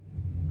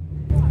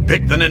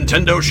Pick the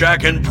Nintendo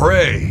Shack and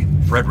pray.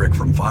 Frederick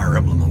from Fire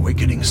Emblem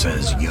Awakening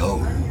says, yo.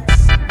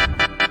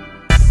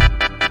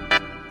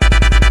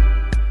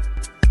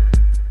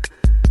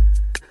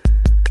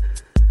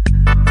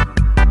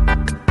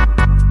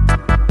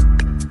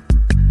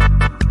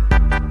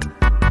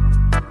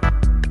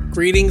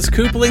 Greetings,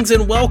 Koopalings,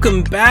 and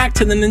welcome back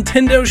to the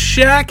Nintendo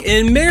Shack,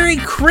 and Merry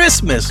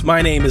Christmas!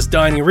 My name is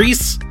Donnie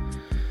Reese.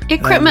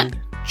 Equipment.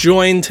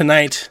 Joined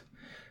tonight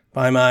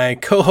by my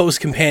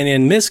co-host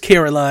companion, Miss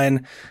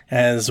Caroline,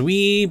 as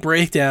we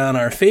break down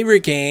our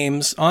favorite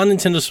games on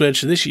Nintendo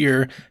Switch this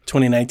year,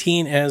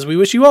 2019, as we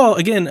wish you all,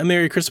 again, a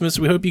Merry Christmas.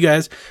 We hope you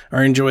guys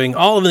are enjoying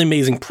all of the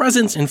amazing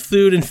presents and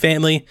food and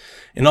family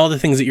and all the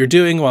things that you're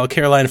doing while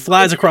Caroline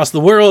flies across the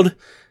world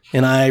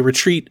and I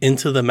retreat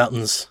into the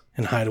mountains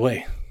and hide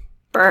away.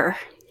 Burr.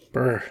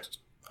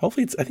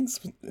 Hopefully I think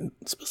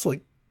it's supposed to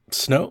like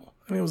snow.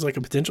 I mean, it was like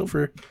a potential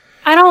for...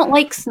 I don't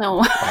like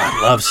snow.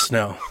 I love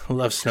snow.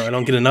 I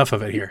don't get enough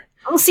of it here.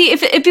 Well, see,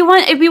 if it'd be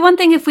one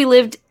thing if we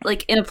lived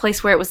like in a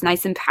place where it was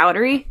nice and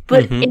powdery,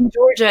 but in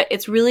Georgia,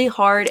 it's really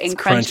hard and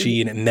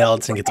crunchy and it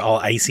melts and gets all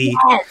icy.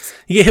 Yes.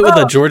 You get hit with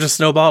a Georgia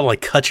snowball, it'll, like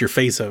cut your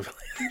face open.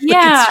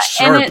 Yeah,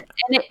 and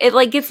it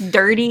like gets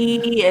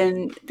dirty,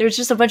 and there's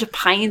just a bunch of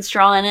pine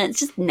straw in it. It's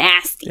just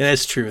nasty. That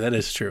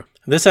is true.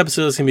 This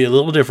episode is going to be a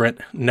little different.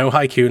 No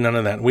haiku, none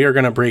of that. We are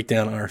going to break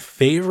down our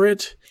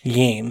favorite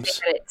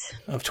games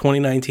of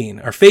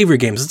 2019. Our favorite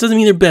games. This doesn't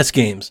mean they're best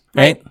games,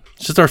 right?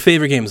 It's just our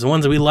favorite games, the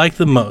ones that we like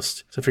the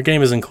most. So if your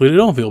game is included,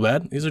 don't feel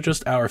bad. These are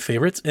just our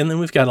favorites. And then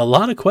we've got a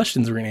lot of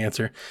questions we're going to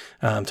answer.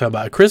 Talk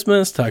about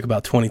Christmas, talk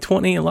about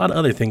 2020, a lot of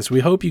other things.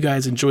 We hope you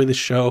guys enjoy the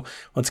show.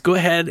 Let's go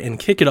ahead and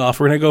kick it off.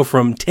 We're going to go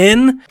from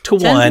 10 to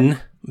 1,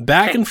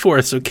 back and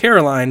forth. So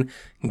Caroline,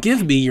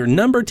 give me your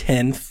number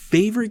 10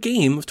 favorite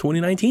game of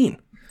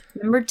 2019.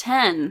 Number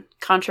 10,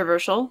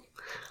 controversial,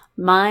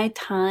 My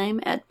Time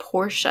at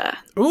Portia.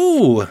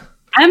 Ooh.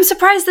 I'm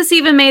surprised this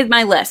even made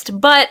my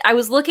list, but I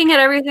was looking at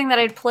everything that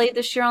I'd played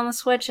this year on the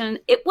Switch, and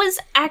it was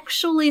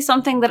actually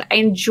something that I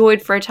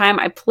enjoyed for a time.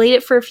 I played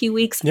it for a few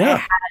weeks. Yeah. I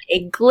had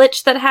a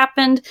glitch that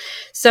happened,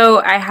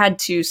 so I had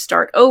to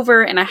start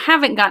over, and I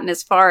haven't gotten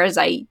as far as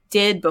I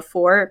did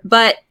before,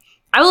 but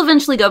I will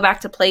eventually go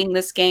back to playing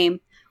this game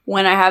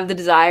when I have the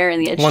desire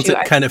and the itch. Once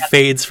it kind of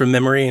fades from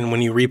memory, and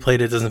when you replay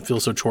it, it doesn't feel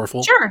so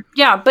choreful. Sure,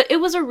 yeah, but it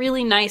was a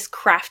really nice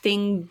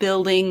crafting,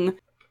 building,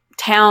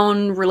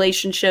 town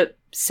relationship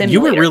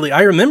simulator.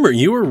 I remember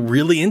you were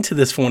really into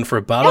this one for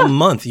about a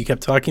month. You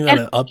kept talking about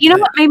it. You know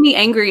what made me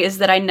angry is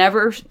that I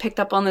never picked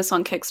up on this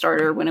on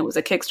Kickstarter when it was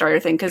a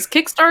Kickstarter thing, because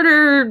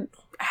Kickstarter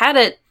had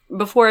it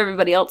before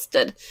everybody else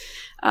did.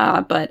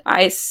 But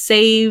I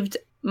saved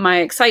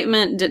my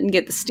excitement, didn't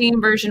get the Steam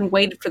version,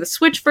 waited for the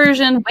Switch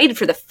version, waited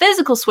for the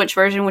physical Switch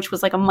version, which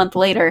was like a month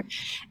later.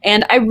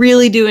 And I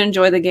really do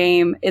enjoy the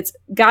game. It's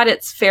got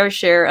its fair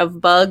share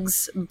of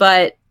bugs,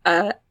 but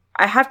I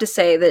have to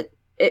say that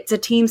it's a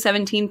Team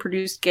 17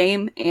 produced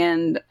game,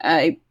 and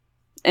I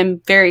am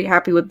very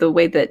happy with the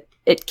way that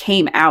it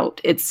came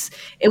out. It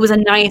was a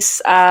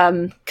nice,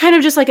 kind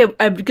of just like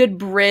a good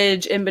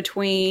bridge in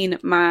between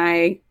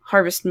my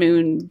Harvest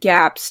Moon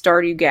gap,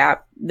 Stardew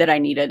gap that I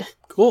needed.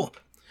 Cool.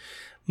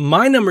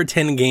 My number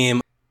 10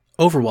 game,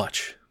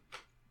 Overwatch.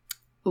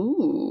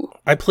 Ooh.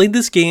 I played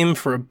this game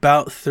for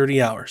about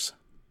 30 hours.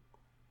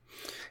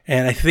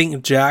 And I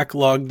think Jack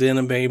logged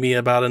in maybe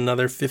about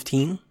another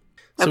 15.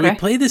 So we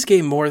played this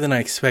game more than I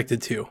expected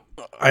to.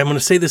 I'm going to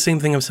say the same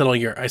thing I've said all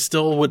year. I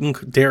still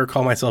wouldn't dare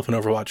call myself an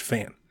Overwatch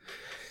fan.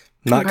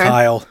 Not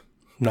Kyle,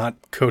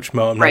 not Coach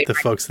Mo. I'm not the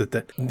folks that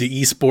the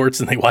esports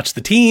and they watch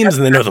the teams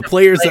and they know the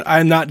players.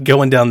 I'm not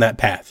going down that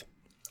path.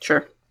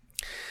 Sure.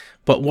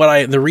 But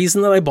the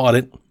reason that I bought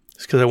it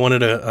is because I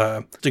wanted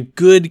a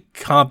good,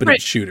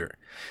 competent shooter.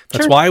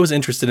 That's why I was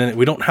interested in it.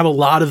 We don't have a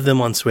lot of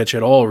them on Switch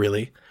at all,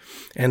 really.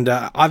 And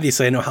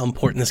obviously, I know how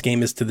important this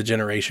game is to the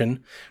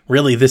generation.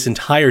 Really, this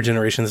entire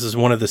generation. This is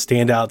one of the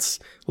standouts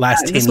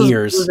last 10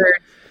 years.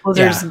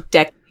 Blizzard's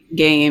decade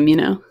game, you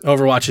know.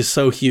 Overwatch is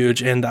so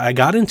huge, and I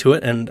got into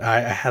it, and I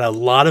had a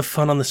lot of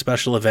fun on the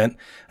special event.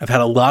 I've had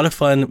a lot of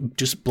fun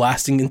just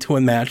blasting into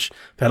a match.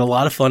 I've had a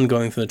lot of fun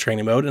going through the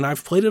training mode, and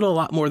I've played it a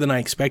lot more than I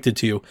expected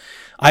to.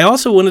 I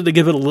also wanted to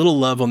give it a little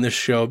love on this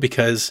show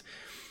because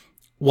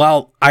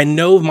while I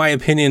know my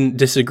opinion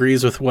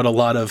disagrees with what a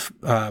lot of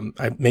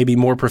maybe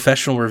more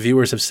professional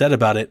reviewers have said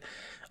about it,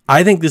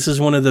 I think this is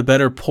one of the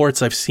better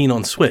ports I've seen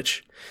on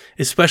Switch,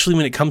 especially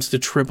when it comes to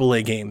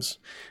AAA games.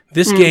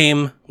 This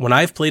game, when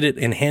I've played it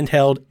in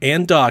handheld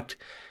and docked,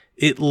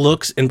 it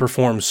looks and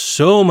performs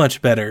so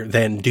much better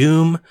than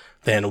Doom,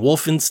 than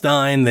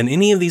Wolfenstein, than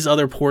any of these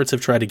other ports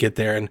have tried to get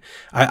there. And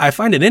I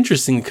find it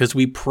interesting because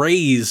we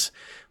praise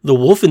the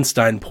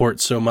Wolfenstein port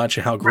so much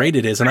and how great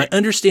it is. And I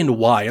understand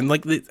why. And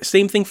like the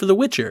same thing for The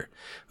Witcher.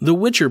 The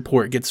Witcher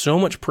port gets so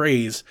much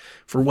praise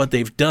for what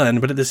they've done,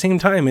 but at the same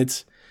time,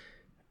 it's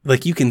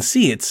like you can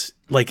see it's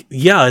like,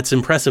 yeah, it's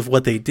impressive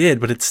what they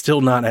did, but it's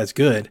still not as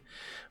good.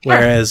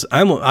 Whereas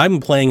I'm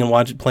playing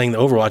and playing the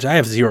Overwatch, I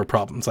have zero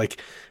problems.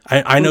 Like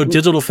I know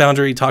Digital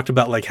Foundry talked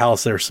about like how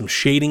there's some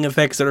shading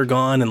effects that are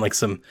gone and like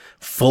some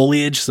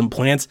foliage, some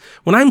plants.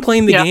 When I'm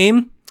playing the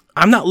game,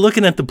 I'm not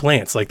looking at the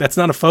plants. Like that's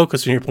not a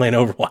focus when you're playing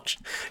Overwatch.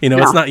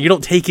 It's not, you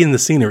don't take in the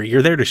scenery.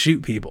 You're there to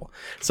shoot people.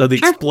 So the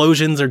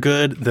explosions are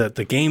good.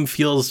 The game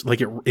feels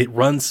like it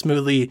runs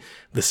smoothly.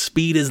 The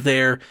speed is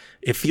there.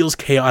 It feels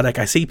chaotic.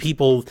 I see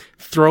people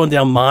throwing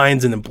down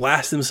mines and then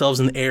blast themselves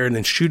in the air and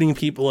then shooting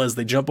people as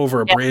they jump over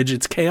a bridge.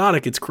 It's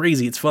chaotic. It's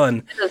crazy. It's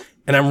fun.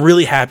 And I'm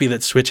really happy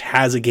that Switch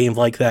has a game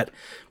like that,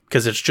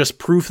 because it's just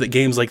proof that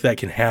games like that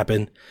can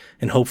happen,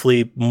 and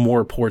hopefully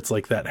more ports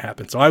like that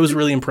happen. So I was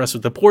really impressed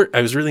with the port.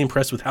 I was really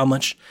impressed with how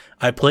much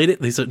I played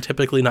it. These are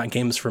typically not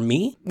games for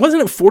me.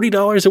 Wasn't it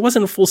 $40? It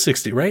wasn't a full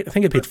 60, right? I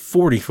think I paid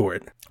 40 for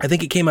it. I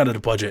think it came out of the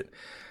budget.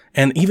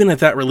 And even at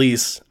that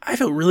release, I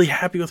felt really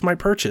happy with my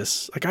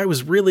purchase. Like I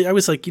was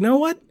like, you know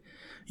what?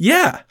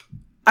 Yeah,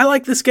 I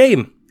like this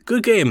game.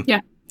 Good game.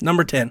 Yeah.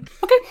 Number 10.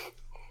 Okay.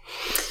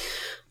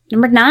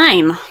 Number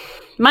 9.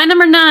 My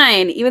number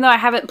 9, even though I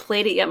haven't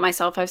played it yet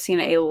myself, I've seen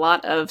a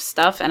lot of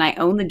stuff and I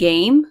own the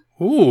game.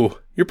 Ooh,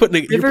 you're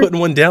putting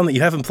one down that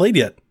you haven't played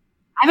yet.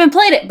 I haven't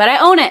played it, but I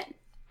own it.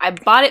 I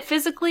bought it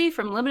physically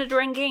from Limited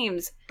Run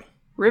Games.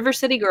 River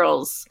City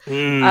Girls.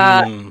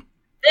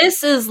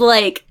 This is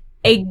like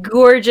a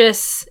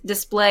gorgeous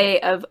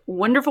display of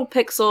wonderful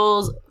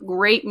pixels,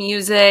 great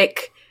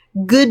music,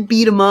 good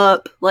beat 'em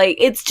up. Like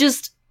it's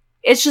just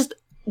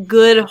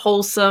good,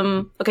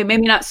 wholesome. Okay,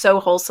 maybe not so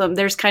wholesome.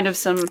 There's kind of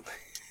some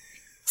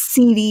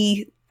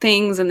seedy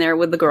things in there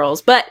with the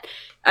girls, but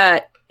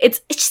it's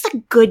just a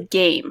good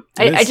game.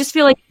 I just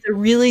feel like it's a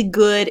really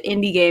good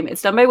indie game.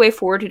 It's done by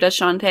WayForward, who does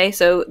Shantae.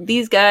 So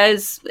these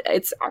guys,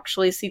 it's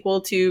actually a sequel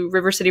to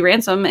River City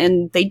Ransom,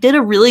 and they did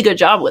a really good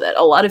job with it.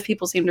 A lot of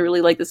people seem to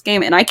really like this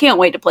game, and I can't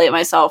wait to play it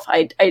myself.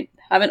 I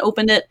haven't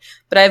opened it,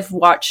 but I've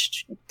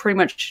watched pretty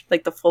much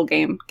like the full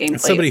game.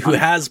 As somebody who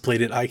has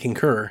played it, I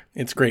concur.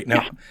 It's great.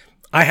 Now,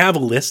 I have a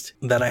list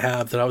that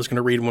I was going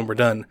to read when we're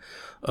done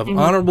of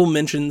honorable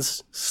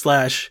mentions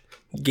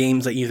 /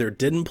 games I either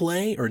didn't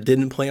play or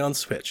didn't play on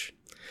Switch.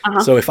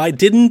 So if I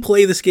didn't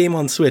play this game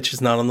on Switch,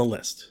 it's not on the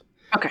list.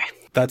 Okay.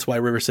 That's why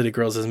River City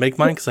Girls is Make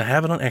Mine, because I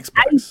have it on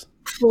Xbox.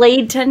 I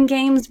played 10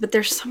 games, but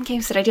there's some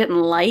games that I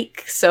didn't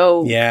like,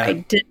 so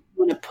I didn't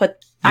want to put...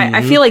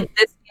 I feel like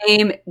this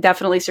game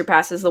definitely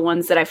surpasses the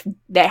ones that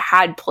I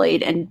had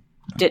played and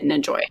didn't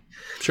enjoy.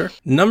 Sure.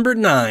 Number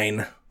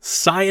 9,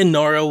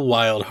 Sayonara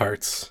Wild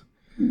Hearts.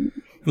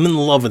 I'm in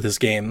love with this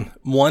game.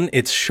 One,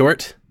 it's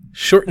short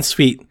and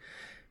sweet.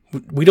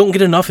 We don't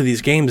get enough of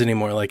these games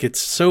anymore. Like, it's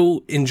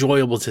so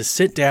enjoyable to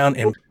sit down,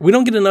 and we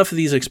don't get enough of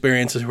these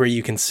experiences where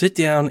you can sit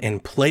down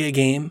and play a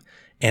game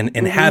and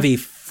have a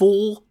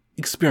full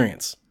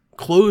experience.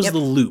 Close the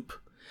loop.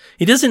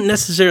 I'm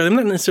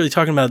not necessarily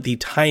talking about the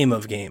time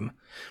of game.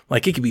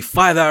 Like, it could be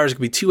 5 hours, it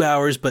could be 2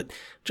 hours, but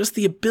just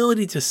the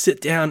ability to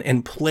sit down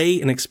and play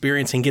an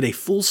experience and get a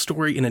full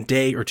story in a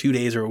day or 2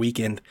 days or a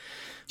weekend.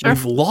 Sure.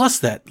 We've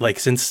lost that, like,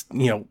 since,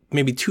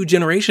 maybe 2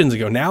 generations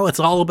ago. Now it's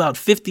all about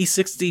 50,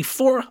 60,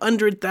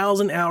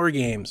 400,000 hour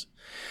games.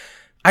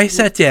 I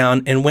sat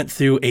down and went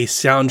through a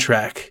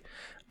soundtrack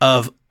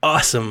of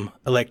awesome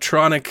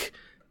electronic,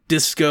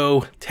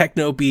 disco,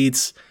 techno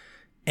beats,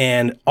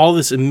 and all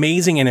this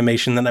amazing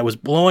animation that I was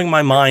blowing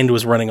my mind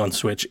was running on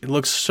Switch. It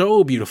looks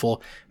so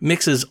beautiful.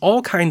 Mixes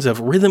all kinds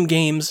of rhythm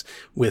games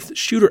with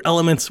shooter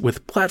elements,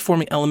 with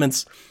platforming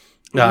elements.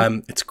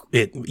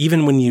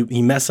 Even when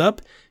you mess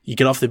up, you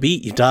get off the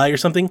beat, you die or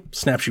something,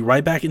 snaps you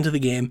right back into the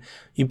game.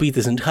 You beat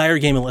this entire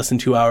game in less than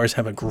 2 hours,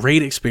 have a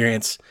great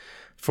experience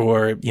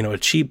for, a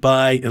cheap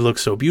buy. It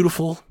looks so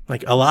beautiful.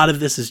 Like, a lot of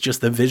this is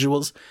just the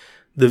visuals,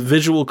 the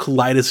visual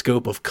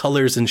kaleidoscope of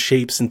colors and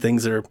shapes and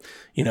things that are,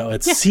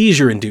 it's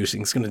seizure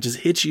inducing. It's going to just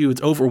hit you.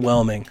 It's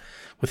overwhelming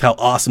with how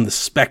awesome the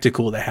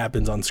spectacle that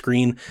happens on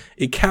screen.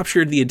 It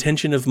captured the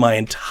attention of my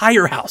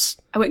entire house.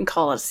 I wouldn't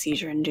call it a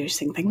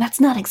seizure-inducing thing. That's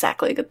not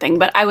exactly a good thing,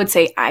 but I would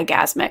say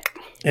orgasmic.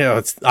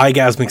 It's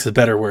orgasmic's a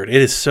better word.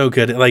 It is so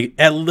good. Like,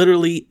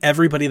 literally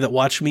everybody that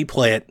watched me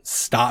play it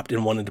stopped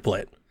and wanted to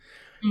play it.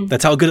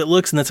 That's how good it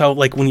looks, and that's how,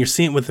 like, when you're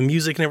seeing it with the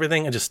music and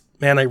everything,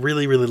 I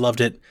really, really loved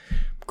it.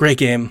 Great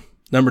game.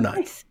 Number 9.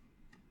 Nice.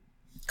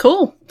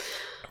 Cool.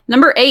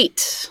 Number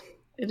 8.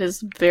 It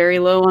is very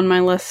low on my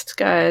list,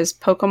 guys.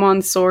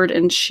 Pokemon Sword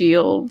and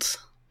Shield.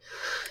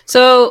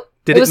 So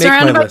did it make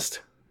my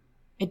list?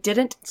 It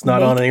didn't. It's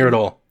not on here at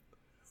all.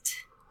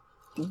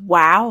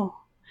 Wow.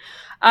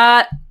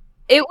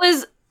 It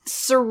was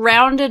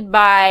surrounded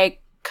by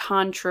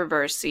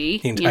controversy.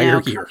 The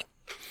entire year.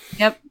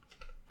 Yep.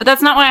 But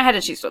that's not why I had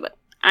issues with it.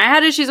 I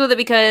had issues with it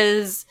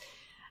because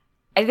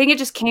I think it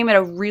just came at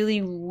a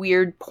really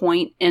weird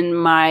point in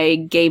my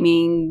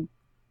gaming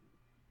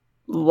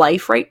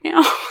life right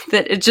now.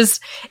 That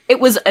it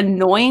was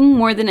annoying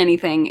more than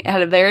anything. It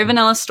had a very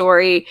vanilla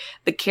story.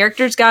 The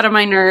characters got on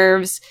my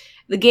nerves.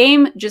 The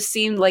game just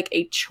seemed like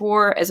a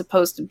chore as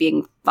opposed to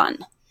being fun.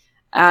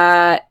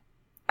 I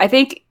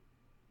think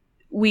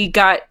we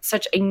got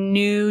such a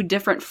new,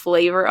 different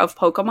flavor of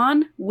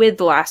Pokemon with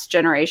the last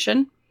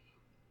generation.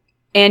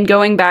 And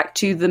going back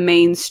to the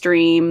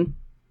mainstream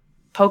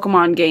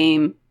Pokemon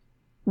game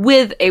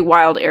with a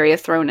wild area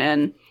thrown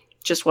in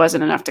just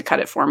wasn't enough to cut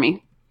it for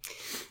me.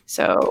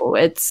 So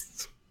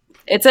it's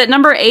at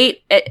number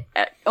 8,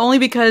 only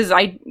because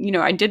I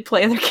did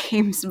play other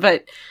games,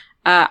 but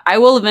I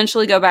will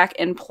eventually go back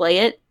and play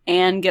it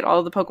and get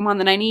all the Pokemon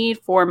that I need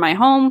for my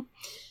home.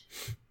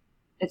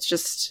 It's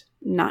just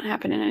not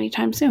happening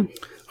anytime soon.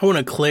 I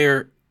want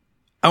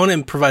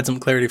to provide some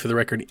clarity for the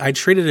record. I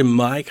traded in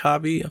my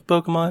copy of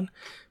Pokemon.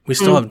 We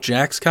still have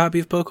Jack's copy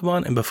of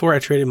Pokemon, and before I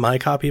traded my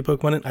copy of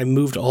Pokemon, I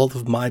moved all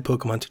of my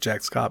Pokemon to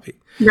Jack's copy.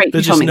 Right,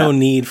 There's just no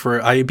need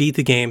for... I beat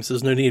the game, so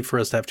there's no need for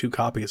us to have 2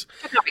 copies.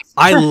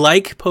 I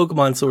like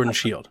Pokemon Sword and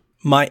Shield.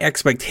 My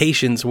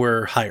expectations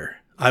were higher.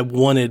 I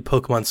wanted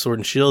Pokemon Sword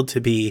and Shield to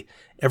be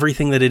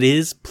everything that it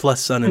is,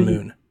 plus Sun and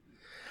Moon.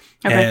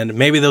 Okay. And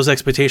maybe those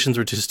expectations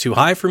were just too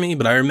high for me,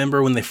 but I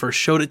remember when they first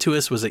showed it to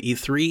us was at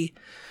E3. You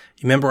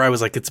remember I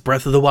was like, it's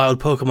Breath of the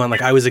Wild Pokemon.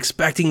 Like, I was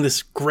expecting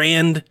this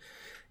grand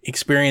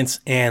experience,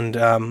 and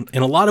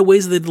in a lot of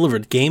ways they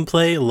delivered.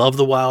 Gameplay, love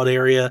the wild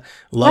area,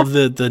 love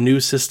the new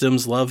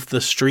systems, love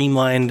the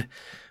streamlined,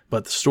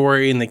 but the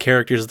story and the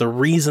characters, the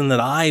reason that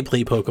I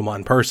play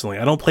Pokemon personally,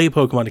 I don't play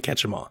Pokemon to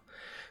catch them all.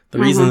 The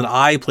reason that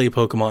I play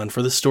Pokemon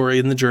for the story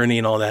and the journey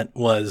and all that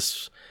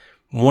was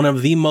one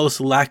of the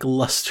most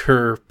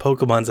lackluster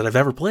Pokemons that I've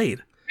ever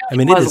played. I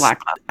mean, it is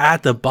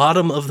at the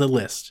bottom of the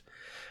list.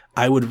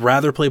 I would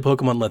rather play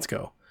Pokemon Let's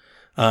Go.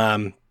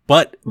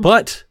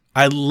 But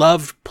I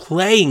loved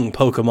playing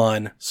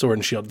Pokemon Sword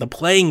and Shield, the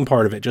playing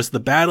part of it, just the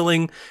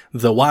battling,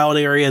 the wild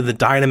area, the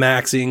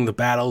Dynamaxing, the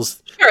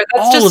battles. Sure,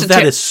 that's all just of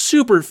that is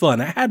super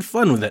fun. I had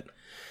fun with it.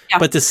 Yeah.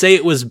 But to say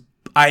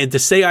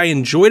I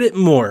enjoyed it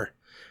more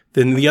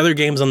than the other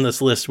games on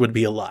this list would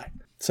be a lie.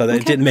 So that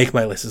it didn't make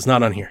my list. It's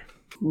not on here.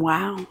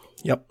 Wow.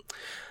 Yep.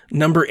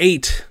 Number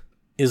 8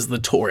 is The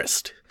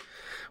Tourist,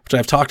 which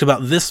I've talked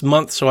about this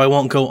month, so I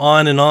won't go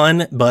on and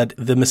on, but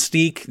the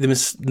mystique,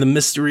 the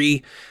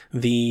mystery,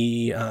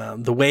 the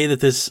way that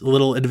this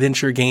little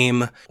adventure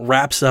game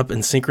wraps up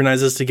and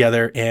synchronizes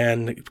together,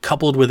 and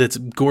coupled with its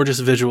gorgeous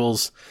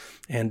visuals,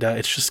 and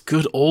it's just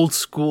good old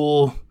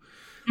school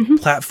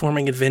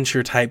platforming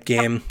adventure type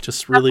game.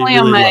 Just really,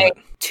 really love it.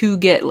 To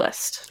get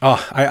list.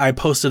 Oh, I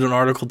posted an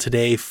article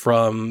today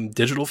from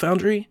Digital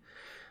Foundry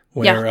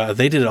where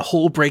they did a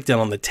whole breakdown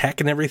on the tech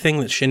and everything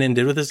that Shinnen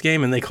did with this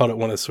game, and they called it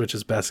one of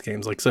Switch's best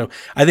games. Like, so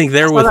I think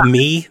they're with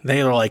me.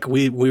 They are like,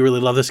 we really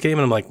love this game,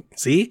 and I'm like,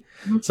 see,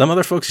 some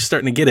other folks are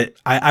starting to get it.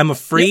 I'm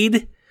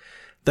afraid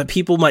that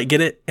people might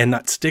get it and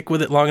not stick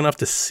with it long enough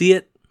to see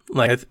it.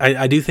 Like,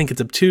 I do think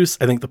it's obtuse.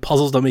 I think the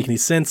puzzles don't make any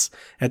sense.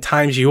 At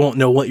times, you won't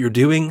know what you're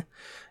doing.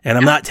 And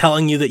I'm not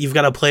telling you that you've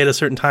got to play at a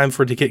certain time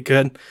for it to get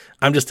good.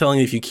 I'm just telling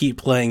you if you keep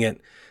playing it,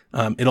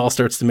 it all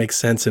starts to make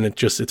sense, and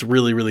it's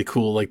really, really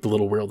cool, like the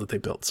little world that they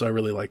built. So I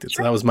really liked it.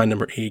 So that was my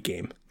number 8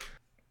 game.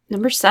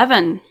 Number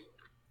 7,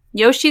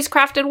 Yoshi's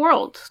Crafted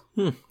World.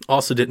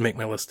 Also didn't make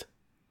my list.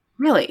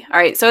 Really? All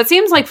right. So it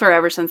seems like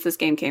forever since this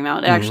game came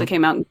out. It actually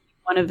came out in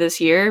one of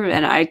this year,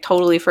 and I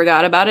totally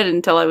forgot about it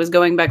until I was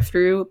going back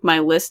through my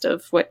list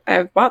of what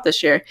I've bought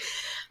this year.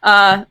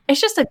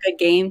 It's just a good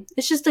game.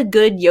 It's just a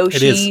good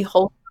Yoshi,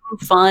 wholesome,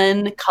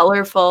 fun,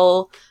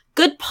 colorful,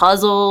 good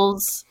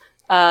puzzles.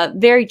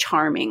 Very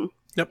charming.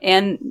 Yep.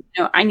 And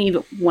I need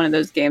one of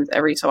those games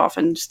every so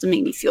often just to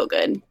make me feel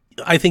good.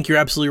 I think you're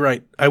absolutely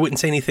right. I wouldn't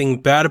say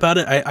anything bad about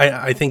it.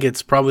 I think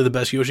it's probably the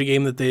best Yoshi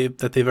game that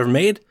they've ever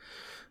made.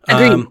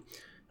 Agreed.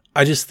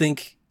 I just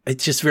think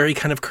it's just very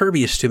kind of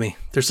Kirby-ish to me.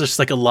 There's just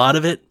like a lot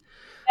of it.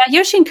 Yeah,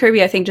 Yoshi and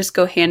Kirby, I think, just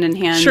go hand in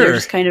hand. Sure. They're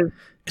just kind of.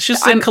 It's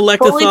just a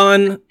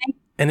collectathon,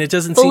 and it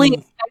doesn't fully seem.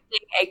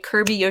 Expecting a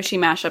Kirby Yoshi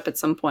mashup at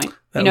some point.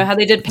 You know how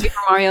they did Paper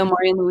Mario,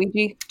 and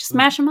Luigi? Just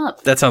mash them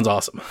up. That sounds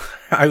awesome.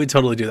 I would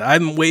totally do that.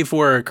 I'm way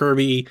for a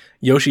Kirby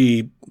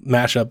Yoshi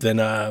mashup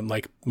than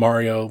like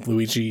Mario,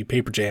 Luigi,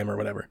 Paper Jam, or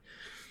whatever.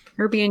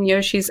 Kirby and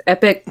Yoshi's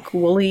epic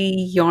woolly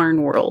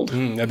yarn world.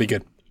 That'd be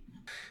good.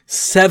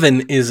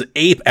 7 is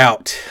Ape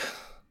Out.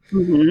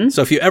 Mm-hmm.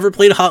 So if you ever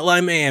played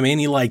Hotline Miami and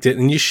you liked it,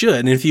 and you should,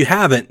 and if you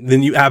haven't,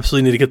 then you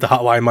absolutely need to get the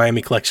Hotline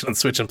Miami collection on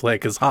Switch and play,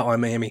 because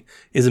Hotline Miami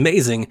is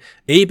amazing.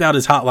 Ape Out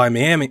is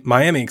Hotline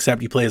Miami,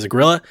 except you play as a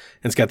gorilla,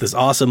 and it's got this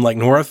awesome like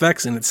Nora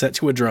effects, and it's set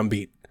to a drum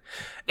beat.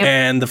 Yep.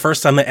 And the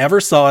first time I ever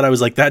saw it, I was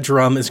like, that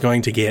drum is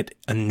going to get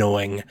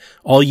annoying.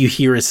 All you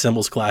hear is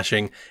cymbals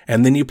clashing.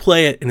 And then you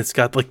play it, and it's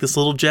got like this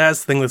little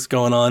jazz thing that's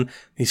going on,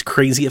 these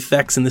crazy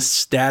effects and this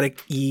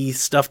static-y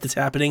stuff that's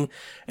happening.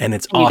 And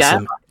it's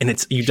awesome.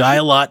 And you die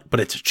a lot, but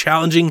it's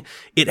challenging.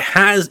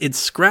 It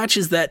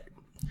scratches that,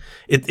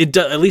 it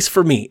does, at least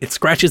for me, it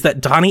scratches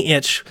that Donnie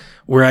itch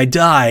where I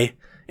die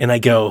and I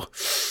go,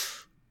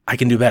 I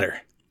can do better.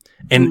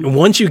 And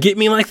once you get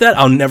me like that,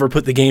 I'll never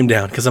put the game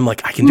down, because I'm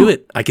like, I can do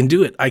it. I can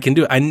do it. I can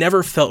do it. I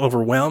never felt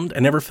overwhelmed. I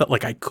never felt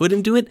like I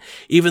couldn't do it,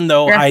 even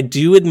though I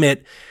do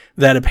admit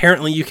that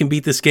apparently you can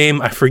beat this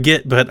game. I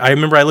forget, but I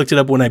remember I looked it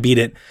up when I beat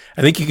it.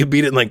 I think you could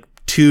beat it in like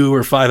 2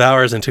 or 5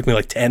 hours, and it took me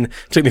like 10.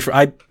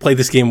 I played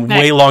this game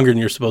way longer than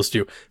you're supposed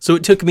to. So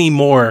it took me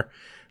more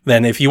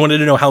than if you wanted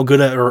to know how good,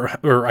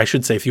 or I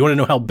should say, if you want to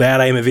know how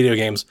bad I am at video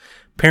games,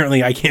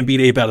 apparently I can't beat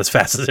Ape Out as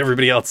fast as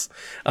everybody else.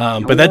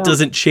 But that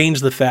doesn't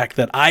change the fact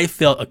that I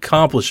felt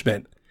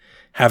accomplishment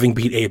having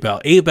beat Ape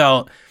Out. Ape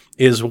Out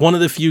is one of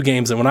the few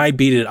games that when I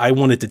beat it, I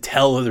wanted to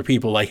tell other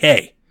people, like,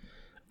 hey,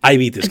 I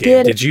beat this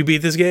game. Did you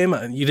beat this game?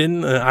 You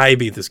didn't? I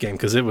beat this game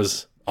because it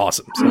was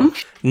awesome. So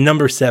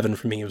number 7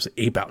 for me was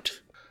Ape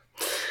Out.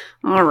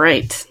 All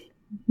right.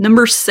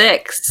 Number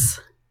 6,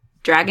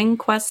 Dragon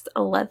Quest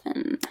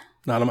XI.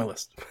 Not on my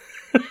list.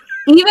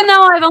 Even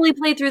though I've only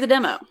played through the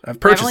demo. I've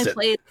purchased it.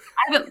 I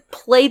haven't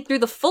played through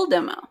the full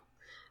demo.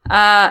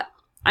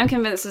 I'm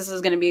convinced this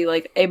is going to be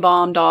like a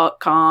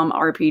bomb.com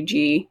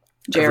RPG.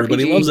 JRPG.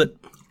 Everybody loves it.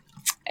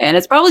 And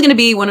it's probably going to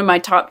be one of my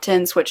top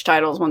 10 Switch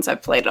titles once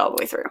I've played it all the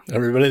way through.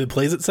 Everybody that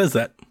plays it says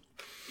that.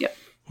 Yep.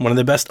 One of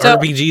the best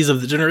RPGs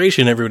of the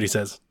generation, everybody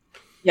says.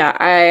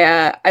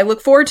 Yeah, I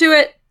look forward to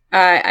it.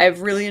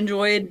 I've really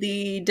enjoyed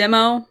the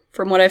demo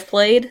from what I've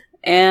played.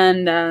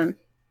 And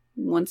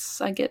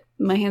once I get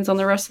my hands on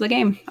the rest of the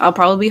game, I'll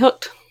probably be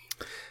hooked.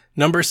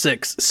 Number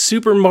 6,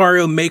 Super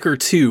Mario Maker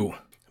 2.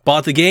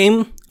 Bought the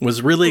game,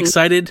 was really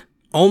excited,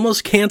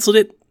 almost canceled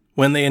it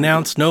when they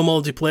announced no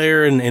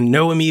multiplayer and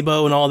no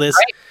amiibo and all this.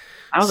 Right.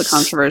 That was a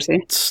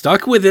controversy.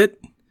 Stuck with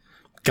it,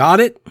 got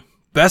it.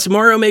 Best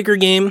Mario Maker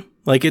game.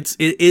 Like it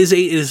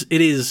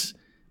is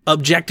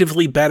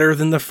objectively better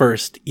than the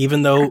first,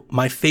 even though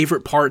my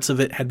favorite parts of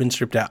it had been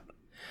stripped out.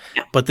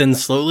 Yeah. But then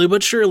slowly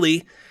but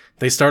surely,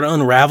 they started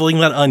unraveling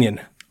that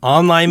onion.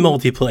 Online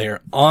multiplayer,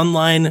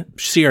 online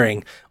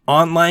sharing,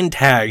 online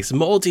tags,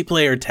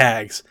 multiplayer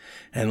tags.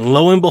 And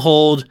lo and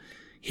behold,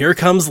 here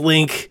comes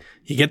Link.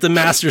 You get the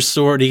Master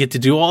Sword. You get to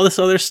do all this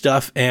other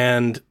stuff.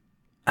 And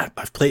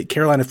I've played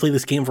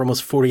this game for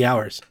almost 40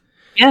 hours.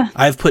 Yeah.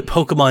 I've put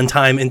Pokemon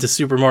time into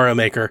Super Mario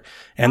Maker.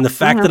 And the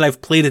fact that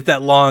I've played it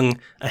that long,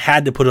 I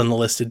had to put it on the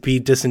list. It'd be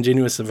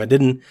disingenuous if I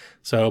didn't.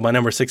 So my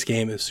number 6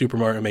 game is Super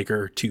Mario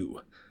Maker 2.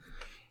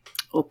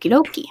 Okie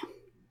dokie.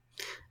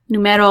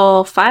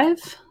 Numero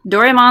 5,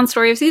 Doraemon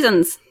Story of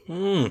Seasons.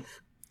 Would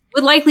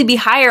likely be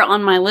higher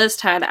on my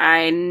list had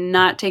I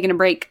not taken a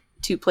break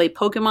to play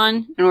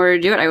Pokemon. In order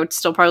to do it, I would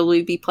still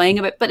probably be playing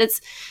a bit, but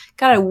it's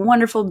got a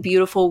wonderful,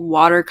 beautiful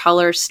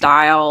watercolor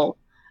style.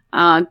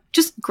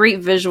 Just great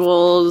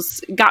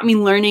visuals. Got me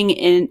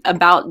learning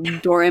about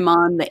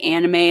Doraemon, the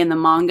anime and the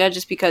manga,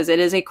 just because it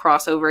is a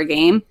crossover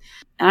game.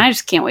 And I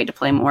just can't wait to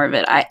play more of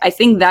it. I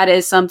think that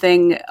is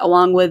something,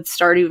 along with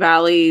Stardew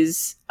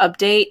Valley's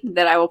update,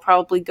 that I will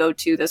probably go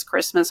to this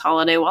Christmas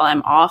holiday while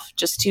I'm off,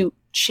 just to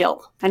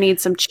chill. I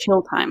need some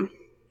chill time.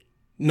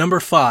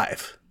 Number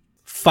 5,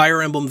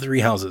 Fire Emblem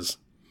 3 Houses.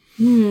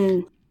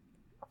 Not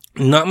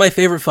my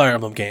favorite Fire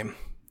Emblem game,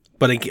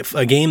 but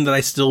a game that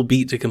I still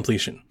beat to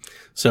completion.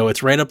 So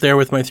it's right up there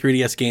with my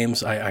 3DS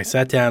games. I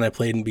sat down, I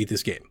played and beat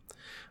this game.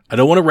 I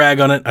don't want to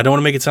rag on it. I don't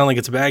want to make it sound like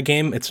it's a bad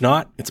game. It's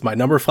not. It's my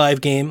number 5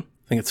 game.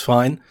 I think it's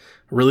fine.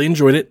 I really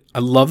enjoyed it. I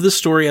love the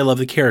story. I love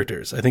the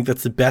characters. I think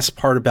that's the best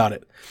part about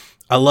it.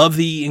 I love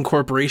the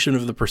incorporation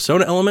of the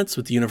Persona elements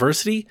with the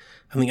university.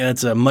 I think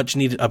that's a much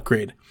needed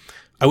upgrade.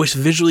 I wish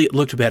visually it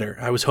looked better.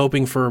 I was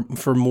hoping for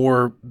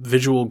more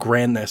visual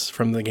grandness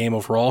from the game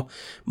overall.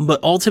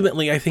 But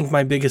ultimately, I think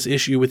my biggest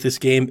issue with this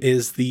game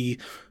is the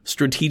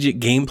strategic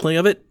gameplay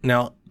of it.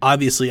 Now,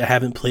 obviously, I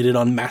haven't played it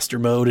on master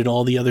mode and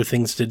all the other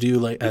things to do,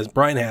 like as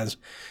Brian has.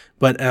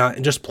 But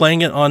just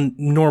playing it on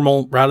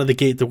normal, right out of the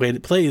gate, the way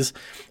it plays,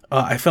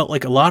 I felt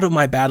like a lot of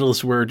my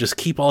battles were just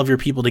keep all of your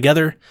people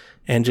together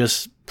and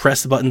just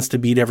press the buttons to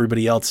beat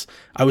everybody else.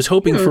 I was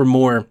hoping for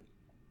more,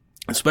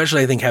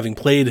 especially I think having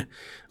played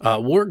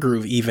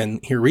Wargroove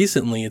even here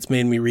recently, it's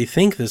made me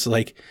rethink this.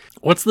 Like,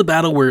 what's the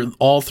battle where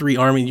all 3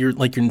 armies, you're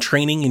in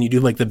training and you do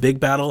like the big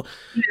battle?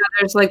 Yeah,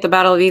 there's like the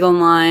Battle of Eagle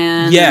and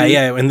Lion.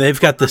 Yeah, and they've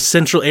got the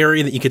central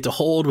area that you get to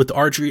hold with the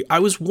archery. I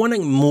was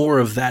wanting more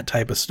of that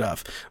type of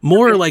stuff.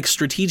 More like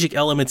strategic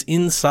elements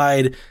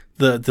inside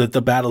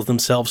the battles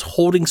themselves,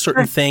 holding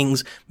certain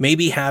things,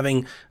 maybe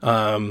having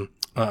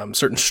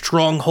certain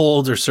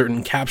strongholds or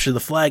certain capture the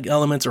flag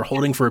elements or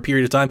holding for a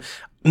period of time.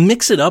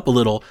 Mix it up a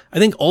little. I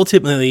think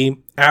ultimately,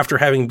 after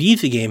having beat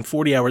the game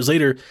 40 hours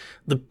later,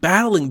 the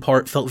battling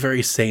part felt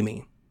very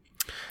samey.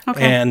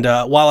 Okay. And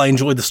while I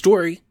enjoyed the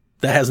story,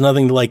 that has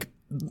nothing to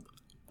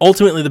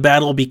ultimately the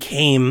battle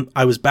became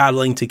I was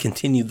battling to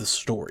continue the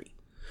story.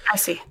 I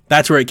see.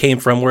 That's where it came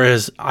from.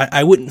 Whereas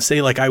I wouldn't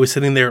say like I was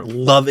sitting there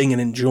loving and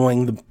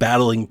enjoying the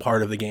battling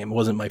part of the game. It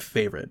wasn't my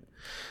favorite.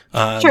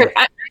 Sure.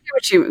 I get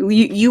what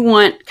you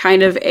want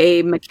kind of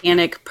a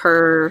mechanic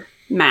per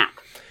map.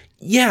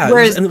 Yeah.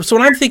 And so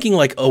when I'm thinking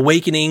like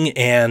Awakening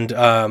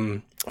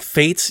and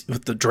Fates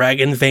with the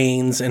dragon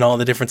veins and all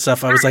the different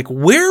stuff, I was like,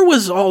 where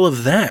was all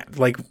of that?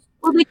 Like,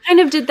 well, they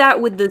kind of did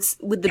that with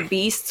the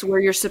beasts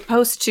where you're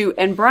supposed to,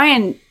 and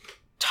Brian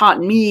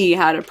taught me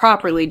how to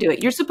properly do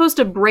it. You're supposed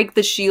to break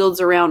the shields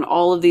around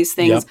all of these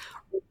things,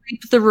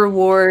 reap the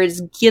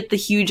rewards, get the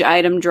huge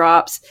item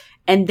drops,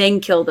 and then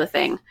kill the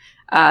thing.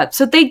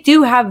 So they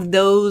do have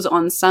those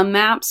on some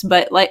maps,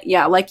 but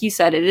like you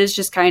said, it is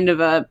just kind of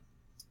a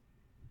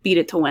beat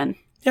it to win.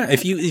 Yeah,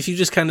 if you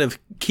just kind of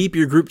keep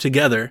your group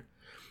together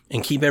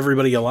and keep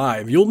everybody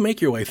alive, you'll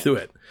make your way through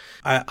it.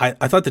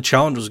 I thought the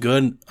challenge was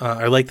good.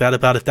 I like that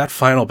about it. That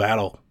final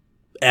battle,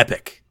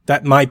 epic.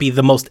 That might be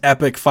the most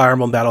epic Fire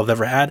Emblem battle I've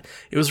ever had.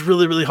 It was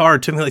really, really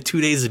hard. It took me like 2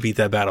 days to beat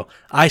that battle.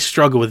 I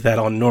struggle with that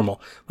on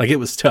normal. Like, it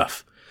was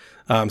tough.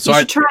 You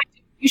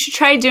should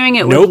try doing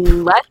it Nope. with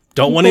less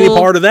Don't want any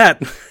part of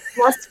that.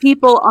 less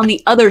people on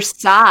the other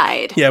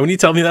side. Yeah, when you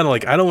tell me that, I'm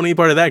like, I don't want any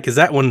part of that, because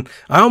that one,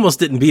 I almost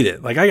didn't beat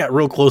it. Like, I got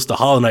real close to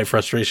Hollow Knight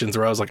frustrations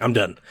where I was like, I'm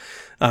done.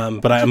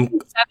 But I'm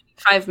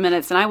 75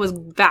 minutes, and I was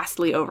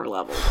vastly over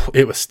leveled.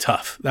 It was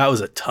tough. That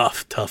was a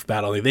tough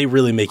battle. Like, they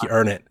really make you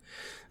earn it.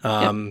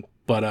 Yep.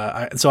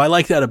 But so I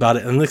like that about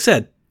it. And like I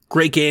said,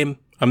 great game.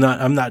 I'm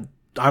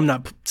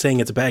not saying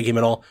it's a bad game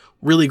at all.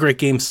 Really great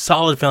game,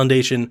 solid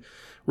foundation.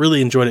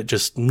 Really enjoyed it.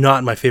 Just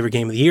not my favorite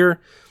game of the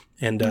year.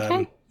 And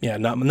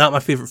not my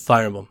favorite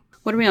Fire Emblem.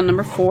 What are we on,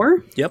 number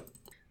 4? Yep.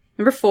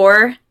 Number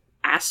 4,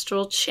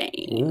 Astral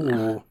Chain.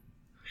 Ooh.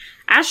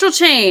 Astral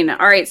Chain.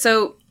 All right,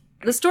 so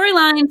the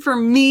storyline for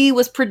me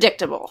was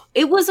predictable.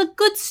 It was a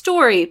good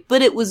story,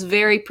 but it was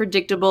very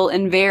predictable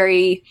and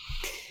very...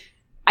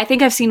 I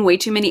think I've seen way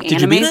too many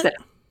Did you beat animes it? that...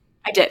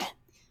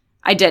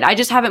 I did. I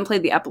just haven't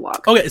played the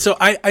epilogue. Okay, so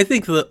I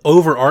think the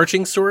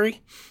overarching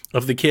story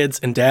of the kids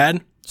and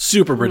dad,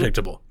 super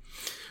predictable.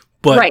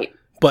 But, Right.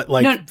 But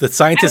like the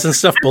scientists and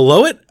stuff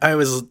below it, I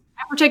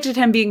protected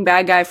him being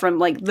bad guy from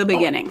like the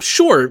beginning.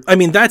 Sure. I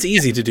mean, that's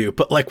easy to do,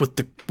 but like with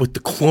the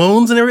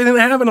clones and everything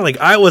that happened, like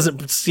I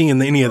wasn't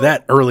seeing any of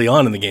that early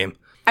on in the game.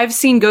 I've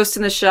seen Ghost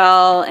in the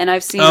Shell, and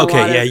I've seen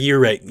You're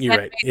right.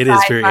 It is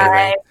very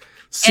anime.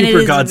 Super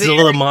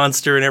Godzilla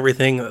monster and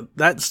everything.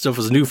 That stuff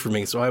was new for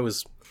me, so I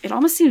was... It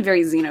almost seemed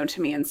very Xeno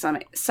to me in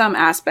some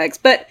aspects.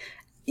 But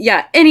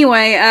yeah,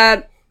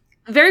 anyway,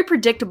 very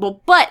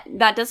predictable, but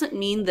that doesn't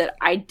mean that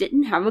I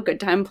didn't have a good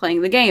time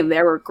playing the game.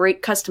 There were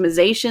great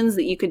customizations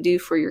that you could do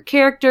for your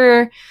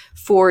character,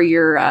 for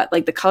your,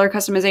 like the color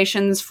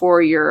customizations,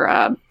 for your,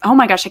 oh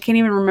my gosh, I can't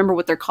even remember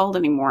what they're called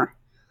anymore.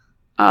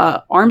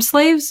 Arm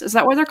slaves? Is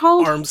that what they're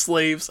called? Arm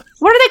slaves.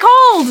 What are they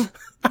called?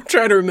 I'm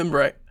trying to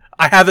remember.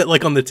 I have it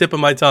like on the tip of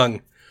my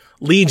tongue.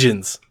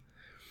 Legions.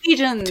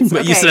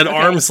 But you said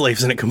arm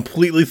slaves and it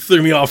completely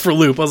threw me off for a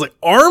loop. I was like,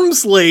 arm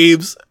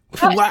slaves?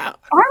 Wow.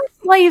 Arm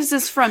slaves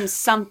is from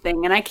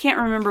something, and I can't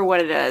remember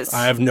what it is.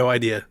 I have no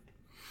idea.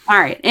 All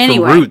right.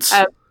 Anyway. The Roots.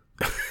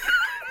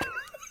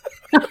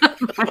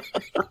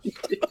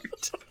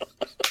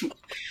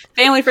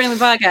 Family-friendly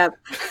podcast.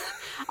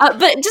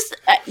 But just,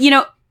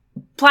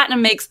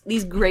 Platinum makes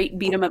these great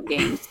beat-em-up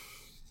games.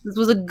 This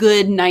was a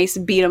good, nice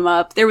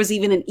beat-em-up. There was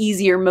even an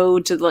easier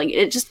mode to, like,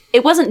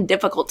 it wasn't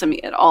difficult to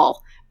me at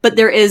all. But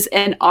there is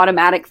an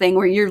automatic thing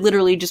where you're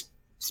literally just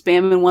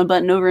spamming one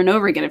button over and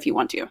over again if you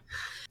want to.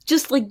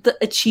 Just like the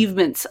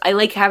achievements. I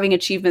like having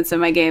achievements in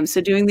my game.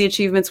 So doing the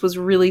achievements was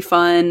really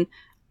fun.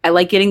 I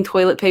like getting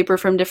toilet paper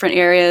from different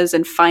areas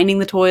and finding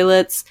the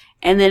toilets.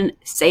 And then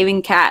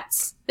saving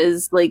cats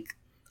is like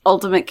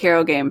ultimate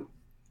Caro game.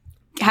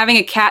 Having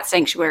a cat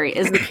sanctuary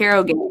is the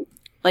Caro game.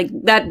 Like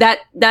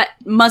that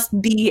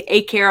must be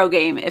a Caro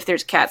game if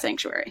there's a cat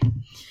sanctuary.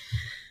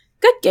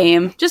 Good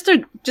game. Just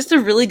a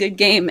really good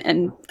game.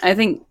 And I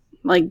think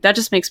like that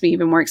just makes me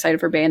even more excited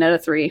for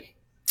Bayonetta 3.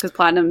 Because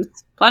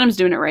Platinum's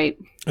doing it right.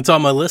 It's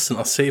on my list, and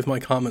I'll save my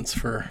comments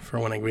for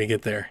when we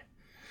get there.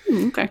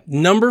 Okay.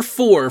 Number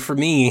 4 for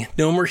me,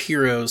 No More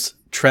Heroes,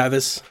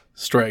 Travis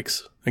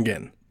Strikes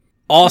Again.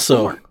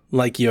 Also,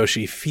 like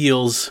Yoshi,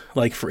 feels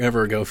like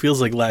forever ago.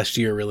 Feels like last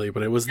year, really.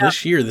 But it was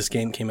this year this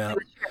game came out.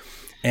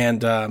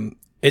 And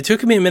it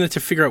took me a minute to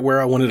figure out where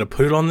I wanted to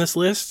put it on this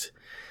list.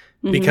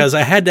 Because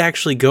I had to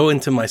actually go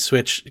into my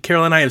Switch.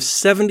 Caroline, I have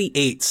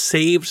 78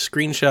 saved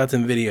screenshots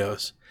and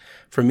videos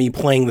from me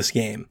playing this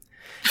game.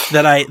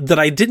 That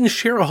I didn't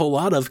share a whole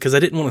lot of because I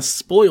didn't want to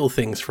spoil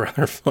things for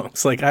other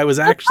folks. Like I was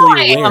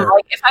actually aware.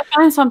 Like, if I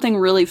find something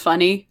really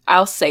funny,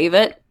 I'll save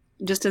it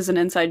just as an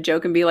inside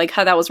joke and be like,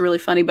 "Huh, that was really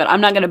funny." But I'm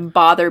not going to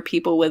bother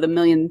people with a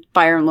million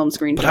Fire Emblem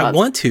screenshots. But I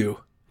want to.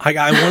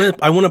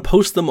 I want to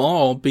post them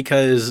all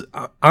because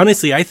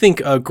honestly, I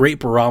think a great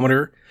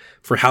barometer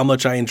for how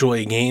much I enjoy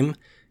a game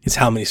is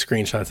how many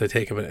screenshots I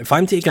take of it. If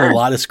I'm taking a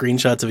lot of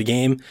screenshots of a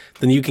game,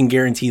 then you can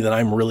guarantee that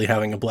I'm really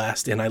having a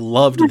blast. And I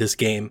loved this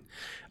game.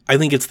 I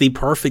think it's the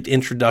perfect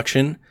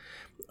introduction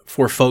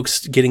for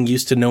folks getting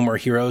used to No More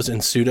Heroes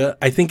and Suda.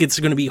 I think it's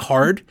going to be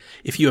hard.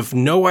 If you have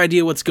no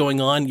idea what's going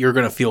on, you're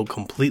going to feel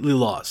completely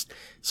lost.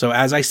 So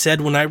as I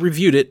said when I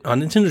reviewed it on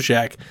Nintendo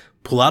Shack,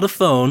 pull out a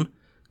phone,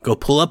 go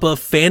pull up a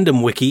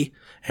fandom wiki,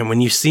 and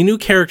when you see new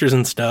characters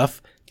and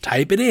stuff,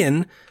 type it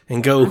in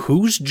and go,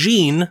 who's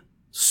Jean?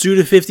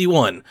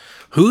 Suda51.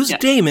 Who's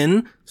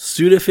Damon?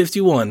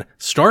 Suda51.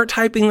 Start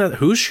typing that.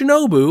 Who's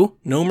Shinobu?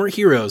 No More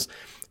Heroes.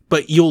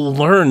 But you'll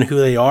learn who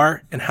they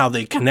are and how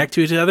they connect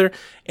to each other.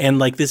 And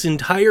like this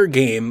entire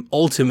game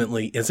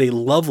ultimately is a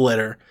love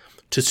letter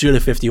to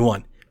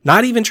Suda51.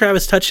 Not even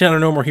Travis Touchdown or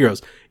No More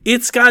Heroes.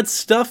 It's got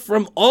stuff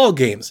from all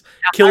games.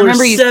 I Killer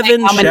remember you saying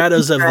 7, how many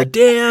Shadows of Easter the eggs.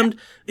 Damned.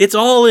 It's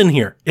all in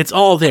here. It's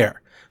all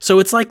there. So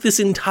it's like this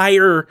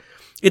entire,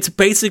 it's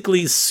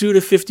basically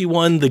Suda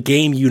 51, the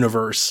game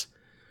universe,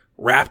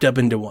 wrapped up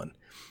into one.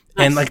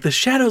 And like the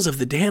Shadows of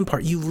the Damned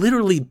part, you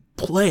literally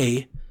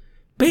play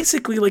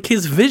basically like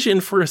his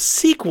vision for a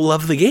sequel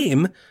of the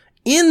game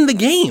in the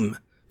game.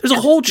 There's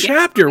a whole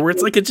chapter where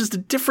it's like it's just a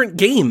different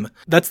game.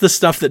 That's the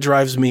stuff that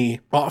drives me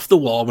off the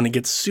wall when it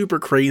gets super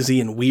crazy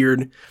and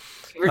weird.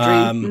 Fever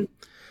Dream.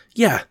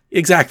 Yeah,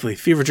 exactly.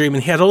 Fever Dream.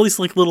 And he had all these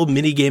like little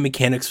mini game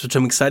mechanics, which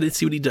I'm excited to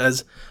see what he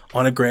does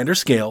on a grander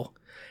scale.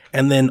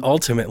 And then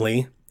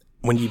ultimately,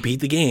 when you beat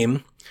the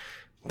game,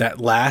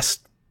 that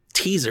last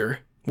teaser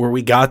where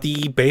we got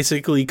the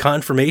basically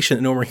confirmation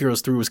that No More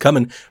Heroes 3 was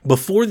coming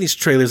before these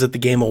trailers at the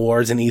Game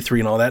Awards and E3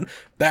 and all that,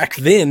 back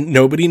then,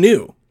 nobody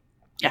knew.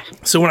 Yeah.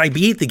 So when I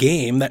beat the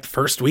game that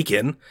first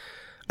weekend,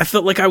 I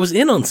felt like I was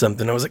in on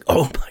something. I was like,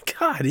 oh my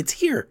God, it's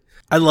here.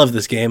 I love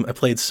this game. I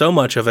played so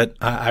much of it.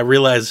 I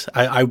realized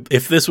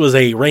if this was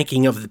a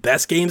ranking of the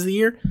best games of the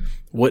year,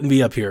 wouldn't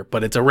be up here.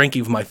 But it's a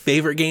ranking of my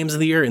favorite games of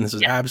the year, and this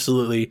is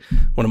absolutely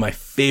one of my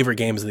favorite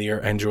games of the year.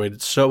 I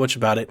enjoyed so much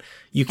about it.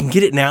 You can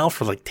get it now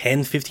for like $10,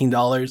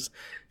 $15.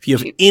 If you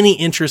have any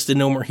interest in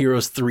No More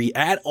Heroes 3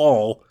 at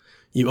all,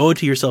 you owe it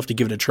to yourself to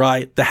give it a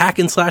try. The hack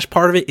and slash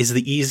part of it is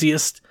the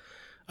easiest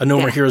a No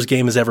More Heroes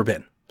game has ever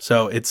been.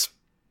 So it's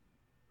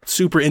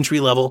super entry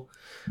level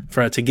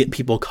to get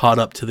people caught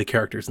up to the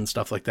characters and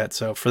stuff like that.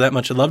 So for that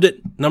much, I loved it.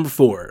 Number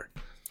 4.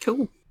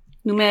 Cool.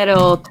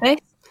 Numero 3.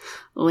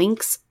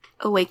 Link's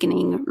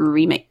Awakening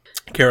Remake.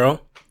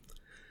 Carol,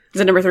 Is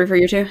it number 3 for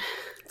you too?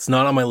 it's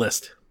not on my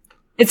list.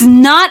 It's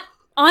not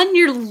on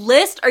your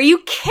list? Are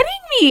you kidding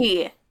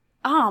me?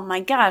 Oh my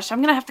gosh, I'm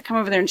going to have to come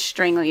over there and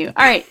strangle you. All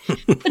right.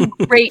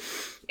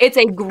 It's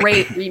a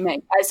great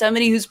remake by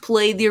somebody who's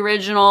played the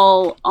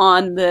original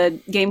on the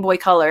Game Boy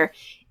Color.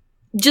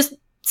 Just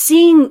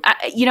seeing,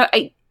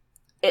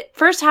 it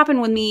first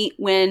happened with me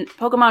when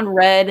Pokemon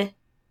Red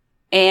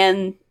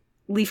and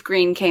Leaf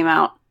Green came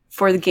out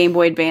for the Game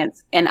Boy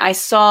Advance, and I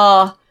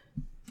saw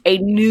a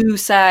new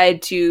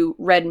side to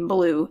Red and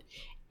Blue,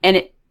 and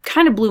it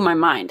kind of blew my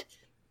mind.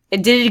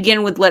 It did it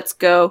again with Let's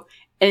Go,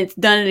 and it's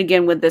done it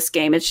again with this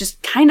game. It's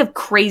just kind of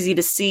crazy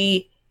to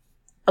see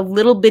a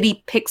little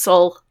bitty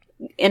pixel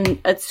in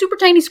a super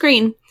tiny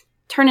screen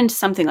turn into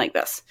something like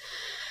this.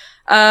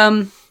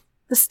 The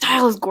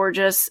style is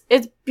gorgeous.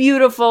 It's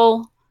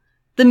beautiful.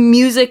 The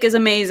music is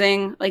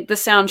amazing. Like the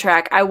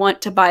soundtrack, I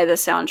want to buy the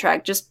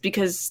soundtrack just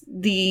because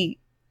the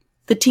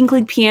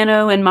tinkling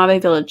piano in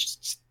Mabe Village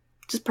is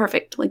just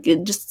perfect. Like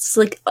it's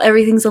like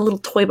everything's a little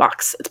toy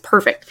box. It's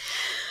perfect.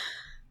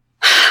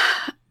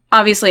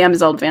 Obviously, I'm a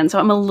Zelda fan, so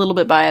I'm a little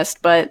bit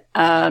biased, but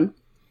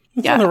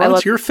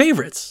It's your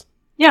favorites.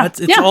 Yeah,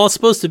 It's all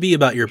supposed to be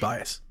about your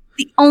bias.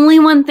 The only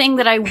one thing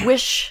that I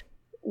wish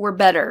were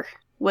better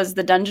was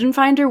the Dungeon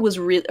Finder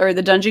or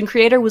the Dungeon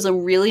Creator was a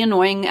really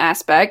annoying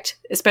aspect,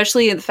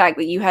 especially the fact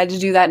that you had to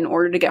do that in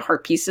order to get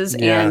heart pieces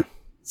and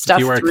stuff.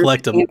 If you were to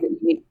collect them.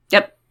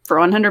 Yep, for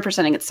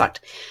 100%ing it sucked.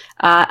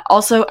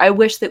 Also, I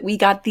wish that we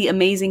got the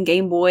amazing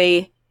Game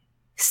Boy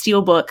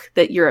Steelbook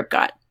that Europe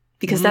got,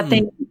 because that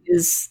thing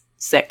is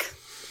sick,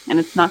 and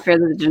it's not fair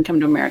that it didn't come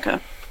to America.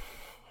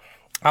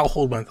 I'll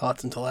hold my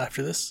thoughts until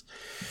after this.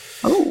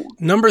 Oh.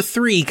 Number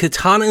 3,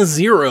 Katana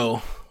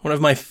Zero. One of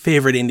my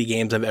favorite indie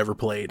games I've ever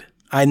played.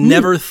 I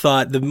never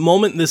thought, the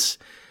moment this,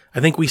 I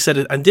think we said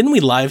it, didn't we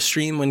live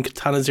stream when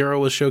Katana Zero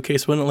was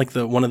showcased? Wasn't it like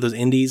one of those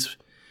indies?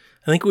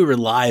 I think we were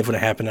live when it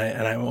happened,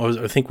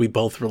 I think we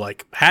both were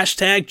like,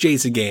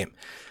 #Jason game.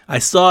 I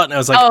saw it and I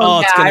was like,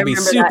 it's going to be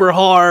super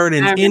hard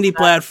and indie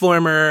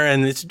platformer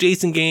and it's a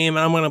Jason game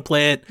and I'm going to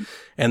play it.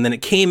 And then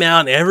it came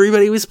out and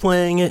everybody was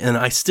playing it and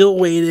I still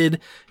waited.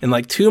 And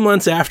like 2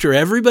 months after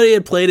everybody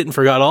had played it and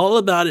forgot all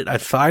about it, I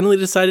finally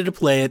decided to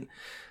play it.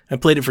 I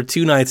played it for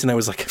 2 nights and I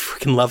was like, I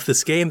freaking love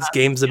this game. This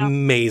game's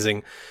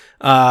amazing.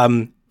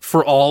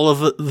 For all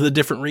of the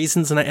different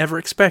reasons than I ever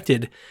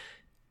expected.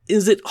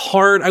 Is it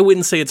hard? I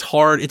wouldn't say it's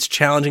hard. It's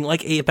challenging.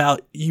 Like Ape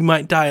Out, you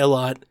might die a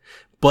lot,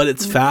 but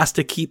it's fast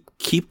to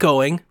keep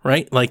going,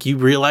 right? Like you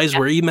realize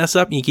where you mess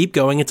up and you keep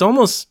going. It's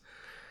almost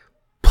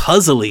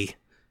puzzly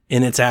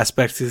in its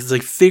aspects. It's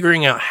like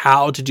figuring out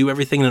how to do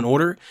everything in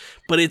order.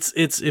 But it's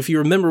if you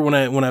remember when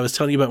I was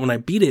telling you about when I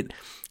beat it,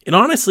 it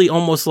honestly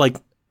almost like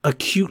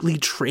acutely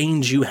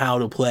trains you how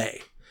to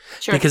play.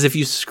 Sure. Because if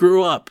you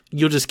screw up,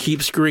 you'll just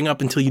keep screwing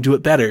up until you do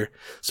it better.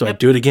 So I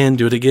do it again,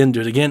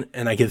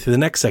 and I get to the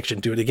next section,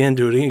 do it again,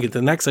 get to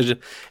the next section.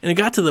 And it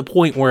got to the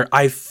point where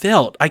I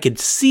felt I could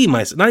see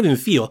myself, not even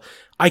feel,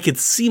 I could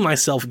see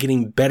myself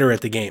getting better at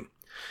the game.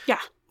 Yeah.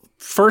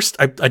 First,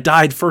 I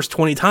died first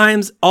 20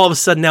 times. All of a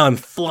sudden, now I'm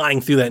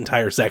flying through that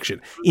entire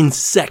section in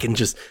seconds.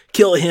 Just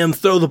kill him,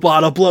 throw the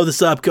bottle, blow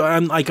this up.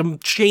 I'm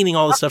chaining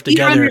all this stuff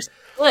together.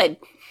 Good.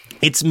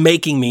 It's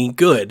making me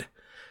good.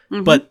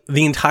 Mm-hmm. But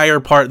the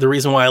entire part, the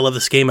reason why I love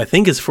this game, I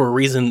think is for a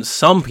reason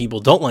some people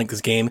don't like this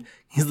game,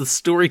 is the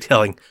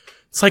storytelling.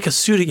 It's like a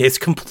pseudo. It's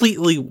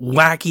completely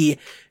wacky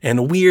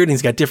and weird. And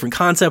he's got different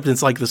concepts. And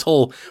it's like this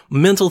whole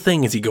mental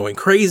thing. Is he going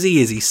crazy?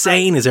 Is he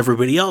sane? Is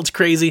everybody else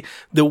crazy?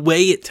 The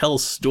way it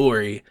tells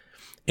story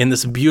in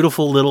this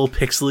beautiful little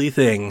pixely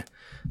thing,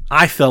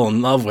 I fell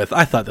in love with.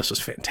 I thought this was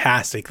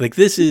fantastic. Like,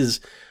 this is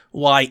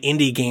why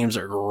indie games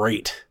are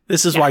great.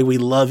 This is why we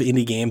love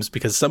indie games,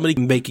 because somebody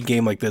can make a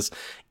game like this.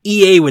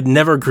 EA would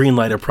never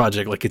greenlight a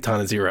project like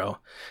Katana Zero.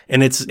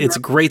 And it's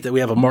great that we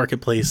have a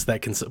marketplace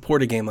that can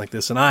support a game like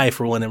this. And I,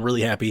 for one, am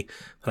really happy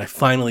that I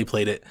finally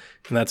played it.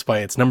 And that's why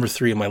it's number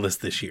 3 on my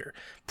list this year.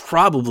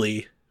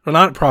 Definitely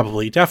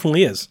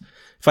is.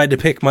 If I had to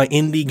pick my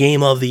indie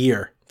game of the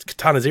year, it's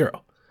Katana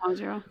Zero. Katana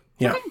Zero.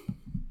 Yeah. Okay.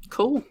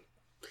 Cool.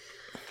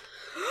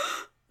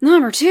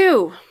 Number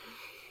 2.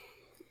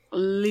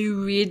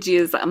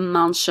 Luigi's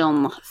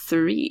Mansion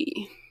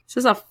 3. This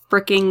is a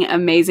freaking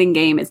amazing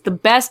game. It's the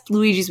best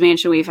Luigi's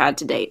Mansion we've had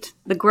to date.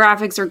 The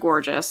graphics are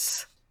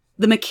gorgeous.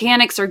 The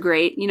mechanics are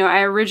great. You know,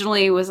 I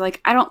originally was like,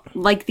 I don't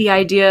like the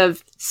idea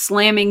of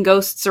slamming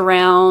ghosts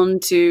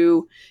around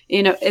to,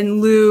 you know,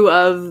 in lieu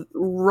of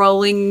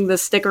rolling the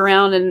stick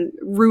around and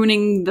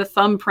ruining the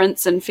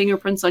thumbprints and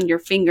fingerprints on your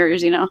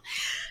fingers, you know.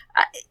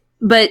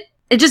 But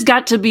it just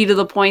got to be to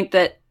the point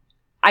that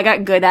I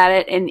got good at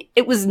it, and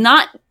it was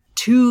not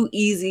too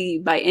easy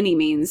by any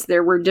means.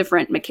 There were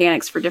different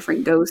mechanics for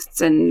different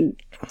ghosts,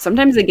 and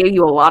sometimes they gave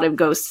you a lot of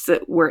ghosts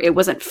that where it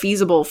wasn't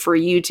feasible for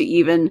you to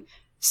even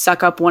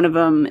suck up one of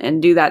them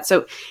and do that.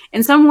 So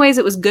in some ways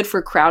it was good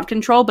for crowd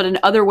control, but in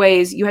other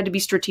ways you had to be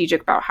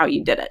strategic about how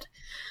you did it.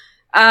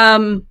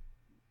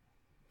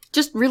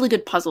 Just really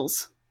good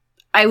puzzles.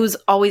 I was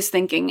always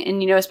thinking,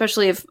 and you know,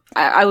 especially if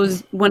I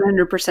was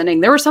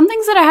 100%ing, there were some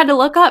things that I had to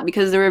look up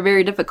because they were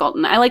very difficult,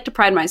 and I like to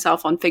pride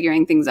myself on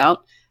figuring things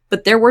out.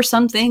 But there were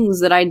some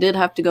things that I did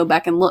have to go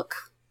back and look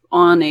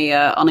on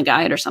a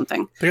guide or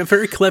something. They got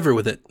very clever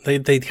with it.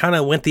 They kind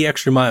of went the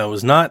extra mile. It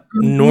was not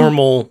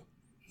normal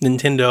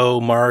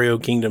Nintendo Mario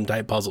Kingdom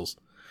type puzzles.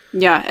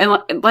 Yeah,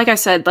 and like I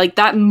said, like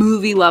that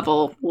movie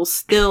level will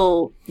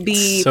still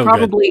be so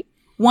probably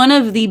one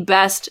of the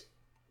best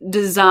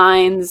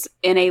designs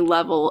in a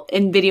level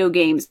in video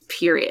games,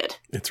 period.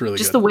 It's really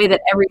just good. The way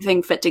that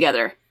everything fit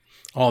together.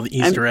 All the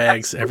Easter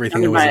eggs,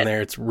 everything that was in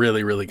there. It's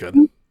really, really good.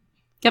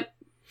 Yep.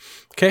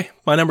 Okay,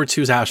 my number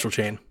 2 is Astral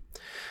Chain.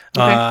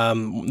 Okay.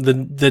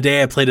 The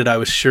day I played it, I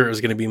was sure it was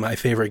going to be my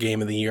favorite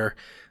game of the year.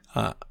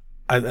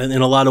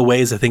 In a lot of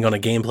ways, I think on a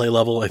gameplay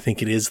level, I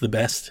think it is the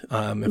best.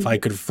 If I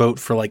could vote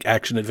for like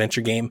action adventure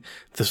game,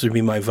 this would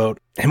be my vote.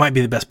 It might be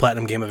the best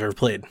Platinum game I've ever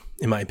played,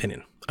 in my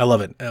opinion. I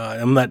love it.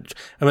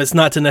 It's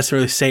not to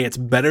necessarily say it's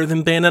better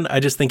than Bayonetta. I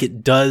just think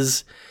it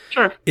does.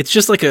 Sure. It's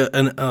just like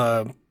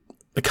a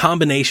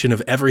combination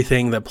of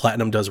everything that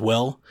Platinum does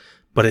well,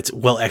 but it's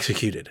well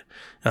executed.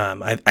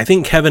 I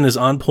think Kevin is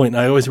on point.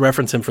 And I always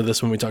reference him for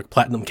this when we talk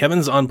Platinum.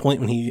 Kevin's on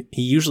point when he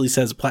usually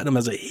says Platinum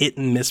has a hit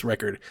and miss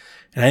record.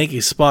 And I think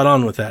he's spot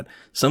on with that.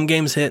 Some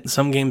games hit,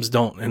 some games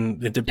don't.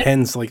 And it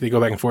depends, like they go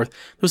back and forth.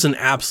 It was an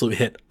absolute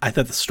hit. I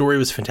thought the story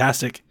was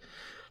fantastic.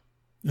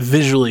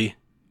 Visually,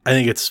 I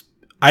think it's,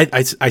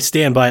 I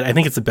stand by it. I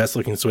think it's the best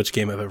looking Switch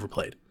game I've ever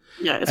played.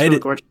 Yeah, it's really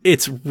gorgeous.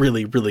 It's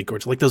really, really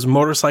gorgeous. Like those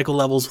motorcycle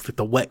levels with like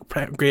the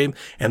wet game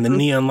and the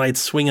neon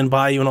lights swinging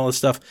by you and all this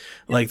stuff.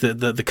 Like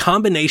the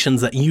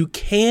combinations that you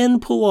can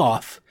pull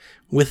off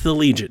with the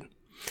Legion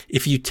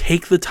if you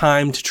take the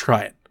time to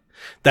try it.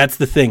 That's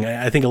the thing.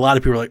 I think a lot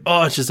of people are like,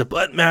 oh, it's just a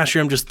button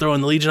masher. I'm just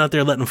throwing the Legion out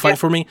there, letting them fight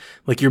for me.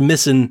 Like you're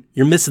missing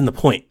the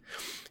point.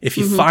 If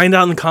you find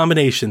out the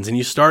combinations and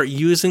you start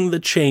using the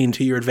chain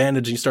to your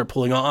advantage and you start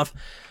pulling off,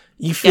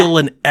 you feel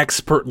an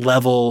expert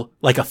level,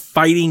 like a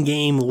fighting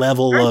game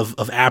level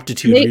of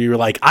aptitude where you're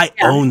like, I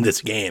own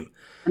this game.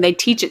 And they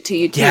teach it to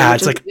you too. Yeah,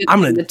 it's like,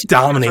 I'm going to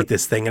dominate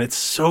this thing. And it's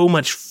so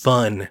much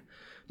fun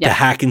to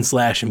hack and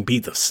slash and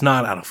beat the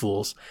snot out of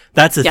fools.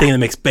 That's the thing that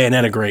makes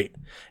Bayonetta great.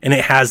 And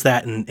it has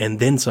that and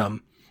then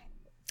some.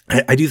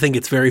 I do think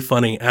it's very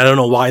funny. I don't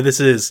know why this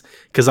is,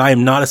 because I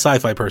am not a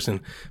sci-fi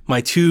person.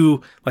 My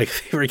 2 like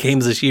favorite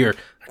games this year,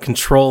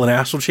 Control and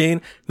Astral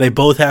Chain, they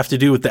both have to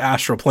do with the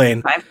astral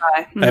plane.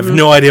 Sci-fi. I have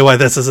no idea why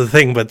this is a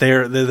thing, but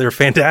they're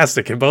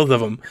fantastic in both of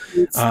them.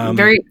 It's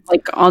very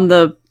like on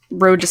the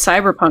road to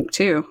Cyberpunk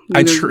too.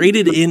 I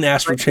traded in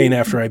Astral Chain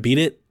after I beat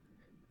it.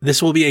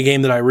 This will be a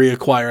game that I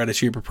reacquire at a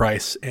cheaper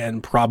price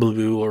and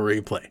probably will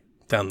replay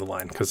down the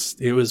line because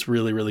it was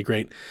really, really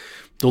great.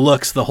 The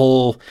looks, the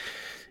whole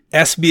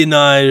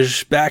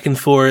espionage back and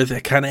forth,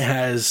 it kind of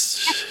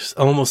has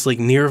almost like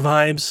Nier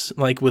vibes,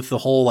 like with the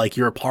whole like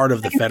you're a part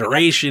of the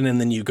Federation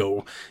and then you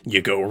go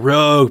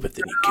rogue, but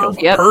then you kill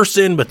the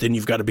person, but then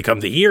you've got to become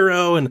the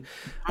hero. And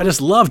I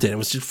just loved it. It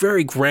was just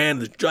very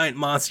grand. The giant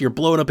monster, you're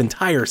blowing up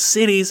entire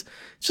cities.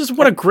 It's just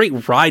what a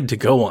great ride to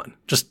go on.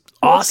 Just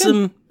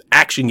awesome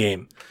action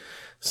game.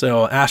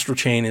 So Astral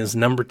Chain is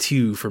number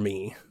 2 for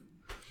me.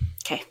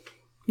 Okay.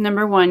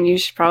 Number 1, you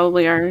should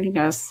probably already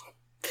guess.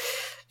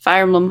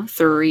 Fire Emblem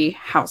 3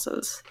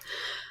 Houses.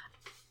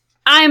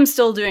 I'm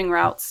still doing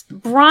routes.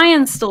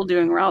 Brian's still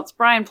doing routes.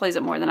 Brian plays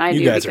it more than I do.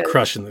 You guys are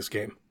crushing this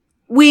game.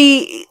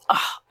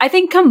 I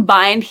think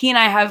combined, he and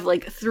I have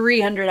like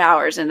 300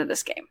 hours into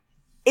this game.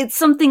 It's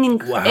something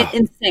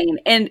insane.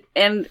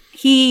 And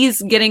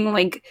he's getting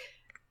like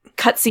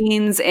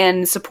cutscenes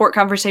and support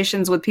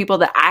conversations with people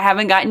that I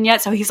haven't gotten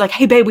yet. So he's like,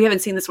 hey babe, we haven't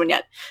seen this one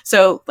yet.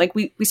 So like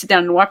we sit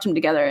down and watch them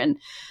together, and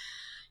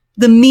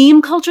the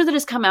meme culture that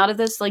has come out of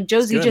this, like Joe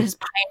Zija has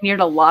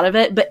pioneered a lot of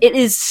it, but it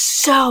is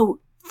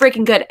so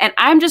freaking good. And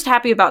I'm just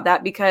happy about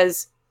that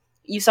because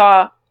you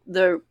saw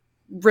the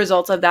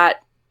results of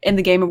that in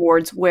the Game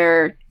Awards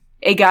where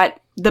it got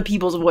the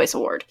People's Voice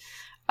Award.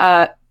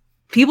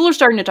 People are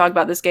starting to talk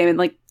about this game, and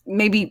like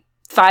maybe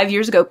 5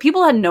 years ago,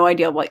 people had no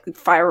idea what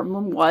Fire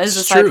Emblem was,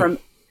 aside from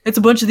it's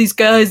a bunch of these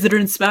guys that are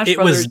in Smash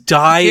Brothers.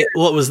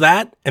 What was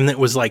that? And it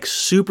was like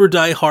super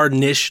die-hard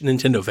niche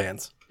Nintendo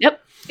fans.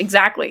 Yep,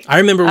 exactly. I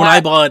remember when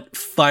I bought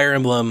Fire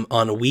Emblem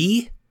on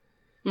Wii,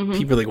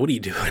 people were like, what are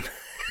you doing?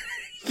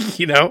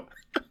 You know?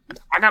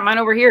 I got mine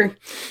over here.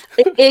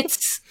 I think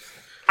it's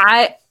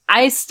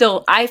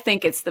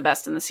the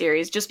best in the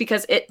series just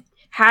because it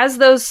has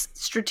those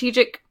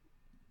strategic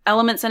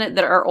elements in it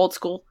that are old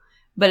school,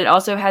 but it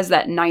also has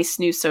that nice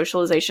new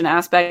socialization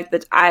aspect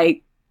that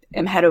I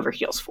am head over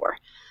heels for.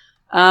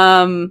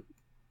 Yeah,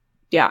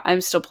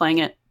 I'm still playing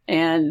it,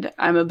 and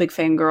I'm a big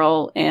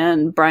fangirl,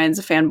 and Brian's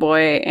a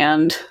fanboy,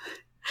 and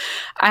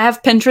I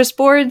have Pinterest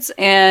boards,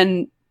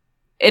 and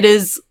it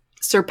is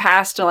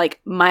surpassed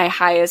like my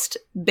highest,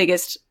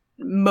 biggest,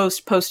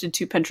 most posted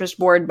to Pinterest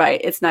board by,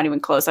 it's not even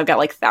close. I've got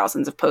like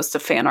thousands of posts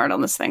of fan art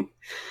on this thing.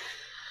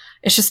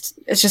 It's just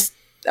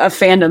a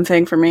fandom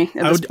thing for me.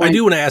 I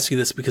do want to ask you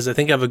this because I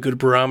think I have a good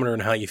barometer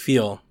on how you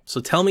feel.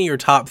 So tell me your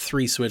top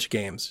 3 Switch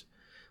games.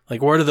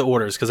 Like, what are the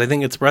orders? Because I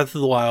think it's Breath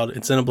of the Wild,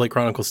 it's Xenoblade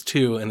Chronicles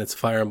 2, and it's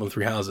Fire Emblem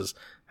Three Houses.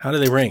 How do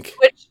they rank?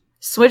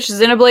 Switch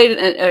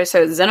Xenoblade.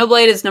 So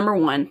Xenoblade is number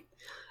 1,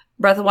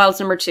 Breath of the Wild is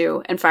number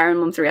 2, and Fire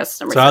Emblem 3 Houses is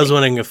number 3. So I was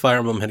wondering if Fire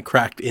Emblem had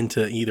cracked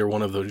into either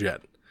one of those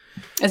yet.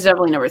 It's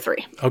definitely number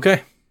 3.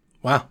 Okay.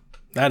 Wow.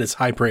 That is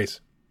high praise.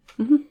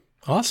 Mm-hmm.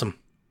 Awesome.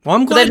 Well,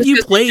 I'm glad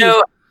you played.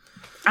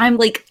 I'm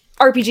like,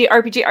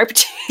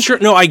 RPG. Sure.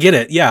 No, I get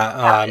it.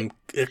 Yeah.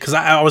 Because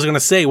I was going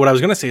to say, what I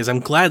was going to say is I'm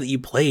glad that you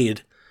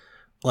played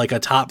like a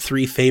top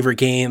 3 favorite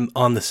game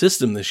on the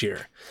system this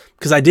year.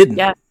 Because I didn't.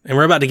 Yeah. And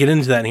we're about to get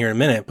into that in here in a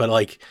minute. But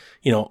like,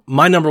 you know,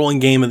 my number 1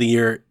 game of the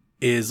year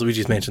is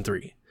Luigi's Mansion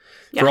 3.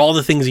 Yeah. For all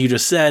the things you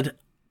just said,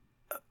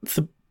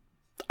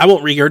 I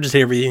won't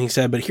regurgitate everything you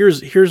said, but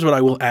here's what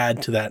I will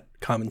add to that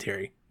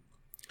commentary.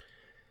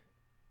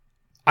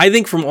 I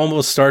think from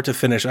almost start to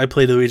finish, I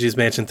played Luigi's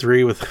Mansion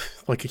 3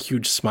 with like a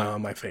huge smile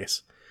on my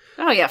face.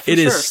 Oh yeah, for sure. It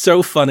is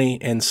so funny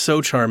and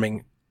so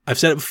charming. I've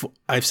said it before,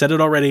 I've said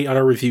it already on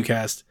our review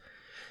cast.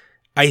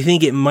 I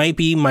think it might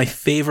be my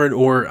favorite,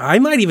 or I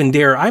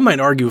might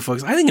argue with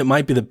folks, I think it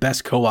might be the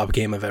best co-op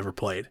game I've ever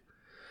played.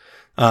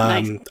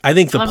 Nice. I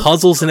think the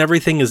puzzles and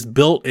everything is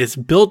built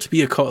to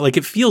be like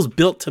it feels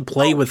built to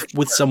play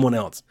with someone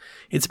else.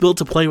 It's built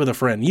to play with a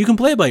friend. You can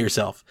play it by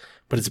yourself,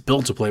 but it's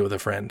built to play with a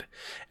friend.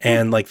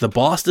 And like the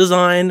boss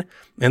design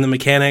and the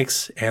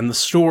mechanics and the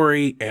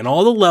story and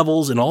all the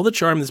levels and all the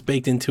charm that's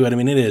baked into it. I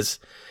mean,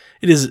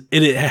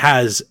 it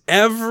has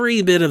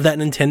every bit of that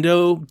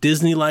Nintendo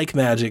Disney-like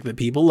magic that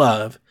people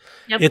love.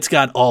 Yep. It's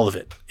got all of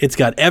it. It's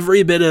got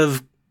every bit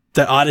of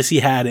that Odyssey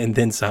had and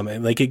then some.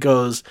 Like it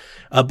goes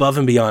above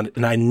and beyond,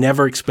 and I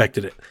never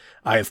expected it.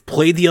 I have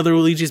played the other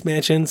Luigi's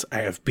Mansions. I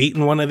have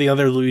beaten one of the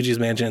other Luigi's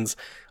Mansions.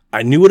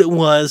 I knew what it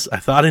was. I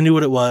thought I knew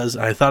what it was.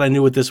 I thought I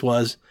knew what this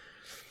was.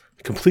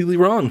 Completely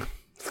wrong.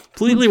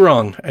 Completely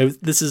wrong.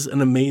 This is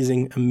an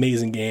amazing,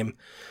 amazing game.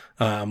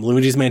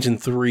 Luigi's Mansion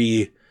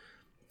 3,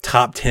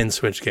 top 10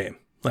 Switch game.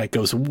 Like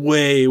goes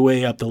way,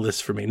 way up the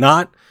list for me.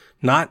 Not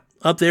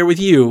up there with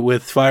you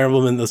with Fire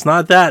Emblem. And it's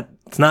not that.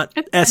 It's not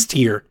S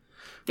tier.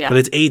 Yeah. But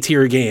it's A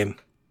tier game.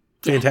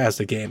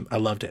 Fantastic game. I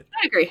loved it.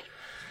 I agree.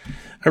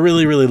 I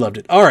really, really loved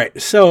it. All right.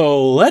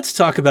 So let's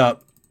talk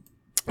about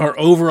our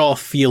overall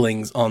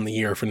feelings on the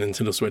year for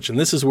Nintendo Switch. And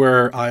this is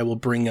where I will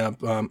bring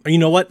up, you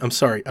know what? I'm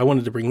sorry. I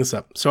wanted to bring this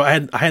up. So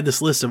I had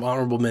this list of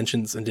honorable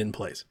mentions and didn't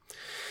plays.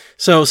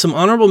 So some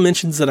honorable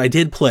mentions that I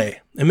did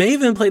play. I may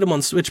have even played them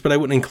on Switch, but I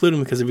wouldn't include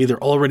them because I've either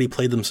already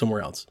played them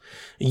somewhere else.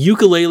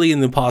 Yooka-Laylee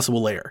and the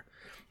Impossible Lair.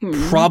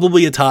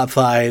 Probably a top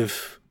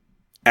 5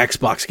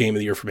 Xbox game of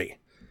the year for me.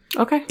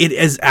 Okay. It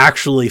is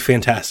actually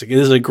fantastic. It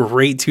is a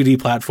great 2D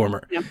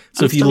platformer. Yep.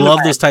 So if you love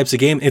those types of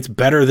game, it's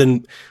better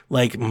than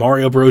like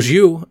Mario Bros.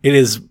 U.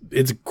 It's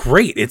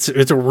great. It's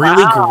a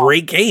really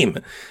great game.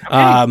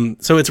 Okay.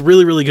 So it's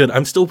really, really good.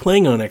 I'm still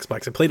playing on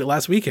Xbox. I played it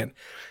last weekend.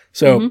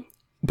 So,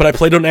 but I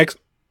played on I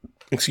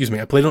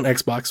played on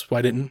Xbox, so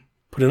I didn't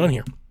put it on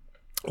here.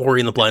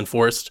 Ori and the Blind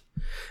Forest.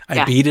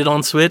 I beat it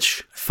on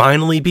Switch.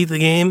 Finally beat the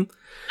game.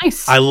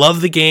 Nice. I love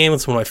the game.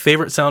 It's one of my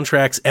favorite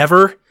soundtracks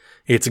ever.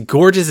 It's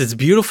gorgeous. It's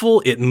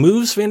beautiful. It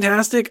moves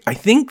fantastic. I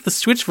think the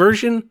Switch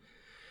version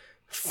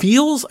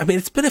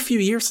it's been a few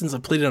years since I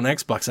played it on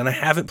Xbox, and I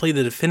haven't played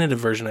the definitive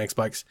version of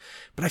Xbox,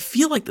 but I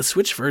feel like the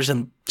Switch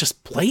version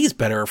just plays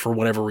better for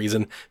whatever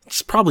reason.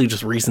 It's probably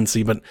just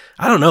recency, but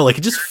I don't know. Like,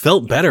 it just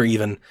felt better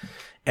even.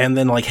 And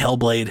then, like,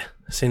 Hellblade.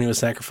 Senua's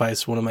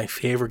Sacrifice, one of my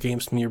favorite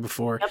games from the year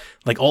before. Yep.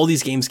 Like all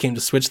these games came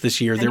to Switch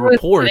this year. There were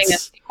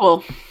reports.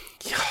 Cool.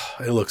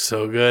 It looks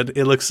so good.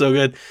 It looks so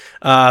good.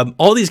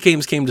 All these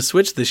games came to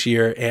Switch this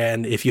year,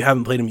 and if you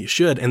haven't played them, you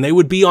should. And they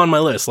would be on my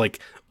list. Like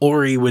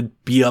Ori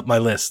would be up my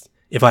list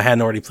if I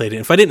hadn't already played it.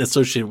 If I didn't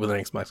associate it with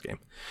an Xbox game.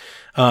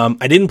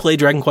 I didn't play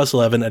Dragon Quest XI.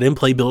 I didn't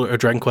play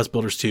Dragon Quest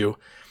Builders 2.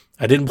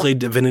 I didn't play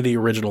Divinity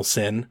Original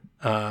Sin.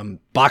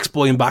 Box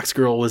Boy and Box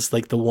Girl was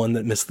like the one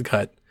that missed the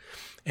cut.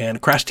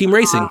 And Crash Team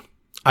Racing,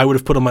 I would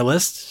have put on my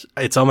list.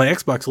 It's on my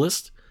Xbox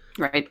list.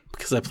 Right.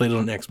 Because I played it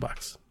on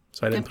Xbox.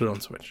 So I didn't put it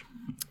on Switch.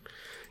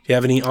 Do you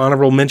have any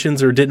honorable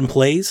mentions or didn't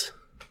plays?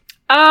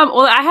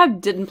 Well, I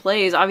have didn't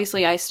plays.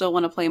 Obviously, I still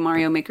want to play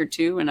Mario Maker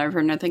 2, and I've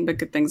heard nothing but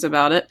good things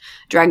about it.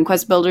 Dragon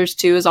Quest Builders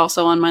 2 is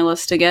also on my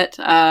list to get.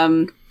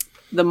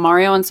 The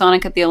Mario and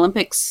Sonic at the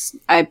Olympics,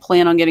 I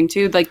plan on getting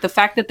too. Like the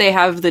fact that they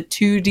have the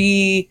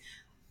 2D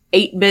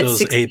 8-bit,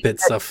 8-bit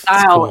stuff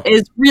style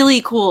is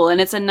really cool, and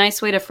it's a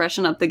nice way to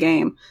freshen up the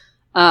game.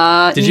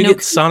 Did you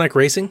get Sonic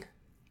Racing?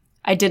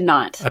 I did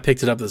not. I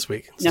picked it up this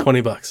week. It's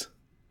 $20.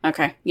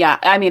 Okay. Yeah.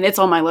 I mean, it's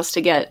on my list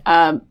to get.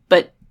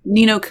 But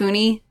Ni no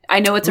Kuni, I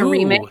know it's a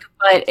remake,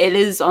 but it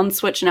is on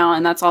Switch now,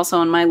 and that's also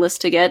on my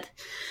list to get.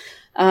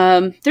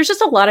 There's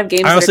just a lot of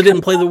games. I also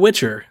didn't play The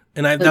Witcher,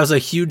 and that was a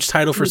huge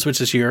title for Switch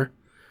this year.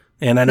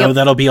 And I know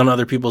that'll be on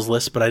other people's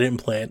lists, but I didn't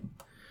play it.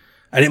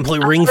 I didn't play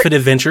Ring Fit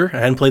Adventure. I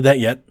hadn't played that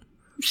yet.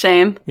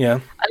 Shame. Yeah.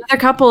 Another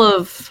couple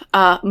of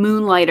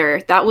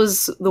Moonlighter. That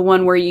was the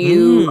one where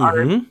you go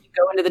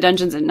into the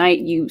dungeons at night,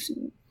 you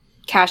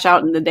cash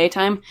out in the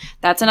daytime.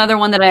 That's another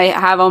one that I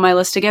have on my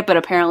list to get, but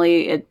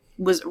apparently it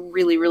was a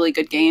really, really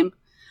good game.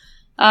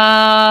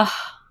 I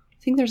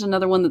think there's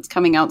another one that's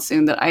coming out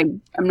soon that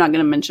I'm not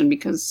going to mention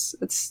because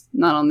it's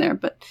not on there.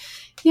 But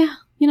yeah,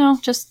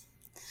 just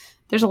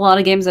there's a lot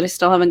of games that I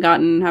still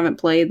haven't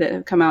played that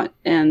have come out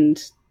and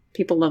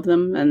people love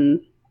them,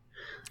 and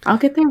I'll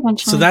get there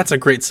eventually. So that's a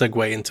great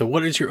segue into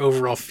what is your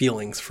overall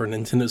feelings for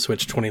Nintendo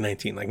Switch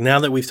 2019? Like now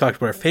that we've talked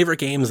about our favorite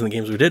games and the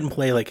games we didn't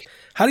play, like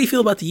how do you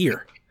feel about the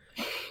year?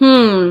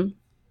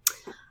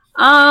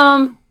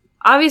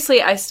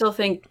 Obviously I still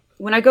think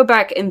when I go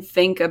back and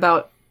think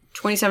about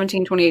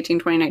 2017, 2018,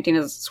 2019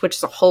 as Switch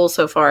as a whole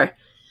so far,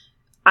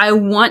 I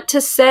want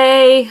to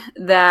say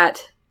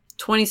that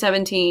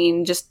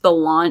 2017, just the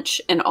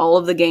launch and all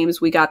of the games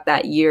we got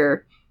that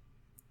year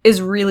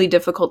is really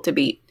difficult to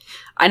beat.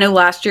 I know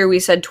last year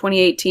we said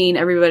 2018,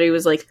 everybody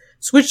was like,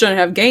 Switch don't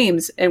have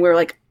games. And we're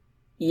like,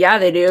 yeah,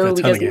 they do.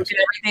 Because look at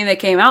everything that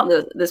came out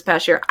this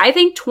past year. I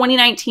think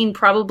 2019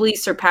 probably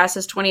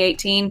surpasses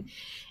 2018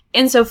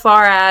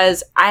 insofar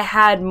as I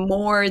had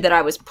more that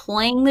I was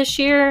playing this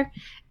year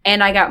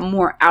and I got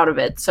more out of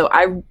it. So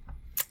I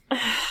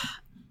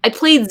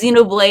played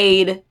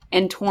Xenoblade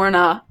and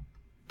Torna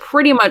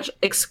pretty much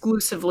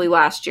exclusively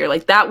last year.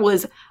 Like that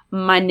was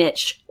my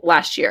niche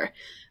last year.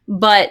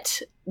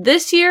 But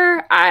this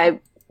year I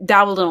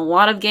dabbled in a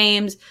lot of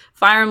games.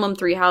 Fire Emblem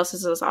Three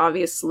Houses is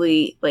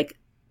obviously like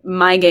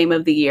my game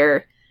of the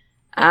year.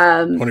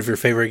 One of your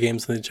favorite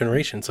games of the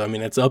generation. So I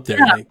mean, it's up there.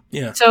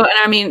 Yeah. So, and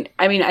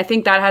I mean, I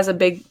think that has a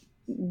big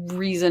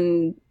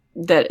reason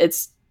that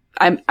it's.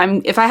 I'm.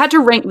 If I had to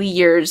rank the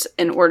years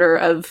in order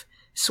of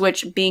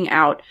Switch being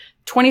out,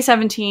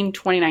 2017,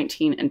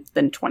 2019, and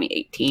then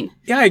 2018.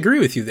 Yeah, I agree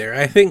with you there.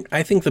 I think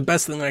the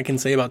best thing I can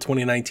say about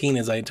 2019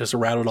 is I just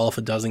rattled off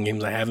a dozen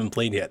games I haven't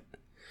played yet.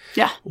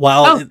 Yeah.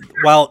 While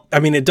I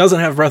mean, it doesn't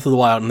have Breath of the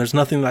Wild, and there's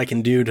nothing that I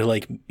can do to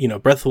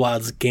Breath of the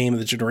Wild's game of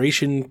the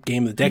generation,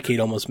 game of the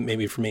decade, almost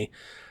maybe for me.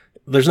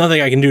 There's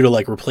nothing I can do to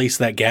like replace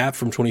that gap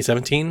from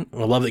 2017. I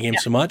love that game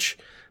so much,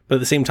 but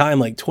at the same time,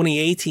 like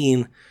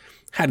 2018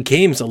 had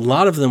games. A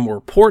lot of them were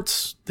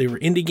ports. They were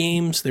indie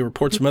games. They were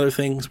ports from other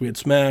things. We had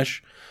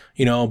Smash,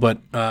 but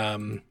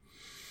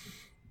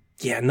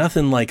yeah,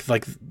 nothing like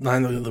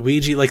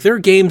Luigi. Like there are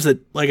games that,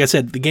 like I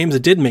said, the games that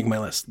did make my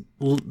list.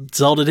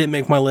 Zelda didn't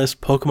make my list.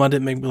 Pokemon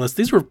didn't make my list.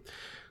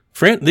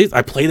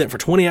 I played it for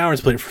 20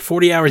 hours, played it for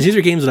 40 hours. These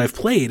are games that I've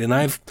played, and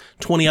I have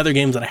 20 other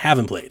games that I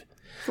haven't played.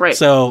 Right.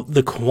 So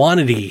the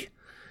quantity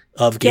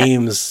of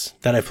games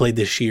that I played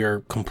this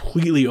year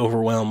completely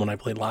overwhelmed when I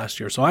played last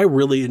year. So I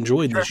really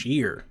enjoyed this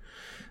year.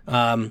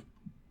 I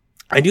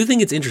do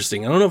think it's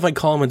interesting. I don't know if I'd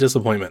call them a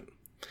disappointment.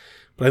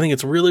 But I think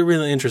it's really,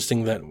 really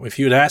interesting that if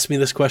you had asked me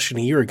this question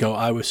a year ago,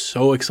 I was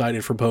so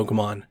excited for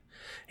Pokemon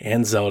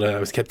and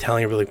Zelda. I kept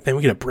telling everybody, like, man,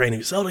 we get a brand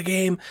new Zelda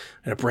game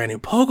and a brand new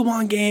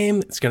Pokemon game.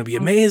 It's going to be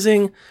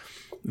amazing.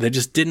 They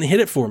just didn't hit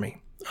it for me.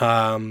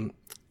 I'm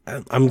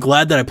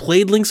glad that I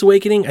played Link's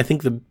Awakening. I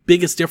think the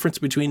biggest difference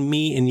between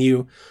me and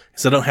you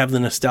is I don't have the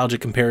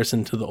nostalgic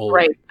comparison to the old.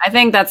 Right. I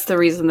think that's the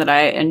reason that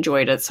I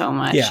enjoyed it so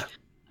much.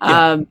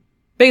 Yeah.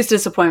 Biggest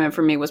disappointment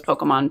for me was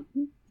Pokemon,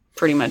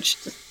 pretty much.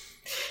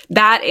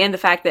 That and the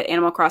fact that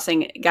Animal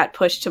Crossing got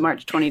pushed to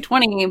March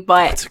 2020,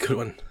 but that's a good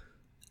one.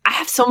 I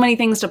have so many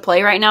things to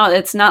play right now.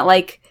 It's not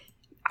like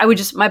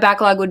my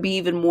backlog would be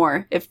even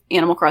more if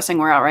Animal Crossing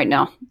were out right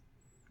now.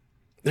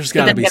 There's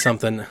got to be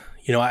something,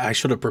 I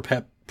should have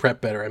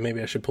prepped better.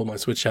 Maybe I should pull my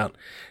Switch out.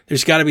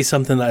 There's got to be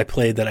something that I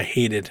played that I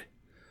hated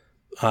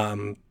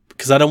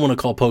because I don't want to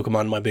call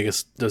Pokemon my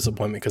biggest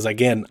disappointment. Because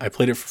again, I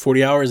played it for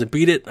 40 hours and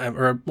beat it,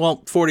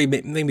 40,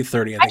 maybe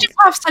 30. I just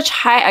have such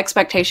high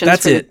expectations.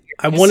 That's for it.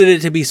 I wanted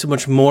it to be so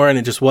much more, and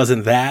it just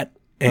wasn't that.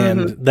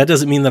 And that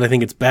doesn't mean that I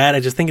think it's bad. I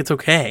just think it's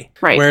okay.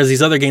 Right. Whereas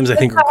these other games I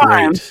think are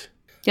great.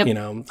 Yep. You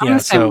know, I'm the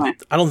same way.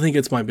 I don't think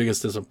it's my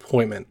biggest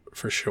disappointment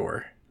for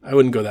sure. I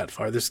wouldn't go that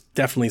far. There's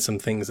definitely some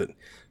things that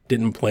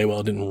didn't play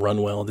well, didn't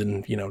run well,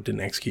 didn't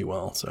execute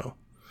well. So,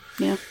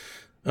 yeah.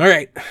 All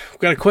right. We've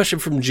got a question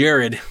from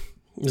Jared.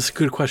 This is a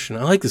good question.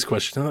 I like this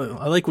question.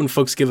 I like when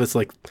folks give us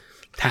like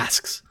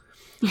tasks.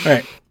 All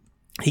right.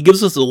 He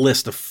gives us a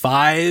list of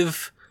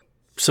 5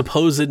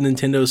 supposed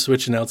Nintendo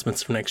Switch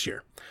announcements for next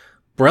year.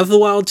 Breath of the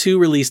Wild 2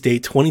 release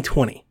date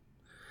 2020.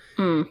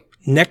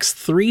 Next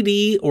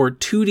 3D or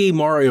 2D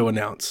Mario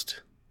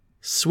announced.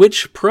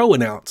 Switch Pro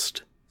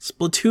announced.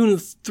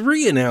 Splatoon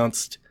 3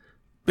 announced.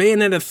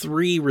 Bayonetta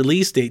 3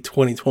 release date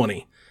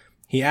 2020.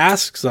 He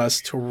asks us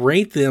to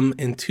rate them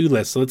in 2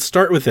 lists. So let's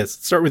start with this.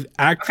 Let's start with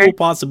actual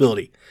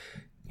possibility.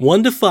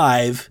 1 to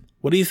 5.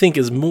 What do you think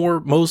is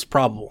most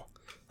probable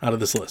out of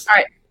this list? All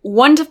right.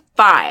 1 to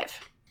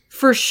 5.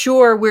 For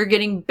sure, we're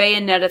getting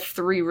Bayonetta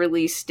 3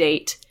 release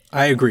date.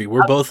 I agree.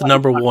 We're both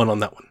number 1 on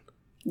that one.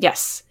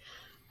 Yes.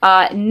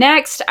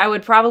 Next, I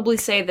would probably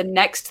say the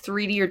next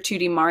 3D or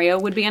 2D Mario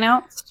would be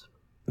announced.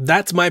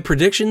 That's my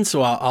prediction,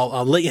 so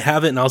I'll let you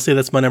have it, and I'll say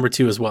that's my number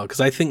 2 as well, because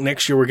I think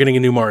next year we're getting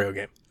a new Mario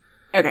game.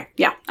 Okay,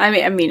 yeah.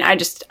 I mean, I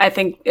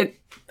think it.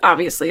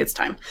 Obviously, it's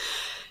time.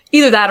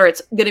 Either that, or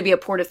it's going to be a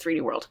port of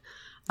 3D World.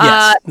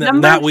 Yes,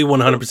 that we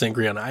 100%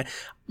 agree on. I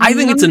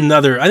think it's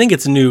another. I think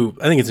it's a new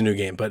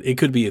game, but it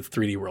could be a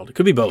 3D World. It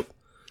could be both.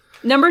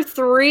 Number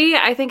 3,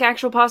 I think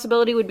actual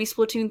possibility would be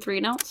Splatoon 3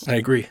 announced. I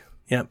agree.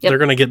 Yeah, They're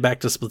going to get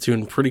back to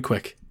Splatoon pretty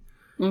quick.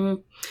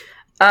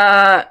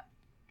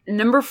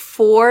 Number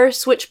 4,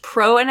 Switch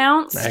Pro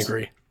announced. I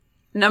agree.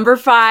 Number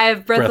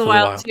 5, Breath of the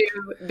Wild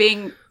 2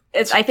 being.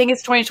 I think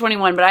it's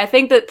 2021, but I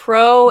think that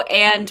Pro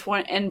and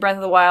Breath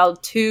of the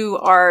Wild 2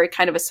 are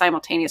kind of a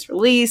simultaneous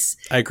release.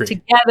 I agree.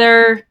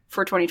 Together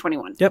for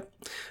 2021. Yep.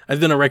 I've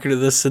been a record of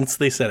this since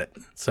they said it.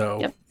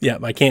 So yeah,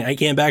 I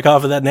can't back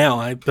off of that now.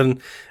 I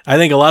think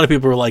a lot of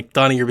people were like,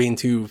 Donnie, you're being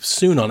too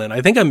soon on it.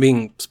 I think I'm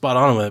being spot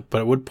on with it,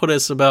 but it would put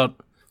us about,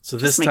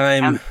 this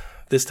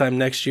time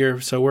next year.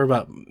 So we're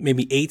about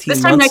maybe 18 months.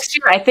 This time next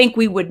year, I think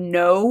we would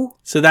know.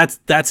 So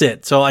that's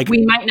it. So like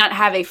we might not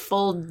have a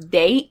full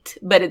date,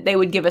 but they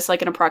would give us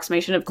like an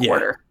approximation of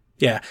quarter.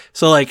 Yeah.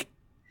 So like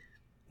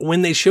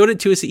when they showed it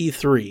to us at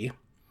E3,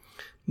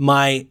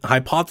 my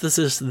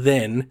hypothesis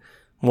then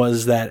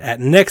was that at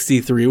next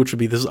E3, which would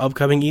be this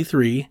upcoming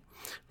E3,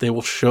 they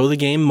will show the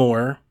game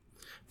more.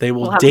 They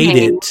will date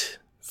it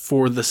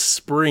for the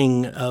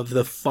spring of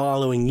the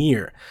following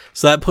year.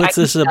 So that puts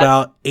us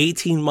about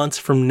 18 months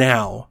from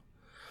now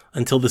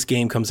until this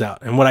game comes out.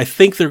 And what I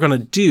think they're going to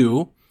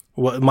do,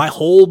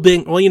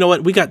 you know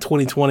what? We got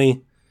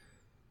 2020.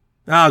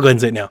 I'll go ahead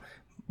and say it now.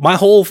 My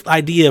whole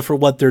idea for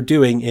what they're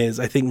doing is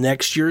I think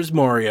next year's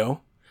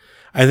Mario.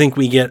 I think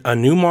we get a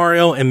new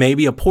Mario and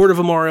maybe a port of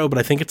a Mario, but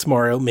I think it's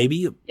Mario.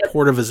 Maybe a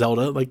port of a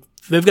Zelda. Like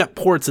they've got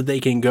ports that they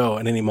can go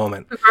at any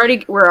moment.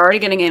 We're already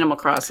getting Animal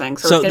Crossing.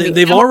 So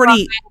they've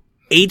already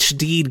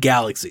HD'd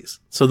Galaxies.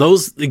 So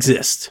those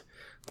exist.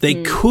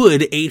 They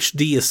could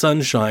HD a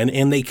Sunshine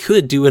and they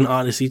could do an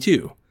Odyssey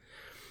 2.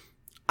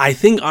 I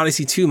think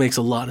Odyssey 2 makes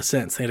a lot of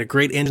sense. They had a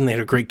great engine. They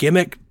had a great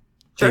gimmick.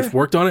 Sure. They've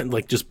worked on it.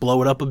 Like just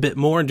blow it up a bit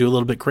more and do a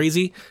little bit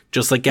crazy.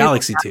 Just like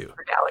Galaxy 2.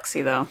 For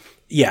Galaxy though.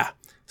 Yeah.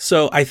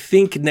 So I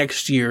think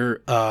next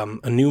year,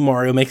 a new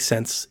Mario makes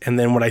sense. And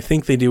then what I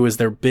think they do is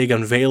their big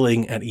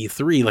unveiling at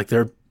E3, like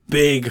their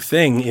big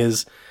thing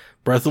is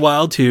Breath of the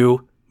Wild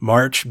 2,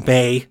 March,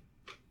 May,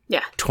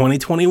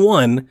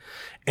 2021.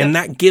 And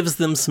that gives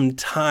them some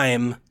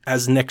time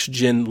as next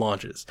gen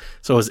launches.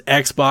 So as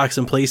Xbox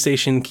and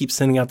PlayStation keep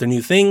sending out their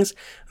new things,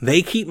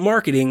 they keep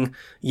marketing,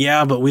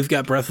 but we've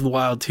got Breath of the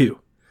Wild 2.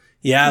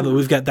 Yeah, but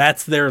we've got,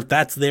 that's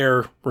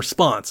their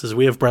response is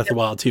we have Breath of the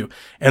Wild 2.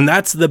 And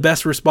that's the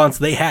best response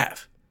they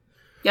have.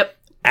 Yep.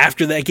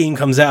 After that game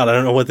comes out, I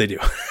don't know what they do.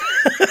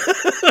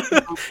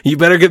 You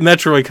better get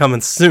Metroid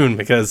coming soon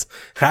because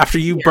after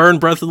you burn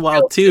Breath of the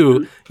Wild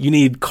 2, you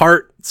need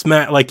cart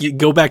smash, like you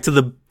go back to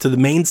the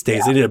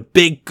mainstays. They did a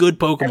big, good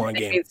Pokemon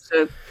game.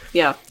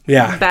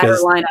 Better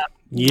lineup.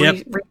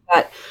 Yep.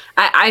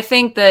 I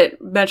think that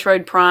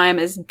Metroid Prime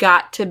has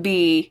got to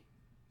be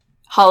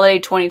holiday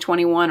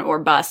 2021 or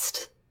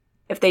bust.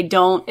 If they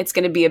don't, it's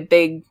going to be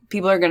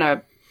people are going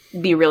to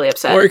be really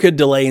upset. Or it could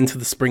delay into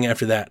the spring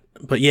after that.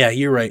 But yeah,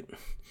 you're right.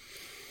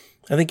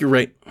 I think you're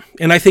right.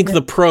 And I think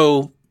the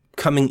Pro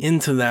coming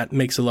into that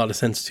makes a lot of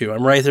sense too.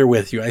 I'm right there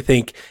with you. I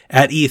think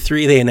at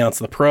E3 they announced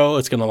the Pro.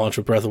 It's going to launch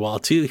with Breath of the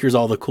Wild 2. Here's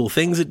all the cool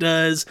things it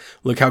does.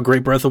 Look how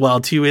great Breath of the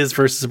Wild 2 is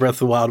versus Breath of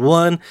the Wild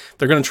 1.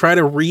 They're going to try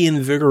to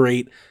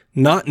reinvigorate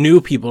not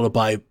new people to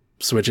buy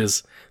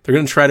Switches. They're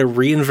going to try to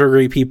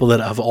reinvigorate people that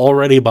have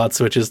already bought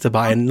Switches to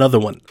buy another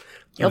one.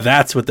 Yep.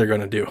 That's what they're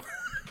going to do.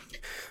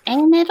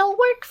 And it'll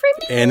work for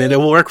me. And it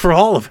will work for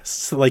all of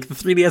us. Like, the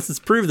 3DS has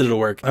proved that it'll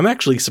work. I'm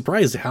actually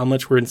surprised at how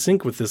much we're in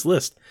sync with this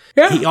list.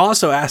 Yeah. He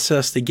also asked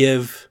us to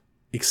give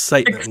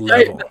excitement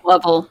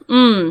level.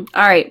 All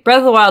right. Breath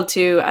of the Wild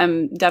 2,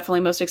 I'm definitely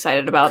most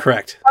excited about.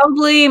 Correct.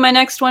 Probably my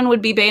next one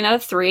would be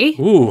Bayonetta 3.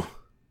 Ooh,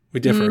 we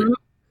differ.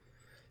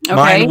 Okay.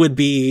 Mine would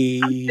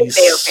be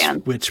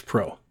fan. Switch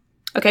Pro.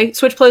 Okay,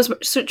 Switch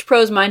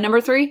Pro is my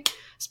number 3.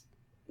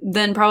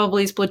 Then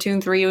probably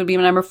Splatoon 3 would be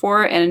my number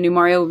 4, and a new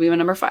Mario would be my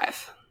number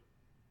 5.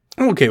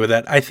 I'm okay with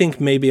that. I think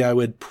maybe I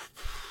would...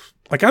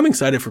 Like, I'm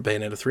excited for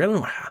Bayonetta 3. I don't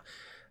know how...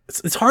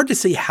 It's hard to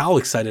say how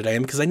excited I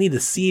am, because I need to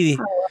see...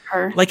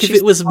 Like, if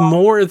it was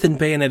more than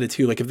Bayonetta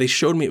 2, like, if they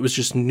showed me it was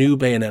just new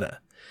Bayonetta,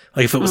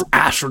 like, if it was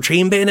Astral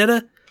Chain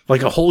Bayonetta,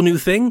 like, a whole new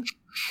thing,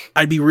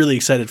 I'd be really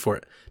excited for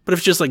it. But if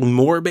it's just, like,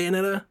 more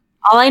Bayonetta...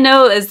 All I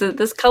know is that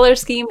this color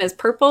scheme is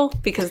purple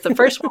because the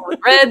first one was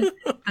red,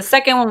 the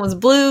second one was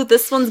blue,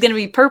 this one's going to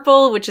be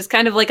purple, which is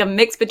kind of like a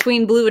mix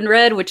between blue and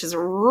red, which is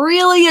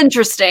really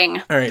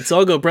interesting. All right, so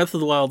I'll go Breath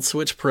of the Wild,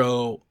 Switch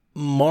Pro,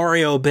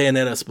 Mario,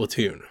 Bayonetta,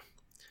 Splatoon.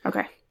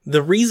 Okay.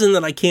 The reason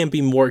that I can't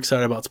be more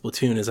excited about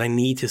Splatoon is I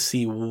need to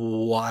see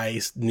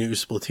why new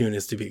Splatoon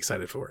is to be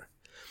excited for.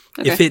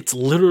 Okay. If it's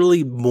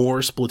literally more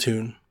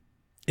Splatoon,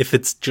 if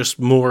it's just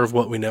more of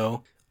what we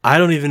know, I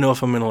don't even know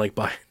if I'm going to, like,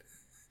 buy it.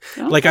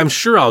 Okay. Like, I'm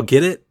sure I'll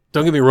get it.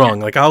 Don't get me wrong.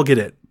 Like, I'll get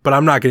it. But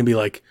I'm not going to be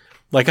like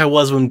I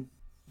was when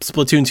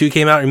Splatoon 2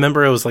 came out.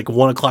 Remember, it was like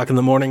 1 o'clock in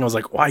the morning. I was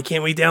like, why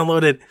can't we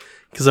download it?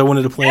 Because I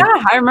wanted to play it.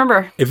 Yeah, I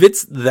remember. If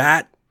it's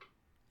that,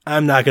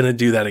 I'm not going to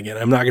do that again.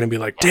 I'm not going to be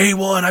like, day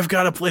one, I've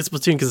got to play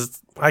Splatoon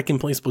because I can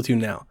play Splatoon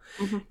now.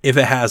 Mm-hmm. If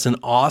it has an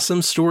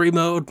awesome story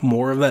mode,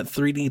 more of that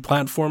 3D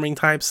platforming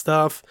type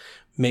stuff,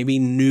 maybe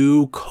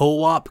new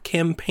co-op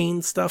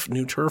campaign stuff,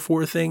 new turf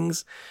war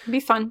things. It'd be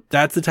fun.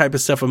 That's the type of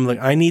stuff I'm like,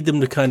 I need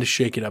them to kind of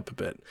shake it up a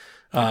bit.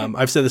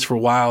 I've said this for a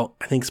while.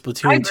 I think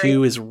Splatoon,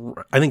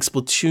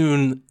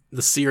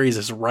 the series,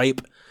 is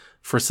ripe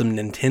for some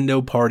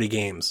Nintendo party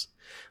games.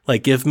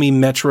 Like, give me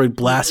Metroid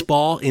Blast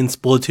Ball in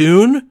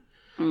Splatoon.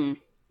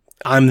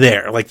 I'm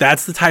there. Like,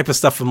 that's the type of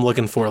stuff I'm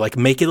looking for. Like,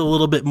 make it a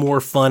little bit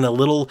more fun, a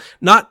little,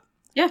 not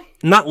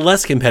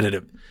less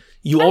competitive.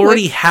 You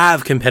already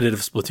have competitive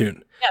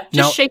Splatoon. Yeah,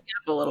 just shake it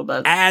up a little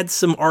bit. Add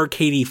some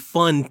arcadey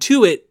fun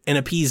to it and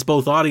appease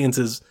both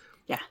audiences.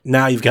 Yeah.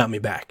 Now you've got me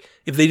back.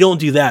 If they don't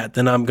do that,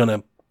 then I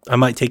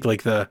might take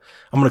I'm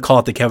gonna call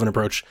it the Kevin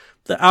approach.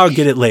 I'll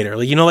get it later.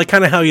 Like, like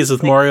kind of how he is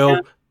with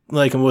Mario,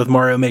 like with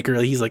Mario Maker.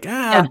 He's like,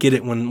 I'll get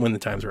it when the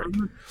time's right.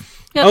 Mm-hmm.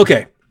 Yep.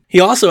 Okay. He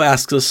also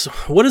asks us,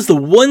 what is the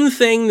one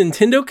thing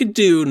Nintendo could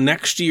do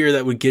next year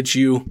that would get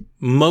you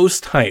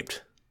most hyped?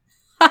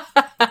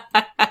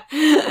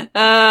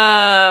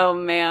 Oh,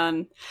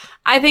 man.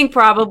 I think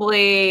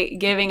probably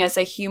giving us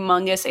a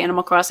humongous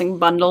Animal Crossing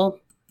bundle.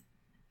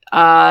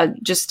 I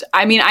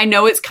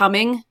know it's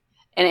coming,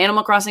 and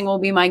Animal Crossing will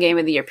be my game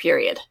of the year,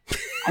 period.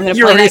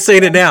 You're already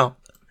saying it now.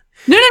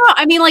 No.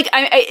 I mean, like,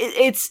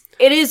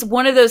 it is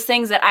one of those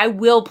things that I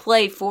will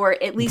play for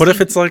at least. What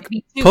if it's like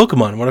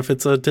Pokemon? What if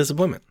it's a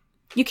disappointment?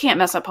 You can't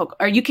mess up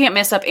you can't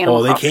mess up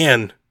Animal Crossing. Oh, they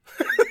can.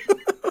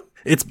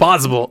 It's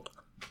possible.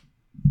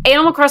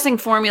 Animal Crossing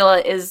formula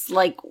is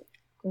like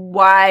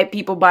why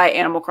people buy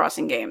Animal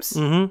Crossing games.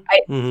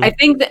 Mm-hmm. I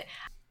think that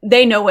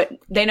they know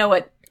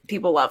what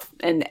people love,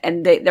 and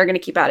they're going to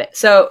keep at it.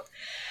 So,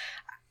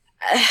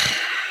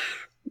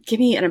 give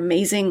me an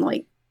amazing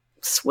like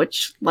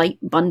Switch Lite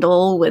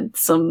bundle with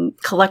some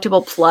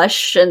collectible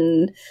plush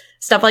and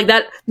stuff like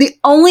that. The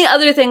only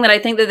other thing that I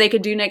think that they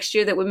could do next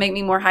year that would make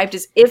me more hyped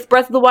is if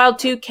Breath of the Wild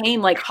 2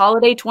 came like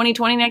holiday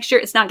 2020 next year.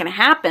 It's not going to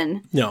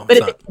happen. No, but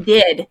if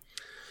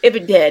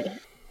it did,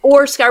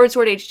 or Skyward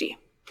Sword HD.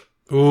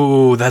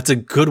 Ooh, that's a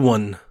good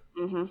one.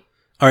 Mm-hmm.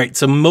 All right,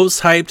 so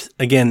most hyped,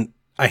 again,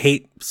 I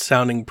hate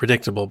sounding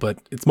predictable, but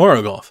it's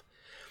Mario Golf.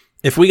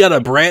 If we got a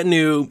brand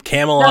new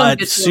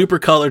Camelot super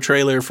color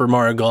trailer for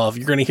Mario Golf,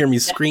 you're going to hear me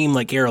scream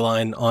like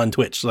Caroline on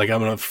Twitch. Like, I'm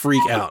going to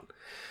freak out.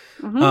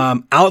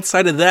 Mm-hmm.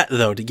 Outside of that,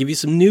 though, to give you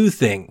some new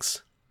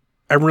things,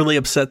 I'm really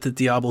upset that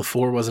Diablo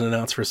 4 wasn't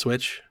announced for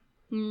Switch.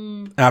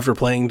 After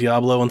playing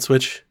Diablo on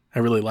Switch, I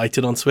really liked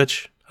it on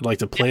Switch. I'd like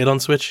to play it on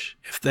Switch.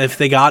 If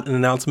they got an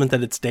announcement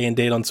that it's day and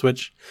date on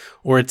Switch,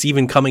 or it's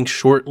even coming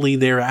shortly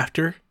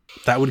thereafter,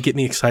 that would get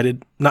me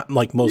excited. Not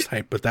like most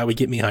hype, but that would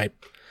get me hype.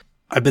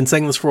 I've been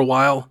saying this for a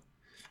while.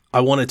 I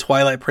want a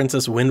Twilight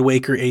Princess Wind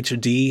Waker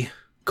HD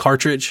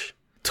cartridge.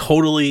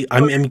 Totally.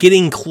 I'm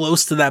getting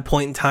close to that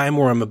point in time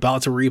where I'm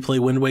about to replay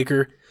Wind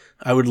Waker.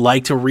 I would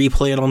like to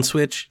replay it on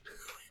Switch.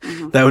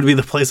 Mm-hmm. That would be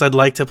the place I'd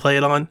like to play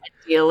it on.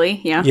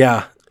 Ideally, yeah.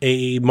 Yeah.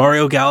 A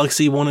Mario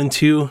Galaxy 1 and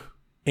 2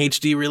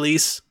 HD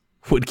release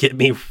would get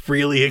me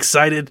really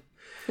excited.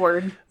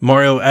 Word.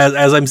 Mario,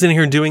 as I'm sitting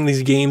here doing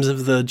these games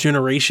of the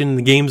generation,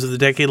 the games of the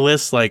decade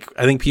list, like,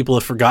 I think people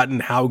have forgotten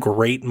how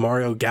great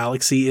Mario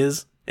Galaxy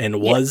is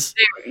and was.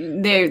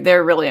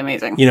 They're really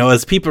amazing.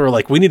 As people are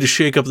like, we need to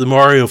shake up the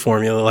Mario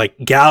formula, like,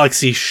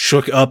 Galaxy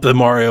shook up the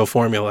Mario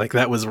formula. Like,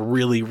 that was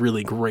really,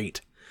 really great.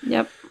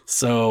 Yep.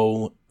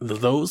 So,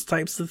 those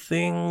types of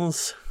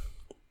things.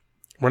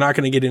 We're not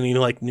going to get any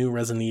like new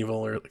Resident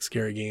Evil or like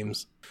scary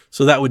games.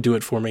 So that would do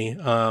it for me.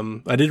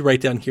 I did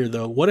write down here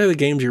though, what are the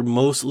games you're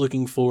most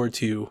looking forward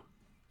to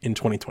in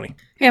 2020?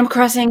 Animal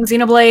Crossing,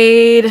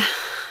 Xenoblade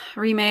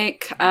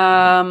remake,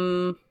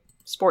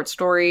 Sports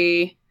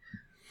Story.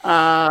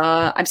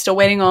 I'm still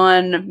waiting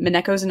on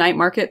Mineko's Night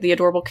Market, the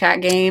adorable cat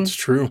game. It's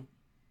true.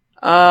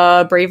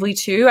 Bravely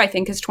 2, I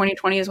think is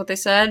 2020 is what they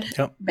said.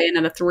 Yep.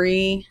 Bayonetta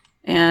 3,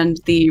 and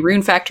the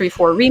Rune Factory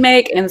 4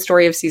 remake, and the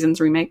Story of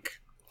Seasons remake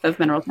of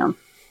Mineral Town.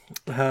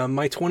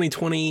 My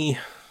 2020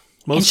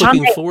 most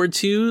looking forward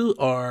to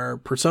are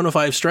Persona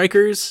 5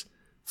 Strikers,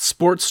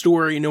 Sports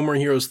Story, No More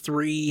Heroes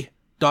 3,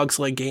 Dog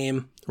Sled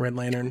Game, Red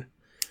Lantern.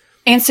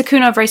 And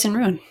Sakuna of Rice and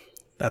Ruin.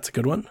 That's a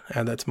good one.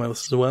 Add that to my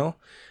list as well.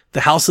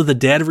 The House of the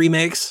Dead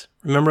remakes.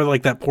 Remember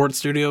like that Port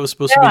Studio was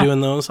supposed to be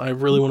doing those? I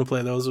really want to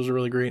play those. Those are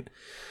really great.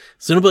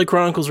 Xenoblade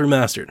Chronicles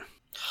Remastered.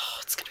 Oh,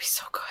 it's going to be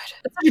so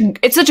good.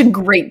 It's such a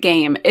great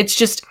game. It's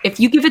just, if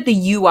you give it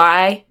the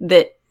UI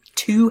that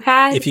 2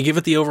 had. If you give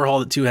it the overhaul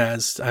that 2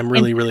 has, I'm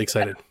really, really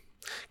excited.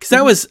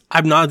 Because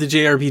I'm not the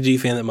JRPG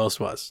fan that most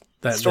was.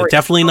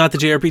 Definitely not the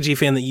JRPG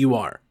fan that you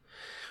are.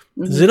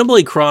 Mm-hmm.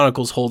 Xenoblade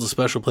Chronicles holds a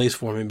special place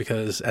for me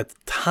because at the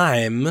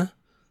time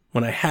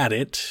when I had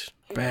it,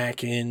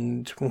 back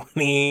in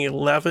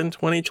 2011,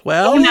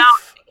 2012? Oh, no.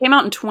 It came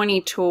out in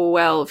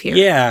 2012 here.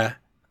 Yeah.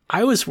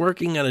 I was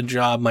working at a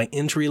job, my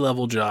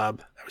entry-level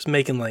job. I was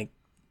making like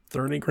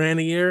 30 grand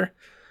a year.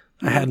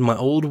 I had my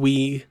old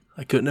Wii.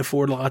 I couldn't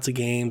afford lots of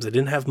games. I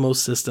didn't have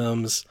most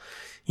systems.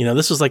 You know,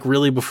 this was like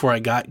really before I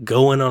got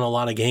going on a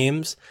lot of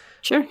games.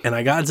 Sure. And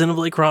I got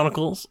Xenoblade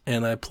Chronicles,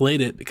 and I played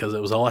it because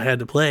it was all I had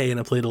to play, and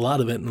I played a lot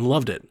of it and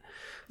loved it.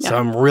 Yeah. So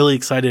I'm really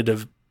excited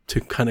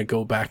to kind of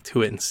go back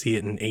to it and see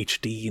it in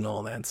HD and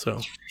all that. So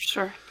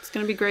sure. It's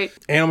going to be great.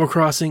 Animal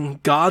Crossing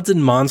Gods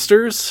and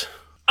Monsters.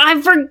 I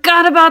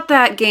forgot about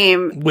that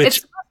game. Which, it's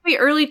supposed to be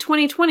early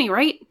 2020,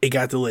 right? It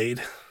got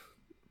delayed.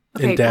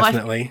 Okay,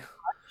 indefinitely.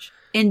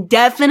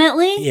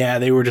 Indefinitely? Yeah,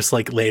 they were just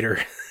like later.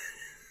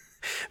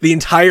 The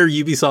entire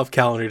Ubisoft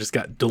calendar just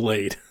got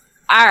delayed.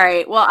 All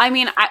right. Well, I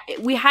mean,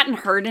 we hadn't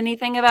heard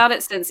anything about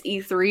it since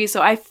E3,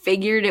 so I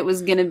figured it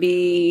was going to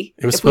be...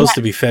 It was supposed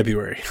to be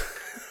February.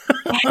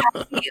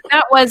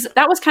 that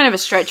was kind of a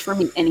stretch for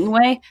me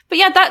anyway. But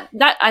yeah,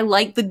 that I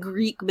like the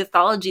Greek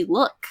mythology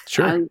look.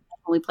 Sure. I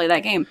definitely play that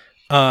game.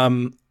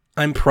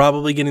 I'm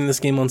probably getting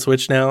this game on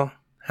Switch now.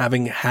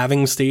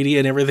 Having Stadia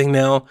and everything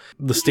now.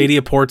 The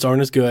Stadia ports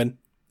aren't as good.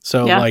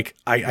 So like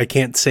I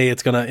can't say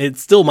it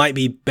still might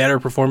be better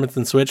performance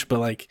than Switch, but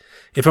like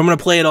if I'm gonna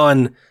play it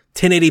on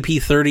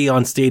 1080p 30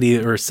 on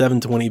Stadia or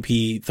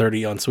 720p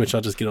 30 on Switch, I'll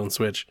just get on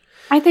Switch.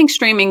 I think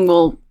streaming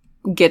will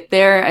get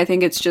there. I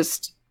think it's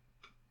just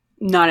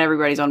not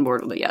everybody's on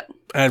board with it yet.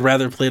 I'd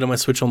rather play it on my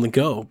Switch on the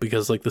go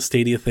because like the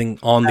Stadia thing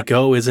on the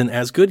go isn't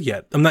as good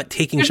yet. I'm not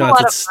taking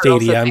shots at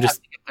Stadia. I'm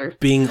just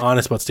being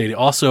honest about Stadia.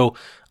 Also,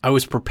 I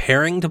was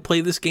preparing to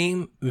play this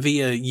game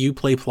via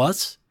Uplay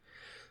Plus,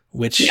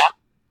 which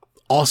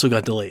also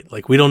got delayed.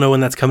 Like we don't know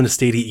when that's coming to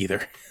Stadia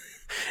either.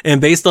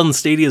 And based on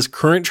Stadia's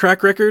current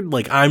track record,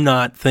 like I'm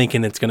not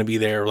thinking it's going to be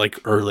there like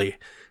early.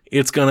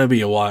 It's going to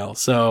be a while.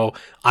 So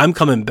I'm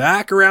coming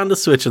back around to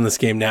Switch in this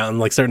game now and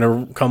like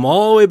starting to come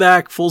all the way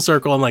back full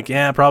circle. I'm like,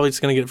 yeah, probably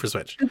just going to get it for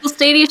Switch. Google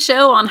Stadia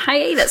show on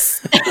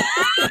hiatus.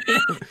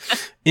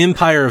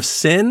 Empire of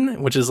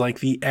Sin, which is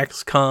like the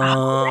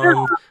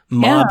XCOM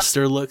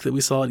mobster look that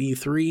we saw at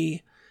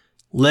E3.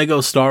 Lego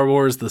Star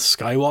Wars, the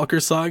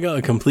Skywalker Saga,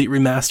 a complete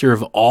remaster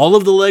of all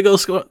of the Lego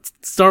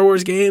Star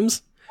Wars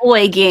games.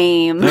 Boy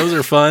game. Those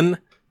are fun.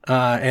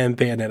 And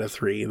Bayonetta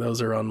 3.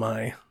 Those are on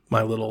my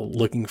little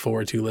looking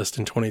forward to list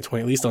in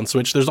 2020, at least on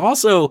Switch. There's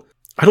also,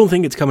 I don't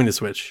think it's coming to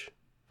Switch,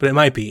 but it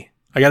might be.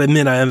 I gotta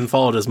admit, I haven't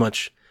followed as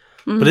much.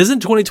 Mm-hmm. But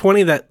isn't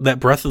 2020 that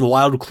Breath of the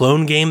Wild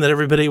clone game that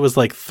everybody was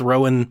like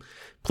throwing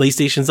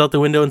PlayStations out the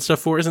window and stuff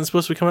for? Isn't it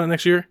supposed to be coming out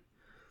next year?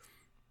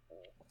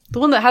 The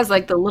one that has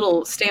like the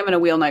little stamina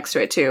wheel next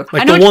to it too.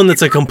 Like the one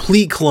that's a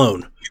complete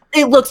clone.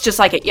 It looks just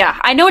like it. Yeah,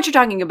 I know what you're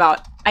talking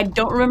about. I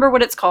don't remember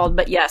what it's called,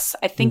 but yes,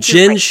 I think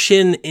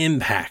Genshin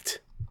Impact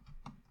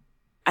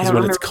is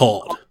what it's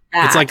called.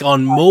 It's like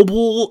on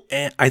mobile.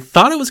 And I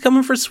thought it was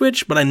coming for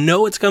Switch, but I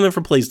know it's coming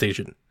for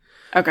PlayStation.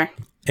 Okay.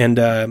 And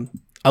I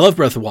love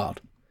Breath of the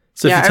Wild.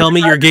 So if you tell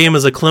me your game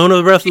is a clone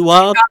of Breath of the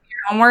Wild,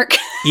 homework.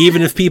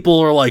 Even if people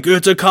are like,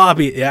 it's a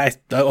copy. Yeah,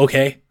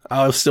 okay.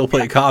 I'll still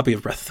play a copy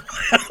of Breath of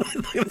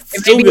the Wild. It's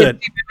still good.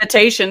 It's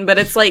imitation, but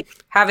it's like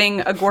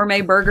having a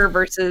gourmet burger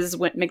versus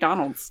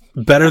McDonald's.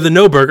 Better than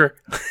no burger.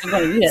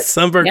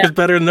 Some burgers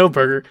better than no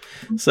burger.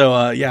 So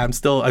I'm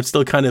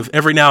still kind of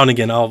every now and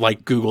again I'll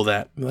like Google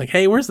that. Like,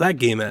 hey, where's that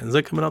game at? Is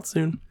it coming out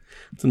soon?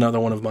 It's another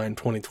one of mine,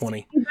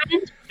 2020.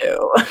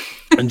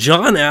 And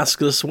John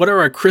asks us, what are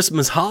our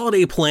Christmas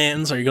holiday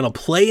plans? Are you going to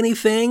play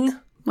anything?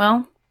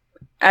 Well,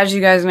 as you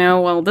guys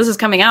know, this is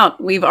coming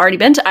out. We've already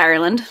been to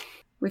Ireland.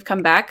 We've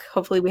come back.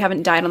 Hopefully we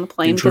haven't died on the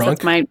plane because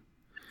that's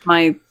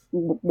my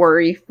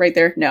worry right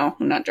there. No,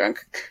 I'm not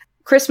drunk.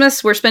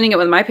 Christmas, we're spending it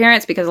with my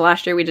parents because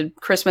last year we did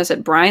Christmas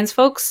at Brian's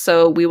folks.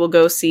 So we will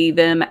go see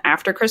them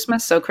after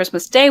Christmas. So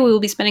Christmas Day, we will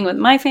be spending with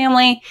my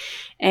family.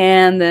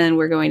 And then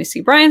we're going to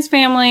see Brian's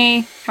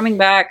family, coming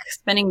back,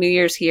 spending New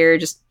Year's here,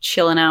 just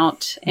chilling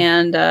out.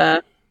 And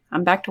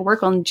I'm back to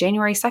work on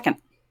January 2nd.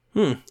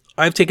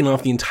 I've taken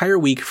off the entire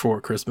week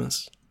for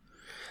Christmas.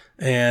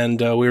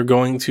 And we're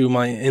going to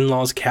my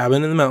in-laws'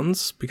 cabin in the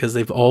mountains because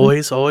they've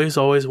always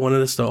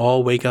wanted us to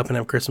all wake up and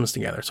have Christmas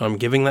together. So I'm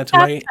giving that to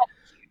my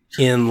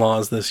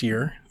in-laws this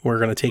year. We're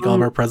going to take all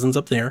of our presents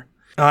up there.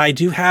 I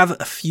do have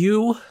a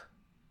few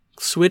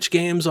Switch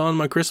games on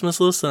my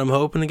Christmas list that I'm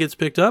hoping it gets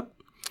picked up.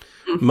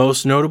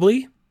 Most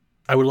notably,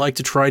 I would like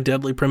to try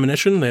Deadly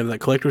Premonition. They have that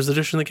collector's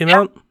edition that came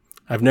out.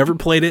 I've never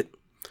played it.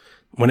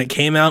 When it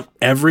came out,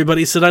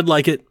 everybody said I'd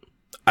like it.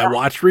 I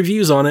watched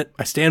reviews on it.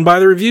 I stand by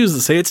the reviews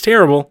that say it's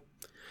terrible.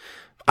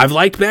 I've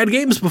liked bad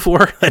games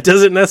before. That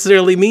doesn't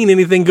necessarily mean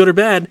anything good or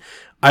bad.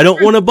 I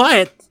don't want to buy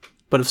it.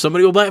 But if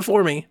somebody will buy it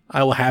for me,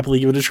 I will happily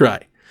give it a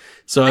try.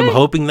 So I'm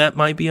hoping that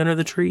might be under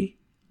the tree.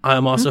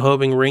 I'm also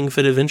hoping Ring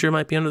Fit Adventure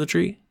might be under the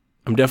tree.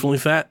 I'm definitely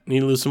fat.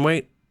 Need to lose some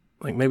weight.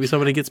 Like maybe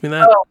somebody gets me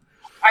that. Oh,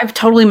 I've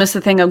totally missed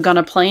the thing of going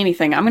to play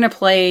anything. I'm going to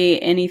play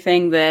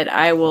anything that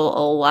I will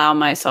allow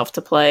myself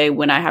to play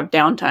when I have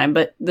downtime.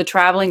 But the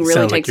traveling really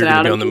Sounds takes like it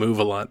out you're of going to be me. on the move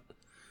a lot.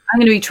 I'm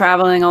going to be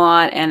traveling a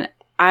lot, and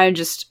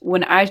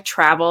when I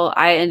travel,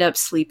 I end up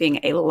sleeping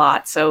a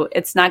lot. So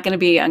it's not going to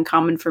be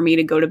uncommon for me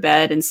to go to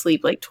bed and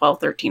sleep like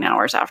 12, 13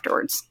 hours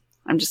afterwards.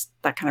 I'm just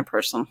that kind of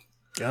person.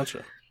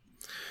 Gotcha.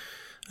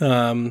 So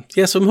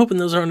I'm hoping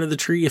those are under the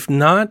tree. If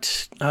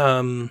not,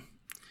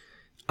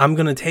 I'm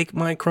going to take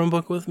my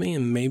Chromebook with me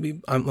and maybe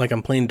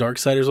I'm playing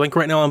Darksiders. Like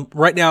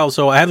right now,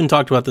 so I haven't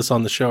talked about this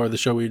on the show or the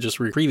show we just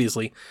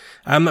previously.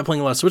 I'm not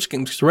playing a lot of Switch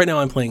games. So right now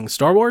I'm playing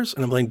Star Wars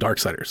and I'm playing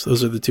Darksiders.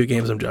 Those are the two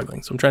games I'm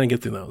juggling. So I'm trying to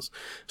get through those.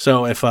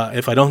 So if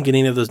I don't get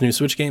any of those new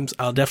Switch games,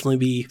 I'll definitely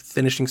be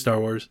finishing Star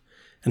Wars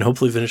and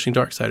hopefully finishing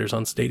Darksiders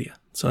on Stadia.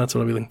 So that's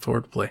what I'll be looking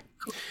forward to play.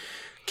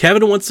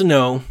 Kevin wants to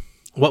know,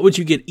 what would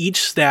you get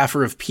each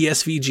staffer of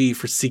PSVG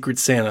for Secret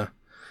Santa?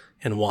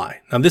 And why?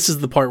 Now, this is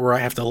the part where I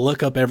have to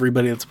look up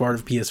everybody that's part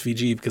of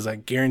PSVG because I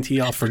guarantee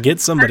I'll forget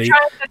somebody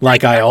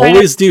like I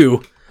always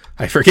do.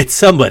 I forget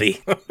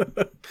somebody.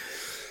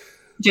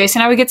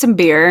 Jason, I would get some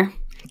beer.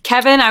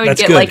 Kevin, I would That's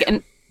get good. like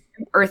an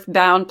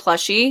Earthbound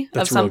plushie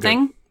That's of something.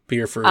 real good.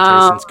 Beer for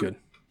Jason's good.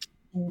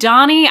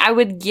 Donnie, I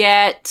would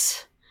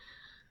get...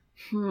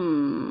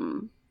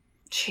 Jeez.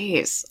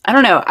 I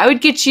don't know. I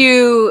would get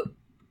you...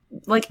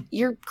 Like,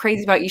 you're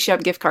crazy about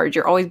eShop gift cards.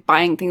 You're always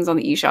buying things on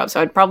the eShop,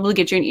 so I'd probably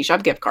get you an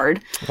eShop gift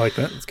card. I like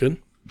that. That's good.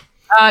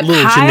 A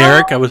little Kyle?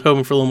 generic. I was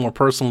hoping for a little more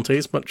personal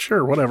taste, but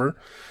sure, whatever.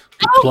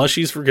 Get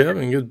plushies for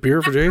Kevin, get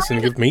beer for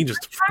Jason, give me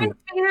just a fucking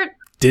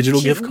digital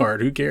gift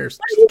card. Who cares?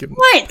 What do you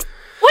want?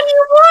 What do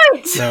you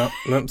want? No,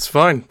 that's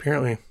fine,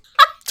 apparently.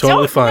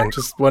 Totally fine.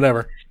 Just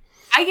whatever.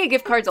 I get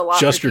gift cards a lot.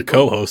 Just for your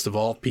people. co-host of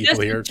all people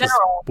Just in here. Just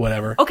general.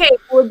 whatever. Okay,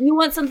 well, do you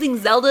want something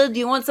Zelda? Do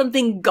you want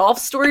something Golf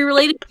Story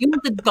related? Do you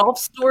want the Golf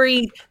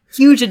Story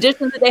huge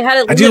edition that they had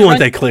at I do want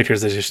that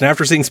collector's edition.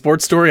 After seeing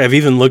Sports Story, I've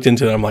even looked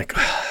into it. I'm like,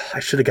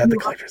 I should have got the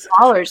collector's edition.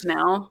 $100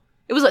 now.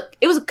 It was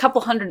a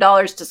couple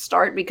 $100 to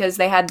start because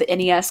they had the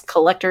NES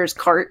collector's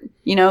cart,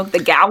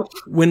 the GAL.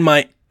 When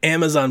my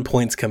Amazon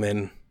points come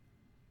in,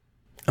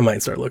 I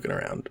might start looking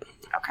around.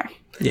 Okay.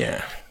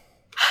 Yeah.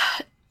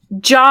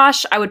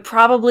 Josh, I would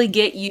probably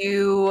get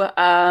you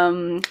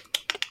I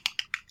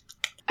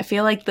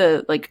feel like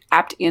the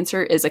apt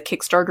answer is a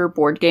Kickstarter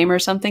board game or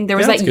something. There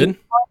was that good.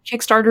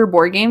 Kickstarter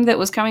board game that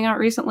was coming out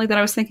recently that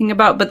I was thinking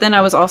about, but then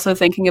I was also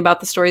thinking about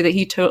the story that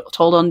he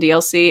told on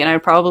DLC, and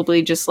I'd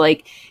probably just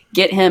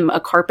get him a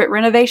carpet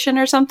renovation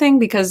or something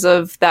because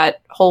of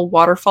that whole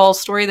waterfall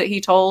story that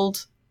he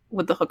told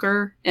with the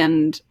hooker,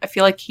 and I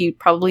feel like he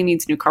probably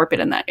needs new carpet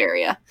in that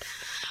area.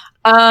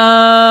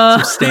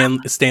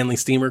 Some Stanley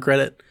Steamer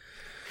credit.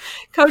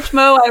 Coach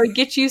Mo, I would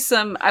get you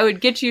some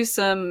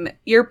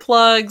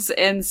earplugs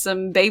and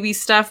some baby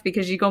stuff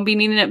because you're gonna be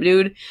needing it,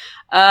 dude.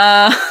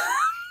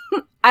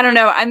 I don't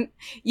know.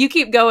 You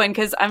keep going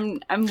because I'm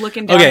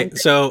looking down. Okay,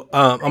 so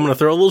I'm gonna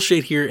throw a little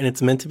shade here, and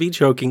it's meant to be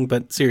joking,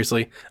 but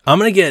seriously, I'm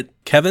gonna get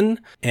Kevin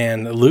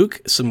and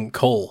Luke some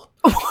coal.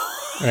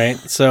 Right?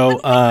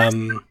 So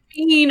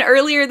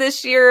earlier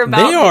this year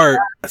about they are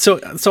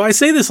so I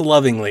say this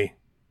lovingly.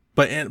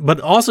 But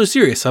also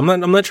serious. I'm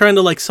not trying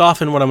to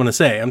soften what I'm going to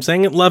say. I'm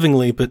saying it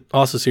lovingly, but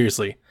also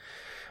seriously.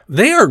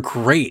 They are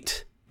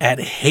great at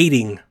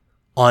hating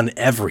on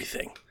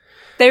everything.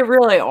 They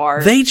really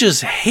are. They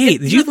just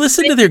hate. Did you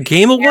listen to their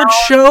Game Awards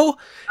show?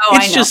 Oh,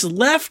 It's just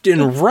left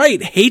and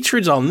right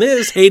hatreds on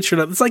this,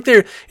 hatred on. It's like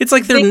they're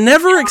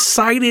never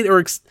excited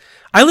or.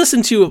 I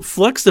listened to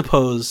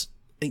Fluxtapose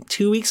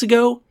 2 weeks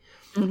ago,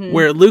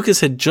 where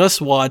Lucas had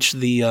just watched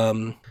the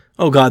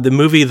the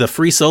movie, the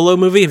Free Solo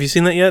movie. Have you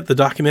seen that yet? The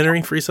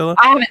documentary, Free Solo?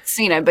 I haven't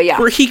seen it, but yeah.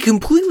 Where he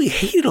completely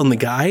hated on the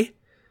guy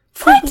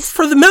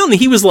for the mountain.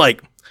 He was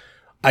like,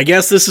 I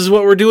guess this is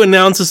what we're doing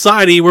now in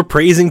society. We're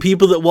praising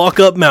people that walk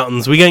up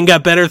mountains. We ain't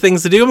got better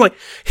things to do. I'm like,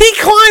 he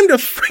climbed a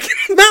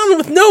freaking mountain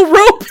with no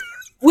rope.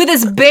 with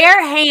his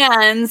bare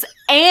hands,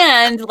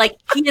 and like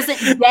he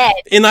isn't dead.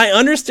 And I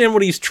understand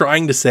what he's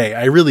trying to say.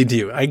 I really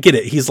do. I get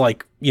it. He's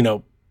like,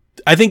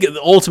 I think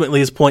ultimately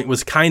his point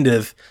was kind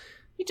of,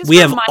 we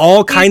have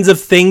all kinds of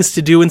things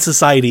to do in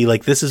society.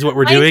 Like, this is what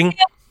we're doing.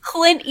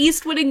 Clint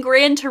Eastwood in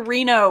Gran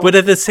Torino. But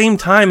at the same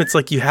time, it's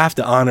like you have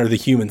to honor the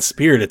human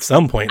spirit at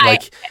some point.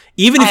 Like,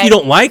 even if you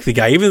don't like the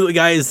guy, even if the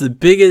guy is the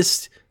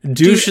biggest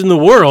douche in the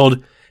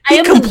world,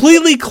 he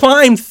completely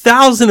climbed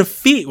thousands of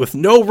feet with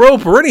no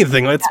rope or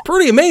anything. It's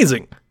pretty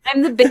amazing.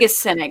 I'm the biggest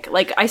cynic.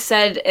 Like I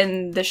said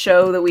in the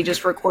show that we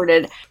just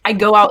recorded, I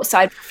go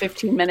outside for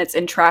 15 minutes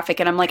in traffic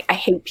and I'm like, I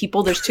hate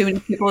people. There's too many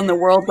people in the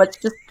world. Let's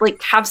just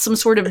like have some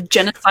sort of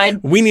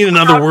genocide. We need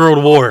another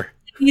world war.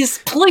 Please.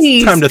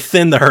 It's time to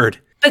thin the herd.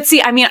 But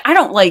see, I mean, I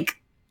don't like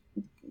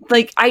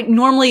I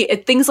normally,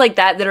 things like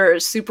that are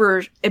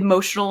super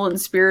emotional and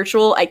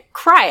spiritual, I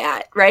cry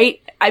at, right?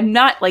 I'm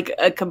not like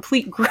a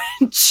complete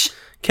Grinch.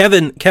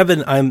 Kevin,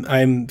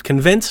 I'm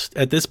convinced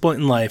at this point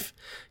in life,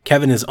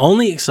 Kevin is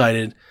only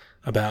excited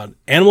about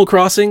Animal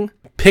Crossing,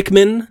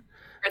 Pikmin,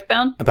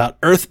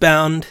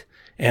 Earthbound,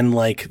 and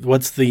like,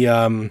 what's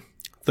the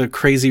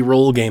crazy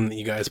roll game that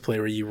you guys play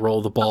where you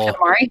roll the ball?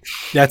 Katamari?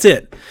 That's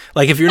it.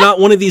 Like, if you're not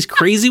one of these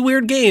crazy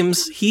weird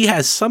games, he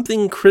has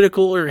something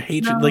critical or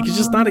hatred. Like, he's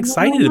just not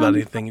excited about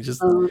anything. It's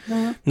just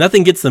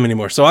nothing gets them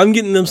anymore. So I'm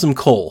getting them some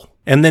coal,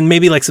 and then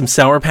maybe like some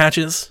Sour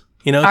Patches.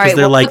 Because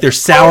they're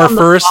sour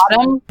first,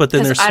 but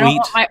then they're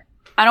sweet.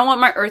 I don't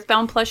want my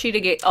Earthbound plushie to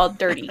get all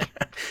dirty.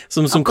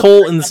 some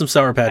coal and some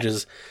Sour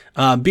Patches.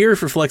 Beer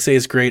for Flex Day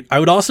is great. I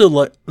would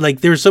also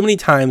there's so many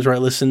times where I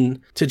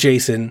listen to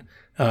Jason.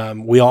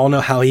 We all know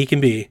how he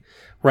can be,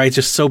 where I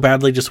just so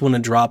badly just want to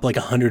drop like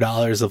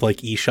 $100 of like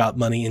eShop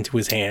money into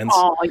his hands.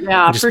 Oh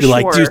yeah, and just be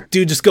like,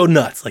 dude, just go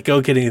nuts. Like, go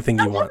get anything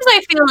you want.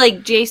 I feel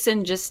like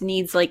Jason just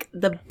needs like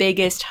the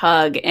biggest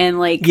hug and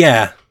like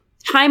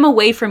time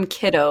away from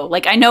kiddo.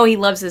 Like, I know he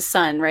loves his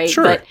son, right?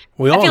 Sure. But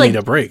we all need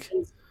a break.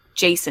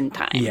 Jason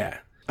time. Yeah.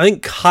 I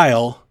think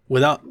Kyle,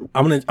 I'm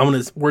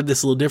gonna word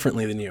this a little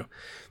differently than you.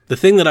 The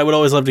thing that I would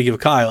always love to give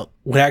Kyle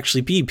would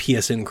actually be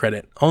PSN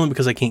credit, only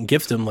because I can't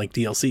gift him like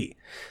DLC.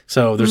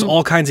 So there's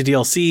all kinds of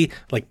DLC,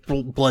 like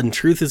Blood and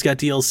Truth has got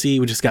DLC,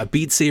 we just got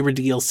Beat Saber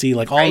DLC,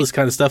 like all this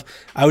kind of stuff.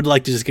 I would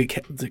like to just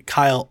get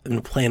Kyle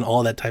into playing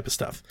all that type of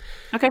stuff.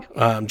 Okay.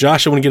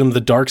 Josh, I want to get him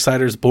the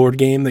Darksiders board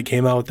game that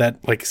came out with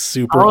that like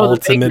super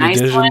ultimate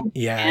edition. Nice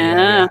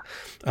yeah.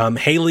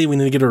 Haley, we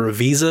need to get her a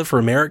visa for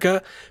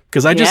America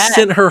because I just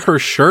sent her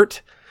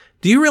shirt.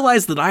 Do you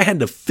realize that I had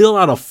to fill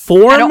out a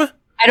form?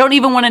 I don't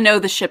even want to know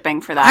the shipping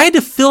for that. I had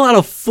to fill out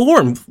a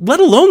form, let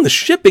alone the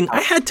shipping.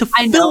 I had to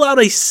fill out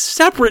a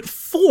separate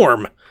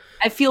form.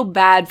 I feel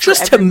bad for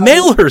just to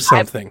mail her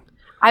something.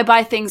 I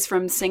buy things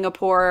from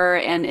Singapore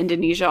and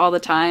Indonesia all the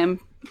time,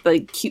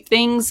 like cute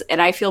things,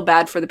 and I feel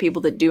bad for the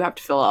people that do have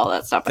to fill all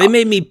that stuff out.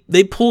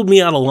 They pulled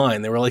me out of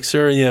line. They were like,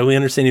 "Sir, we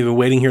understand you've been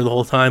waiting here the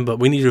whole time, but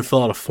we need you to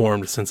fill out a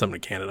form to send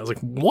something to Canada." I was like,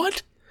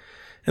 "What?"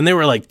 And they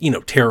were like,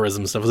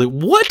 terrorism stuff. I was like,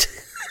 "What?"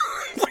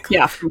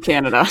 Yeah, from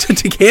Canada.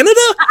 to Canada?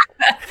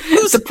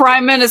 The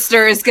Prime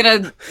Minister is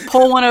going to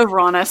pull one over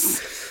on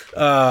us.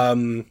 What are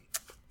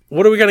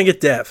we going to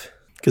get Dev?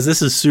 Because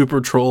this is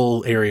super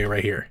troll area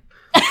right here.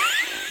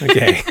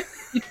 Okay.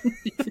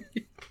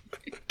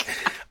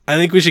 I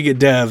think we should get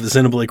Dev the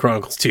Xenoblade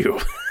Chronicles 2.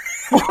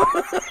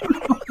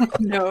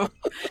 No.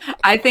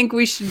 I think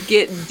we should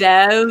get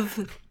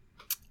Dev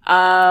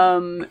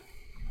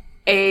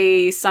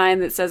a sign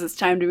that says it's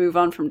time to move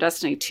on from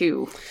Destiny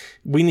 2.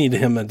 We need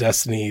him a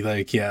Destiny,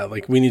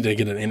 we need to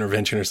get an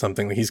intervention or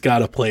something. Like, he's got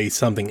to play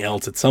something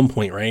else at some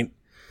point, right?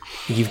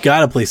 You've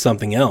got to play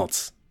something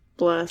else.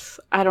 Bless.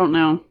 I don't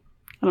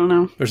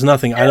know. There's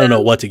nothing. I don't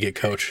know what to get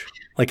Coach.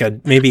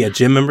 Like maybe a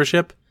gym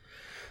membership?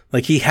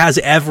 Like, he has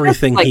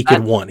everything he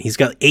could want. He's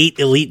got 8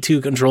 Elite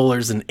 2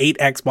 controllers and 8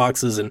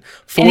 Xboxes and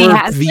 4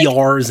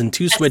 VRs and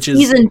 2 Switches.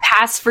 Season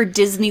pass for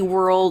Disney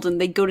World,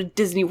 and they go to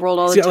Disney World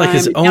all the time. He's got like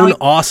his own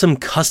awesome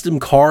custom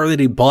car that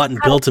he bought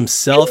and built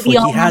himself. Like,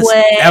 he has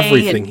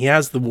everything. He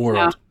has the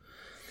world.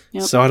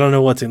 Yeah. Yep. So I don't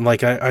know what to,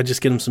 like, I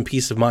just get him some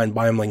peace of mind,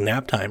 buy him like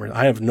nap time.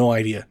 I have no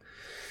idea.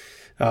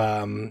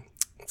 Let's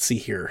see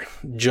here.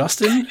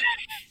 Justin?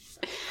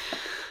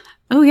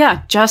 Oh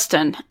yeah,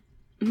 Justin.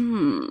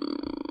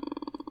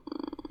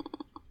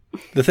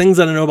 The things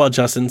that I know about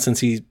Justin, since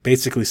he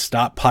basically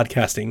stopped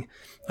podcasting,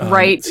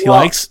 right? He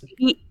likes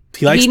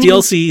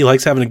DLC. He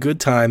likes having a good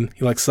time.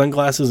 He likes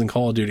sunglasses and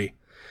Call of Duty.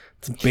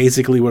 That's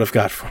basically what I've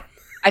got for him.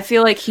 I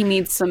feel like he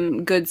needs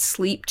some good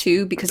sleep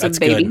too because of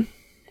baby. Good.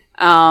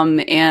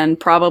 And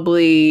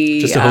probably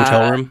just a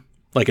hotel room,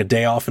 like a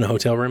day off in a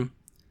hotel room.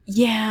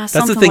 Yeah,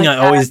 that's the thing I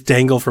always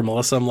dangle for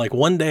Melissa. I'm like,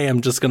 one day I'm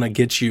just gonna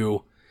get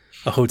you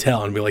a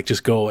hotel and be like,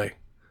 just go away.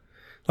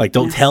 Like,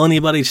 don't tell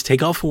anybody. Just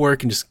take off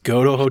work and just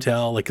go to a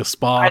hotel, like a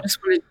spa.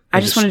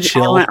 I just want to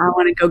chill. I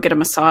want to go get a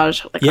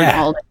massage, like an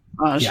all-day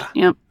massage. Yeah,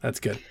 yep.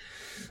 That's good.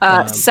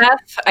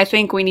 Seth, I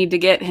think we need to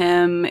get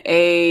him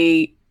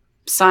a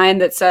sign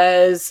that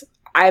says,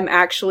 "I'm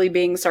actually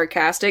being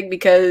sarcastic,"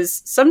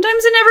 because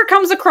sometimes it never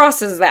comes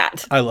across as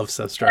that. I love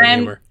Seth's dry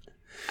humor.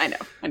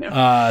 I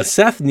know.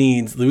 Seth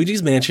needs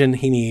Luigi's Mansion.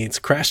 He needs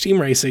Crash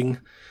Team Racing.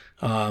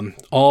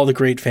 All the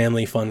great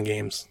family fun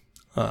games.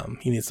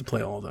 He needs to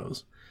play all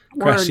those.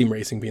 Crash Team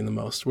Racing being the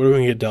most. What are we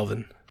going to get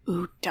Delvin?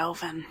 Ooh,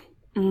 Delvin.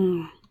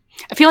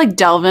 I feel like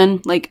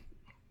Delvin's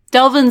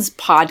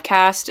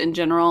podcast in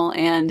general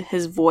and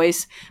his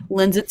voice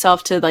lends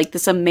itself to like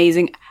this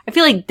amazing. I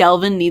feel like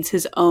Delvin needs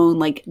his own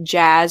like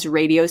jazz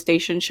radio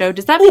station show.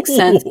 Does that make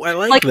sense? I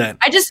like that.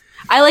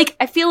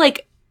 I feel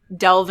like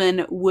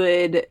Delvin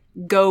would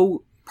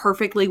go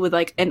perfectly with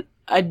like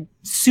a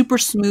super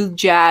smooth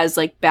jazz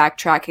like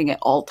backtracking at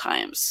all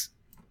times.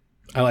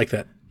 I like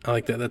that.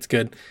 That's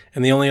good.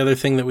 And the only other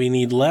thing that we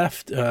need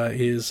left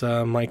is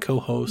my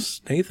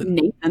co-host Nathan.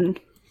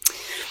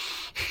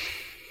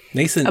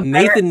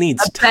 Nathan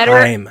needs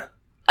time.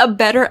 A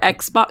better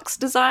Xbox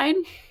design.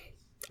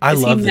 I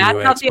love the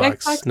new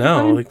Xbox.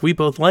 No, like we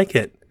both like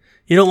it.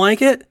 You don't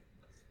like it?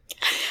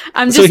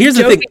 So here's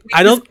the thing.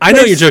 I know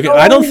you're joking.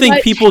 I don't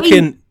think people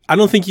can. I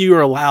don't think you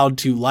are allowed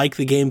to like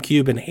the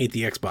GameCube and hate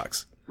the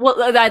Xbox.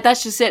 Well,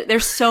 that's just it.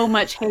 There's so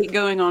much hate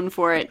going on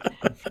for it.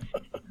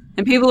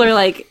 And people are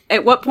like,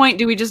 at what point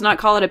do we just not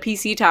call it a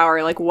PC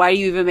tower? Like, why do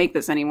you even make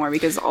this anymore?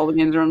 Because all the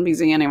games are on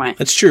PC anyway.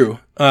 That's true.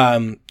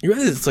 You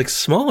realize it's like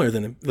smaller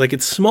than it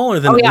looks.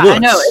 I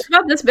know. It's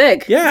not this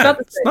big. Yeah,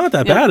 it's not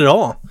that bad at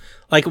all.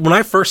 Like when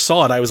I first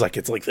saw it, I was like,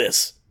 it's like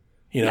this,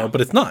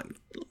 but it's not.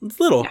 It's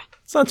little. Yeah.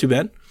 It's not too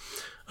bad.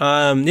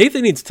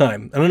 Nathan needs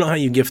time. I don't know how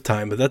you gift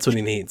time, but that's what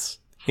he needs.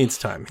 He needs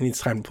time. He needs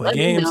time to play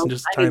games and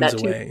just time's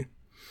away.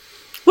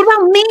 What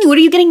about me? What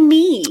are you getting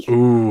me?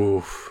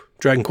 Ooh,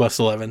 Dragon Quest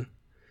 11.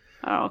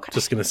 Oh, okay.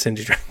 Just gonna send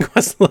you Dragon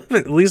Quest 11.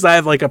 At least I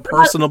have like a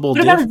personable.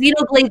 What about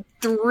Xenoblade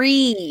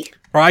 3?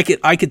 Or I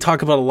could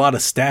talk about a lot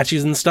of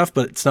statues and stuff,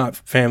 but it's not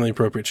family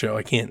appropriate show.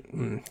 I can't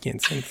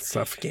send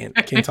stuff. Can't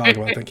talk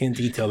about that. Can't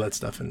detail that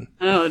stuff. And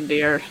oh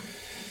dear.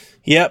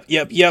 Yep.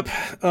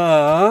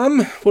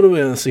 What do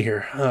we want to see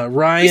here?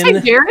 Ryan. You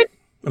say Jared?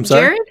 I'm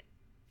sorry.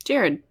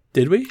 Jared.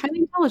 Did we? Kind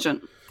of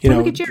intelligent.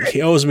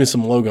 He owes me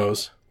some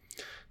logos.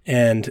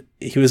 And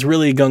he was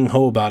really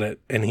gung-ho about it.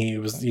 And he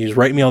was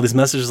writing me all these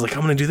messages like,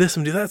 I'm going to do this,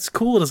 I'm going to do that. It's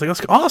cool. And I was like, that's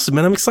awesome,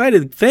 man. I'm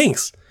excited.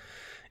 Thanks.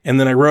 And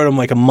then I wrote him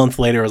like a month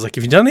later. I was like,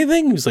 have you done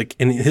anything? He was like,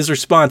 and his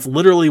response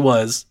literally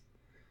was,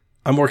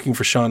 I'm working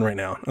for Sean right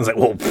now. I was like,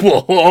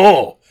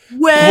 whoa.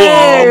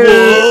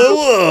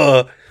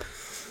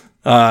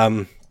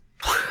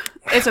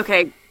 It's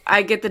okay.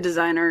 I get the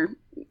designer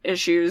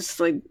issues.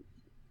 Like,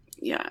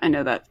 yeah, I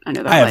know that.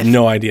 I have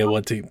no idea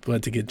what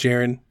to get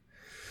Jared.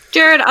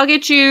 Jared, I'll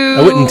get you.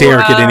 I wouldn't dare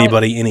get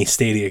anybody any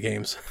Stadia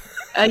games.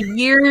 A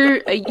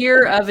year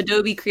of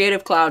Adobe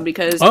Creative Cloud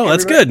because. Oh,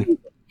 that's good.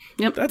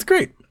 Yep, that's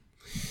great.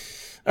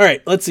 All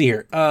right, let's see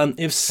here.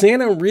 If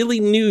Santa really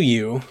knew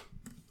you,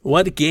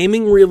 what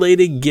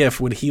gaming-related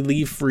gift would he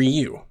leave for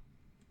you?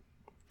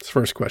 That's the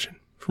first question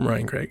from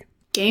Ryan Craig.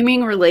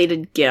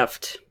 Gaming-related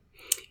gift.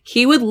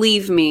 He would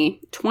leave me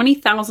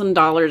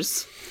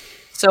 $20,000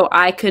 so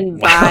I can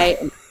buy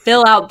and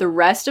fill out the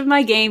rest of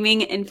my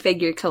gaming and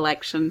figure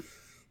collection.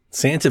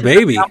 Santa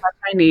baby. How much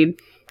I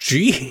need.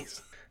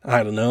 Jeez.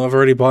 I don't know. I've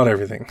already bought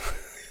everything.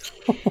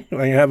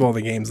 I have all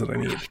the games that I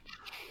need.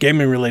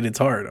 Gaming related's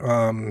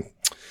hard.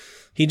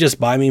 He just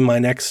buy me my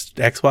next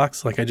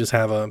Xbox. Like I just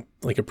have a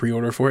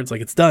pre-order for it. It's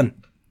like it's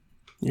done.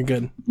 You're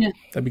good. Yeah.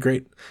 That'd be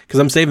great. Because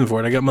I'm saving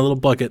for it. I got my little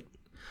bucket.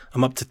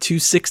 I'm up to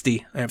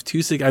 $260.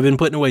 I've been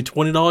putting away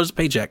 $20 a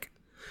paycheck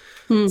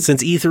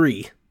since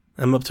E3.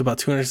 I'm up to about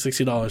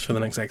 $260 for the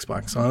next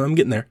Xbox. So I'm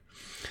getting there.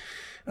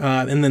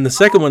 And then the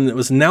second one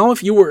was, now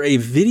if you were a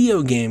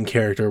video game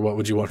character, what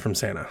would you want from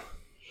Santa?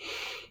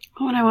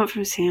 What would I want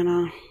from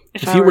Santa?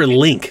 If you were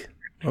Link,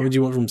 what would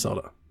you want from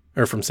Zelda?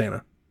 Or from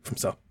Santa? From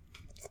Zelda.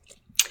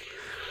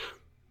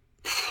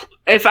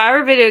 If I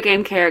were a video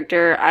game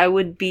character, I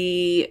would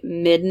be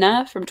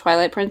Midna from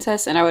Twilight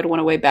Princess, and I would want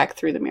to way back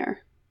through the mirror.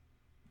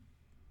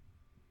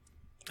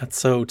 That's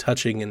so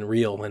touching and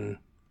real.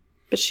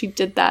 But she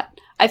did that.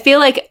 I feel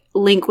like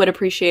Link would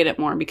appreciate it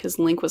more because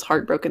Link was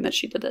heartbroken that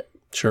she did it.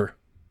 Sure.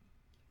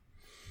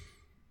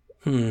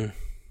 What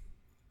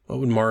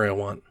would Mario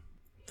want?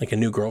 Like a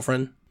new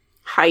girlfriend?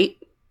 Height.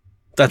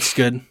 That's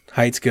good.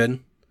 Height's good.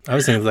 I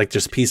was thinking like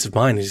just peace of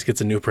mind. He just gets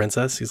a new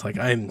princess. He's like,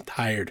 I'm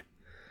tired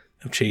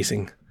of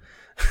chasing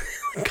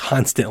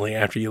constantly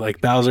after you.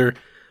 Like, Bowser,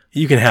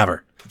 you can have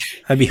her.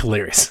 That'd be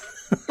hilarious.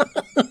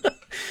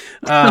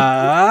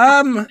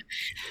 Brody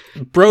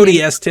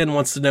S10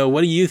 wants to know,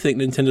 what do you think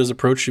Nintendo's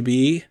approach should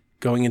be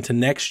going into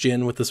next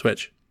gen with the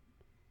Switch?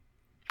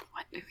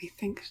 What do we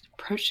think the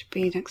approach should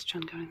be next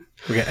gen going?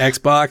 We got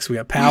Xbox, we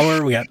got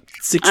Power, we got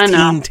 16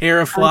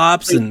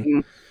 teraflops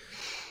and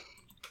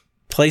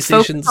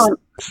PlayStation's.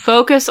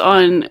 Focus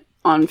on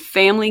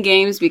family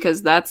games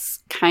because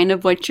that's kind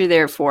of what you're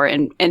there for,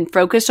 and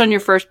focus on your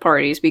first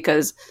parties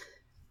because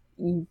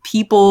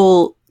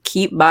people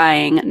keep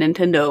buying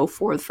Nintendo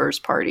for the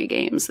first party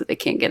games that they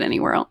can't get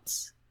anywhere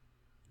else.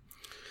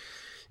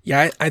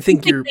 Yeah, I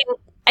think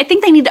I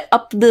think they need to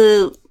up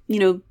the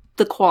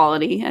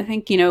quality. I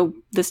think,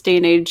 this day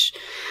and age,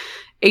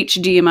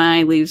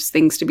 HDMI leaves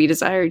things to be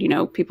desired.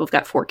 People have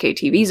got 4K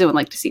TVs and would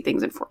like to see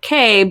things in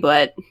 4K,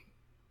 but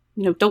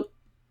don't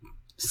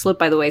slip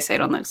by the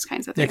wayside on those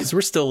kinds of Yeah, things. because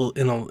we're still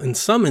in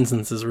some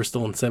instances we're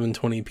still in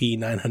 720p,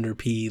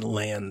 900p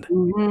land.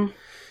 Mm-hmm.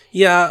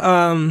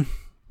 Yeah,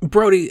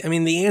 Brody. I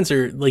mean, the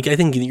answer, I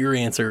think your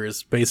answer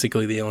is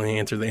basically the only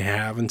answer they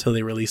have until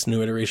they release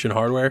new iteration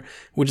hardware,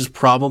 which is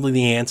probably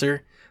the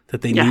answer,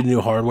 that they need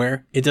new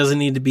hardware. It doesn't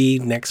need to be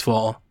next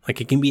fall.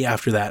 It can be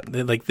after that.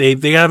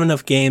 They have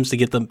enough games to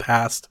get them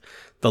past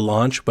the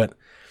launch, but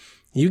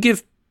you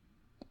give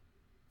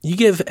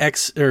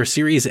X or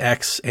Series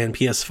X and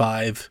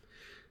PS5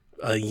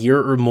 a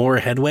year or more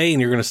headway,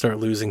 and you're going to start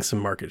losing some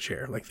market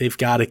share. They've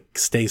got to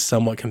stay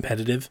somewhat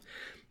competitive.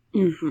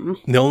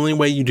 Mm-hmm. The only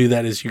way you do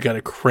that is you got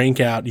to crank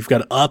out. You've got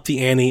to up the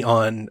ante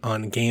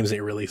on games that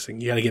you're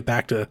releasing. You got to get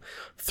back to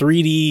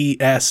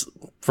 3DS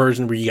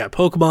version where you got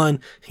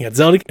Pokemon, you got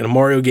Zelda, and a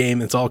Mario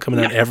game. It's all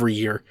coming out every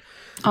year.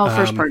 All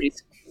first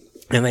parties.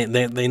 And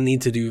they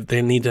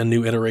need a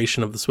new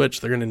iteration of the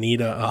Switch. They're going to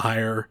need a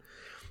higher,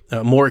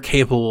 more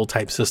capable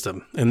type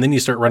system. And then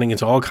you start running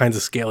into all kinds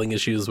of scaling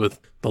issues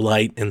with the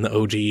Lite and the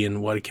OG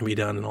and what it can be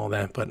done and all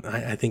that. But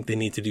I think they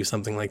need to do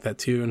something like that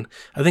too. And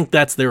I think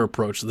that's their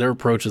approach. Their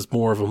approach is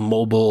more of a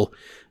mobile,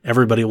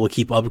 everybody will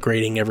keep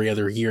upgrading every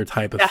other year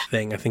type of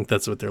thing. I think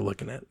that's what they're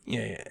looking at.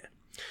 Yeah.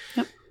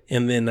 Yep.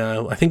 And then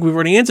I think we've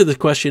already answered this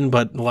question,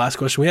 but the last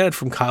question we had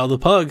from Kyle the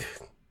Pug,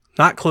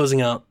 not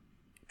closing out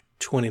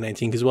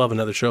 2019 because we'll have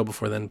another show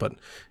before then, but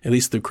at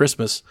least through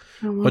Christmas.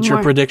 What's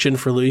your prediction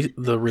for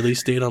the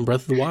release date on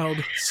Breath of the Wild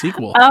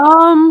sequel?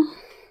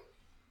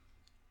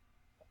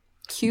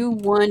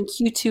 Q1,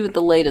 Q2 at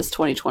the latest,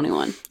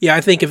 2021. Yeah,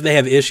 I think if they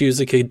have issues,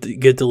 it could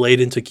get delayed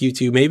into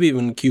Q2, maybe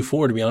even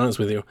Q4, to be honest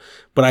with you.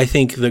 But I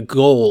think the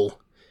goal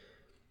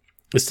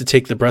is to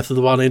take the Breath of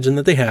the Wild engine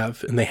that they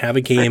have, and they have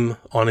a game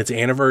on its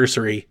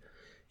anniversary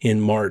in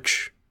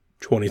March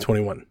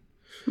 2021.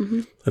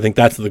 Mm-hmm. I think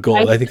that's the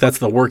goal. I think that's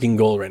the working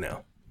goal right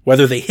now.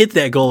 Whether they hit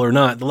that goal or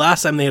not, the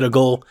last time they had a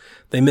goal,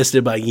 they missed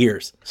it by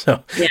years.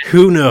 So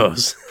who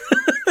knows?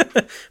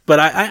 But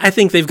I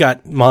think they've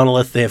got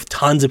Monolith. They have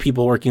tons of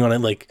people working on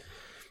it,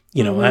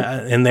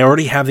 and they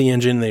already have the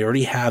engine. They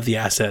already have the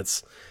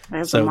assets. They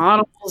have the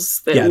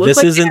models. That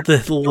this isn't the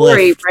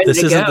lift.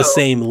 This isn't the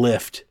same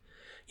lift.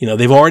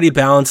 They've already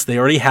balanced. They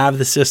already have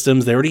the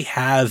systems. They already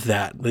have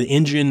that. The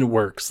engine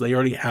works. They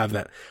already have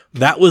that.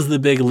 That was the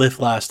big lift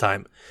last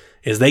time.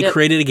 Is they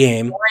created a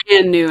game,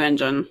 brand new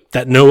engine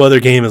that no other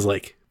game is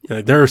like.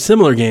 There are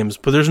similar games,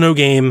 but there's no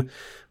game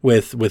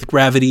with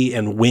gravity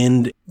and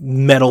wind,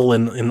 metal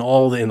and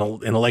all and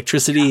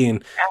electricity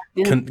and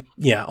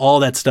all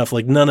that stuff.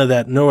 None of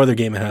that. No other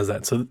game has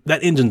that. So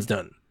that engine's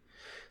done.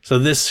 So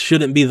this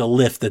shouldn't be the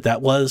lift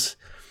that was.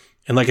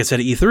 And like I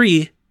said at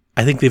E3,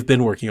 I think they've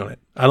been working on it.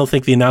 I don't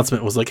think the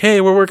announcement was like, "Hey,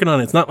 we're working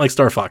on it." It's not like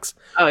Star Fox.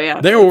 Oh yeah,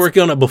 they were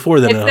working on it before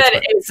the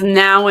announcement. It's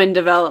now in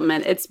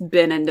development. It's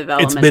been in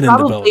development. It's been in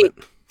development.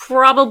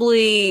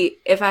 Probably,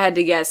 if I had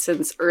to guess,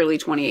 since early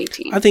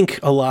 2018. I think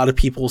a lot of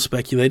people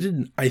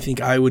speculated. I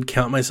think I would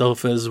count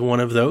myself as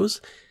one of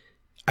those.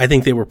 I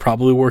think they were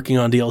probably working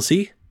on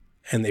DLC,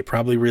 and they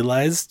probably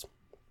realized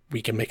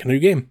we can make a new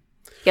game.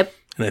 Yep.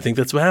 And I think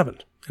that's what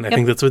happened. And I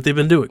think that's what they've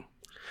been doing.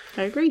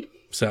 I agree.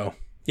 So,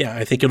 yeah,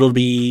 I think it'll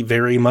be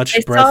very much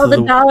it's Breath all of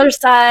the dollar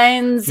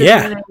signs.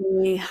 Yeah.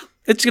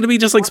 It's going to be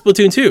just like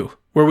Splatoon 2,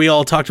 where we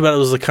all talked about it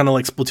was kind of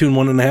like Splatoon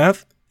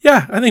 1.5.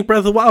 Yeah, I think Breath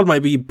of the Wild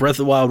might be Breath of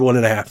the Wild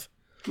 1.5.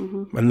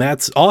 Mm-hmm. And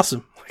that's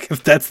awesome.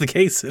 If that's the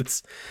case,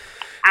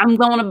 I'm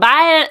going to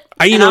buy it.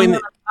 I'm going to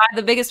buy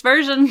the biggest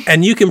version.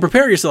 And you can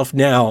prepare yourself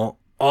now,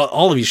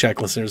 all of you Shack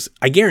listeners.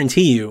 I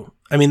guarantee you,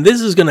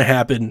 this is going to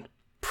happen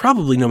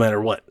probably no matter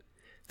what.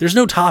 There's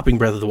no topping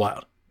Breath of the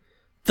Wild.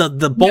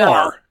 The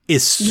bar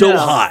is so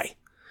high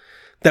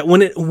that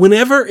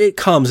whenever it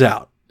comes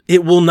out,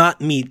 it will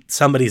not meet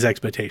somebody's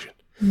expectation.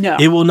 No.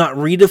 It will not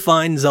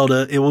redefine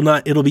Zelda.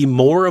 It'll be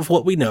more of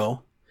what we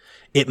know.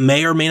 It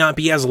may or may not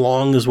be as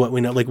long as what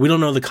we know. We don't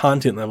know the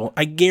content level.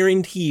 I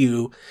guarantee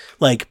you,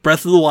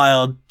 Breath of the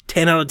Wild,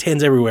 10 out of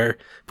 10s everywhere.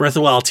 Breath of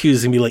the Wild 2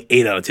 is going to be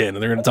 8 out of 10. And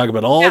they're going to talk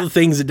about all the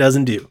things it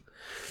doesn't do.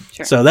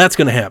 Sure. So that's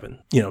going to happen.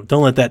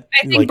 Don't let that...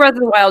 I think Breath of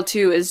the Wild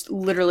 2 is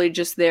literally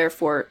just there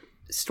for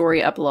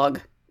story epilogue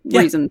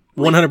reason.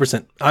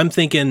 100%. I'm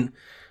thinking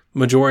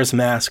Majora's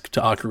Mask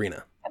to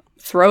Ocarina.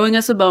 Throwing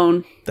us a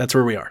bone. That's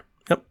where we are.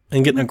 Yep.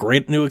 And getting a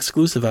great new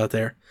exclusive out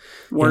there.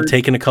 And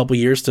taking a couple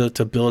years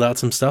to build out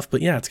some stuff.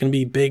 But yeah, it's going to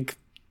be big,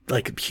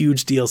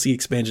 huge DLC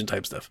expansion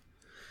type stuff.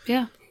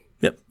 Yeah.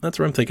 Yep. That's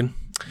what I'm thinking.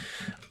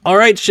 All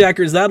right,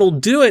 Shackers, that'll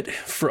do it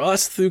for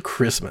us through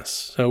Christmas.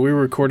 So we were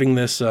recording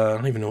this, I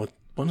don't even know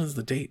when is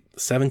the date?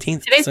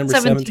 17th? Today's December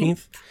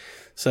 17th.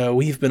 So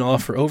we've been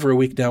off for over a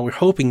week now. We're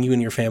hoping you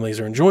and your families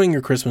are enjoying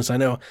your Christmas. I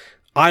know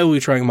I will be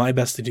trying my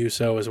best to do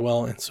so as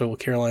well. And so will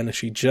Carolina.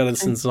 She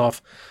jettisons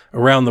off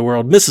around the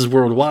world. Mrs.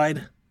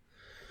 Worldwide.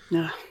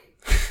 No.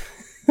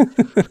 We'll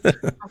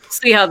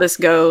see how this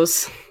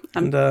goes.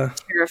 I'm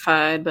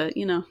terrified, but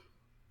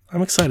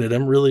I'm excited.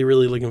 I'm really,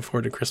 really looking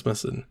forward to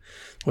Christmas and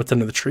what's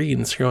under the tree.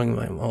 And it's showing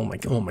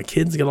like, my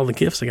kids got all the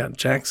gifts.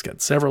 Jack's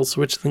got several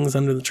Switch things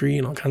under the tree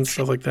and all kinds of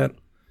stuff like that.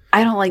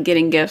 I don't like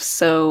getting gifts,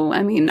 so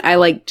I mean,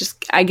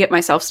 I get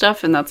myself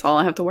stuff, and that's all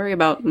I have to worry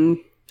about. And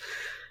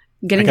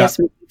getting gifts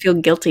makes me feel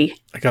guilty.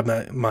 I got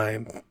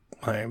my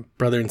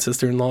brother and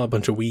sister-in-law a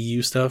bunch of Wii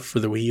U stuff for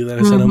the Wii U that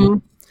I sent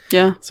them.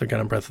 Yeah. So I got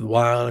them Breath of the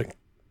Wild,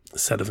 a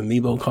set of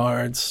Amiibo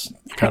cards.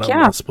 Got them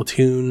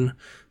Splatoon.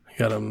 I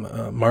got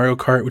them Mario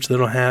Kart, which they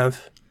don't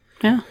have.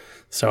 Yeah.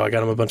 So I got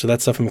them a bunch of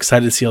that stuff. I'm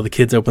excited to see all the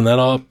kids open that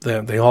up.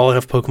 They all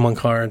have Pokemon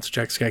cards.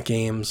 Jack's got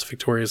games.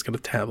 Victoria's got a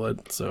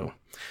tablet. So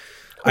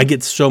I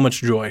get so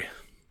much joy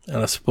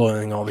out of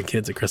spoiling all the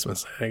kids at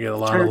Christmas. I get a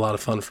lot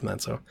of fun from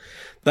that. So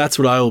that's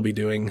what I will be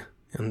doing.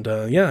 And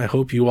I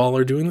hope you all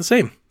are doing the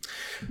same.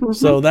 Mm-hmm.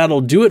 So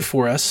that'll do it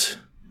for us,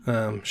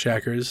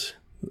 Shackers.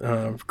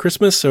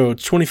 Christmas, so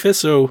it's 25th.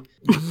 So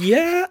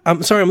yeah,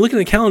 I'm sorry, I'm looking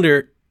at the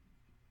calendar.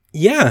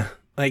 Yeah,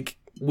 like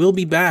we'll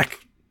be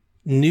back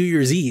New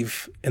Year's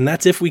Eve, and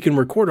that's if we can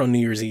record on New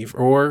Year's Eve,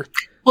 or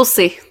we'll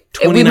see.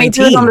 We may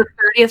do it on the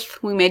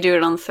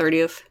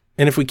 30th.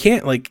 And if we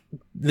can't, like,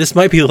 this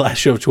might be the last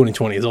show of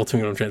 2020 is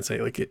ultimately what I'm trying to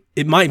say. Like,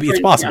 it might be. It's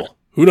possible. Yeah.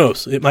 Who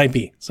knows? It might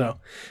be. So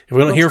if we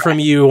don't hear from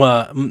you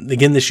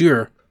again this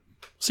year,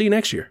 see you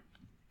next year.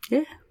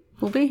 Yeah,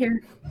 we'll be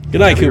here. Good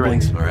night,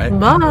 Kooplings. All right.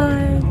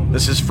 Bye.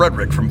 This is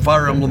Frederick from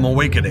Fire Emblem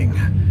Awakening.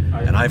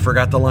 And I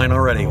forgot the line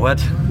already. What?